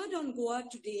appeared on Goa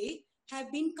today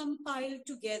have been compiled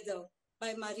together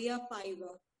by Maria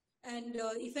Paiva. And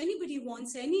if anybody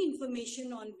wants any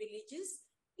information on villages,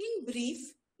 in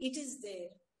brief, it is there.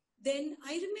 Then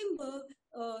I remember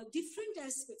different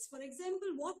aspects. For example,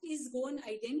 what is Goan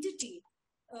identity?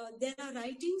 There are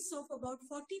writings of about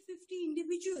 40-50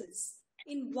 individuals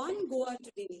in one Goa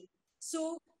today.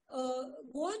 So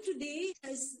Goa today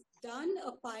has done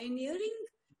a pioneering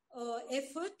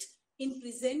effort in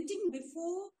presenting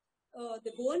before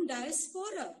the Goan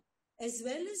diaspora as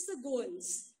well as the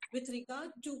Goans with regard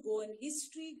to Goan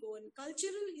history, Goan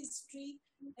cultural history,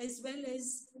 as well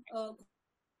as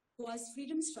Goa's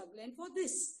freedom struggle. And for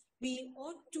this, we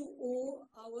ought to owe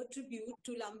our tribute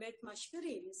to Lambert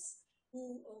Mascarenhas,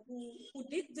 who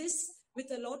did this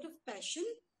with a lot of passion,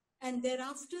 and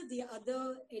thereafter the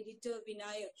other editor,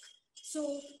 Vinayak.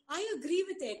 So I agree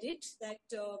with Edith that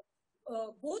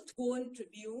both Goan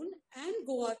Tribune and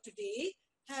Goa Today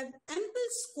have ample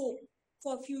scope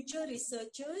for future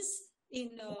researchers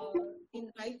in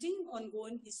writing on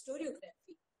Goan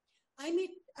historiography.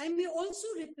 I may also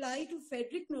reply to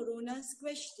Frederick Noronha's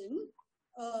question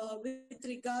with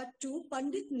regard to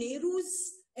Pandit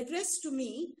Nehru's address to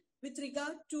me with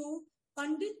regard to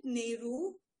Pandit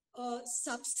Nehru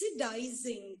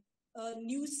subsidizing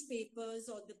newspapers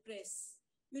or the press.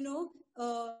 You know,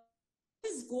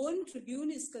 as Goan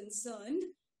Tribune is concerned,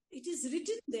 it is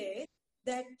written there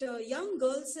that young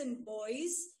girls and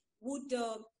boys would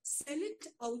sell it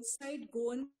outside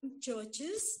Goan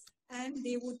churches, and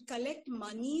they would collect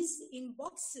monies in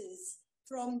boxes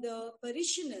from the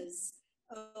parishioners.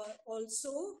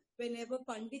 Also, whenever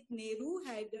Pandit Nehru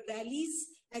had rallies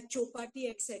at Chopati,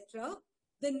 etc.,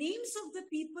 the names of the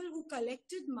people who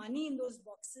collected money in those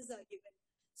boxes are given.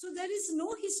 So there is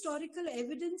no historical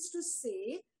evidence to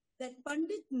say that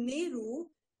Pandit Nehru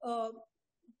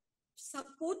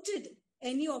supported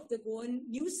any of the Goan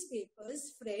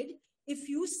newspapers, Fred, if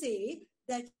you say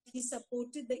that he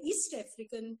supported the East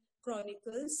African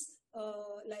chronicles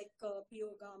like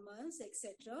P.O. Gama's,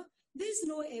 etc. There's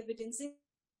no evidence.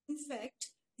 In fact,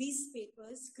 these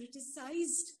papers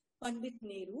criticized Pandit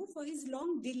Nehru for his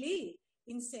long delay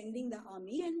in sending the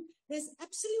army, and there's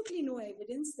absolutely no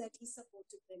evidence that he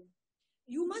supported them.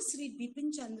 You must read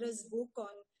Bipin Chandra's book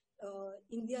on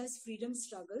India's freedom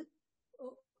struggle,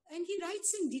 and he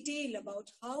writes in detail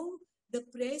about how the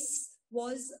press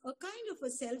was a kind of a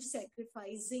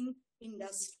self-sacrificing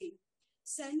industry.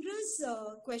 Sandra's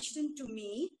question to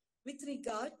me with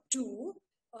regard to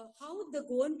how the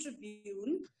Goan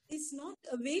Tribune is not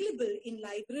available in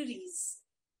libraries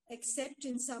except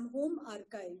in some home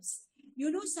archives. You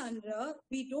know, Sandra,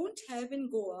 we don't have in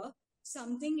Goa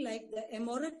something like the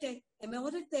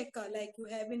Hemeroteca like you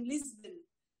have in Lisbon,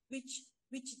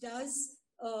 which does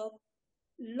a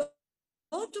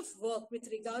lot of work with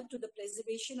regard to the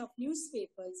preservation of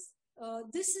newspapers.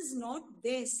 This is not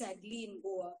there, sadly, in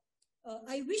Goa.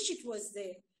 I wish it was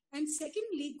there. And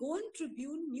secondly, Goan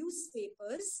Tribune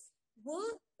newspapers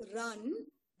were run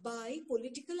by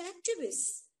political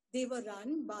activists. They were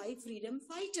run by freedom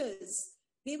fighters.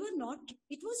 It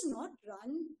was not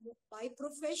run by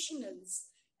professionals.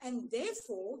 And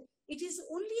therefore, it is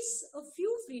only a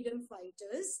few freedom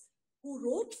fighters who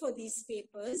wrote for these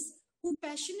papers, who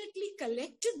passionately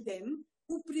collected them,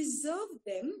 who preserved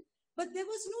them, but there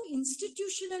was no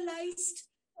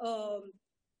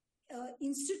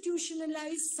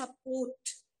institutionalized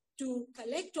support to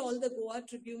collect all the Goa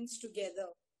Tribunes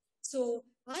together. So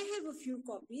I have a few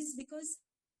copies because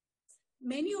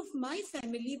many of my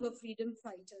family were freedom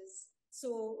fighters.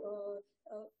 So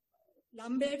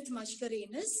Lambert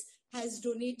Mascarenhas has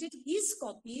donated his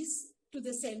copies to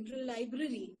the Central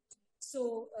Library.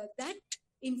 So that,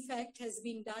 in fact, has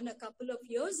been done a couple of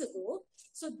years ago.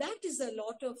 So that is a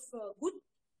lot of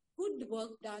good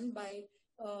work done by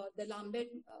the Lambert,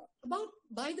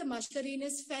 by the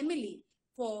Mascarenhas family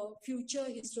for future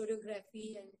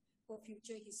historiography and for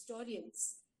future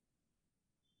historians.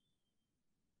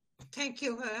 Thank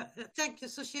you,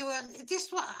 Sushila.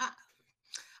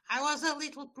 I was a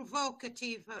little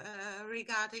provocative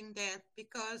regarding that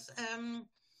because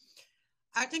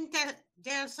I think that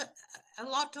there's a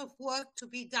lot of work to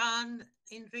be done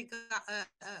in regard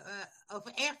of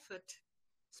effort,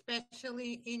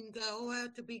 especially in Goa,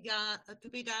 to be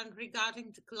done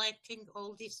regarding to collecting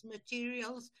all these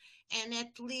materials, and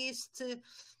at least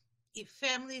if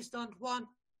families don't want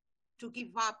to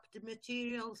give up the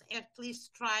materials, at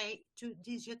least try to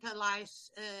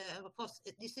digitalize. Of course,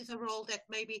 this is a role that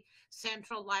maybe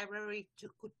Central Library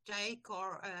could take,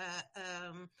 or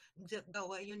the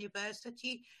Goa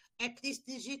University, at least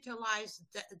digitalize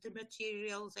the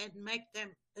materials and make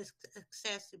them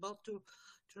accessible to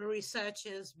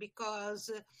researchers,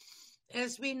 because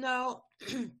as we know,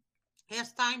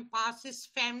 as time passes,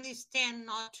 families tend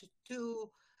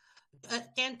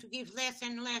to give less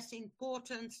and less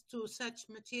importance to such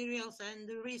materials, and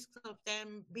the risk of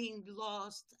them being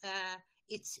lost,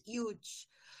 it's huge.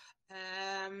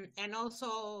 And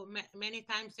also many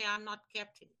times they are not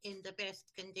kept in the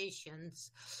best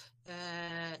conditions,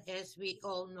 as we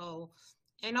all know.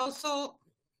 And also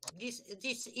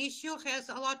this issue has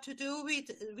a lot to do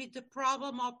with the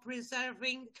problem of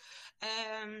preserving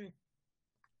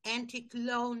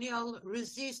anti-colonial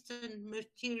resistant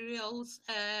materials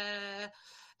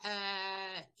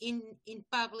in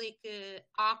public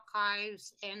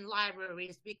archives and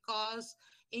libraries, because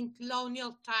in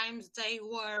colonial times they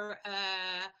were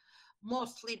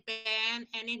mostly banned,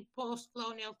 and in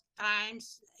post-colonial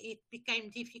times it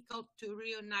became difficult to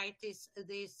reunite this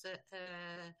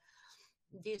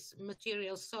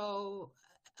material. So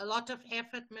a lot of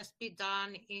effort must be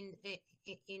done in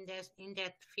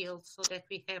that field, so that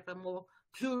we have a more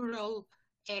plural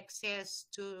access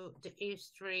to the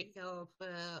history of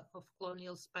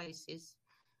colonial spaces.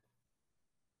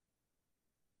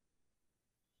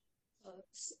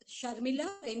 Sharmila,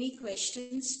 any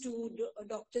questions to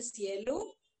Dr.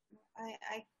 Cielo?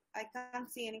 I can't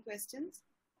see any questions.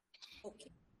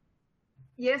 Okay.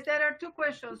 Yes, there are two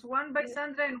questions, one by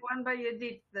Sandra and one by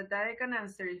Edith, that I can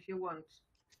answer if you want.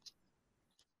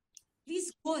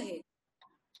 Please go ahead.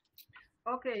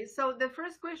 Okay, so the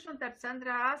first question that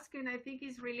Sandra asked, and I think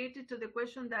is related to the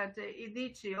question that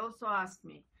Edith also asked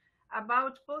me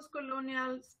about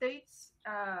post-colonial states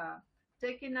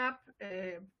taking up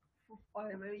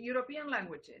European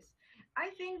languages. I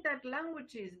think that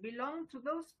languages belong to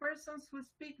those persons who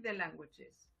speak the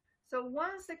languages. So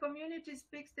once the community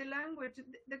speaks the language,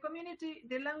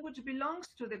 the language belongs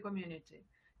to the community.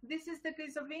 This is the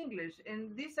case of English,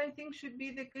 and this I think should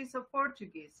be the case of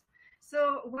Portuguese.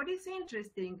 So what is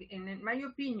interesting, in my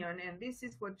opinion, and this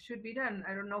is what should be done,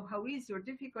 I don't know how easy or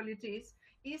difficult it is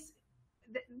these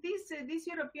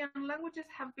European languages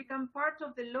have become part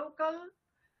of the local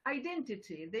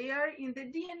identity. They are in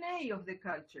the DNA of the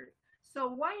culture. So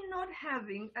why not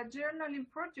having a journal in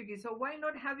Portuguese, or why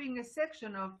not having a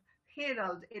section of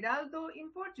Heraldo in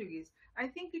Portuguese? I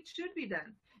think it should be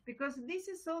done, because this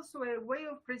is also a way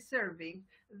of preserving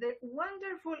the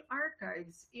wonderful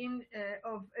archives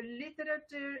of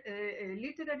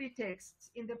literary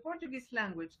texts in the Portuguese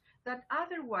language that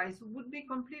otherwise would be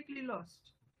completely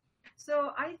lost.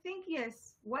 So I think,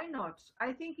 yes, why not?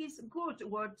 I think it's good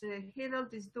what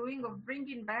Herald is doing of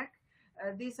bringing back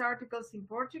these articles in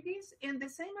Portuguese, and the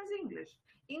same as English.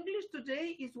 English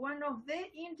today is one of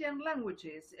the Indian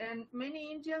languages, and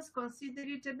many Indians consider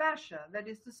it a bhasha, that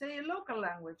is to say, a local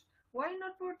language. Why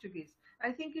not Portuguese?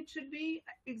 I think it should be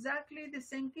exactly the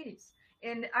same case.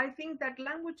 And I think that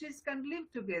languages can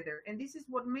live together, and this is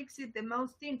what makes it the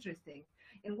most interesting.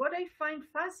 And what I find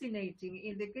fascinating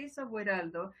in the case of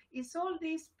Heraldo is all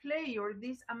this play, or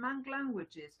this among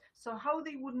languages. So how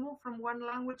they would move from one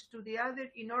language to the other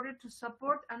in order to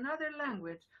support another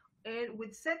language,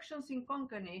 with sections in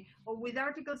Konkani, or with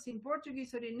articles in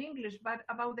Portuguese or in English, but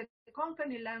about the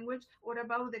Konkani language or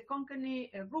about the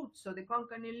Konkani roots, or the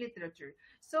Konkani literature.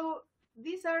 So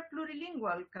these are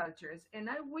plurilingual cultures, and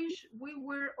I wish we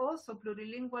were also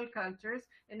plurilingual cultures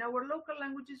and our local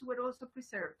languages were also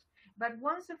preserved. But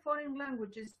once a foreign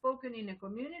language is spoken in a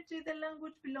community, the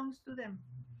language belongs to them.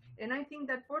 And I think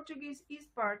that Portuguese is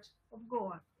part of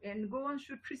Goa, and Goan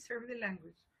should preserve the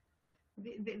language.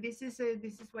 This is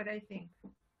what I think.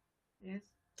 Yes.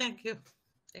 Thank you.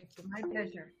 Thank you. My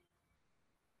pleasure.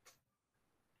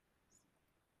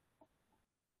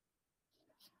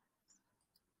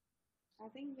 I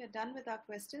think we're done with our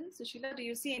questions. Sushila, do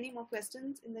you see any more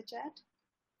questions in the chat?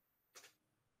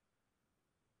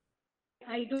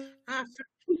 I don't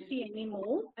see any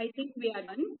more. I think we are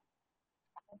done.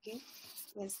 Okay.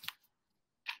 Yes.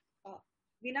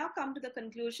 We now come to the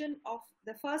conclusion of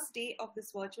the first day of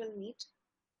this virtual meet.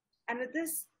 And with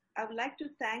this, I would like to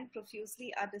thank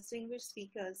profusely our distinguished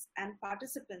speakers and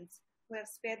participants who have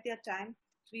spared their time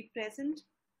to be present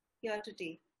here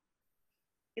today.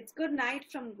 It's good night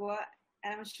from Goa,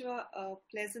 and I'm sure a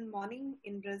pleasant morning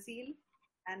in Brazil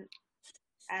and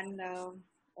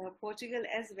Portugal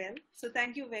as well. So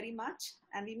thank you very much.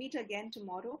 And we meet again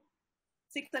tomorrow,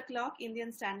 6 o'clock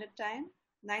Indian Standard Time,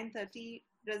 9:30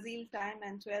 Brazil time,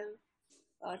 and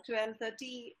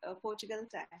 12:30 Portugal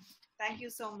time. Thank you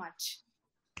so much.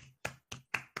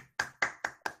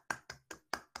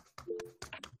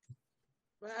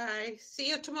 Bye. See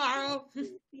you tomorrow.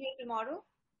 See you tomorrow.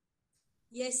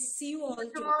 Yes, see you all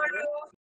Tomorrow.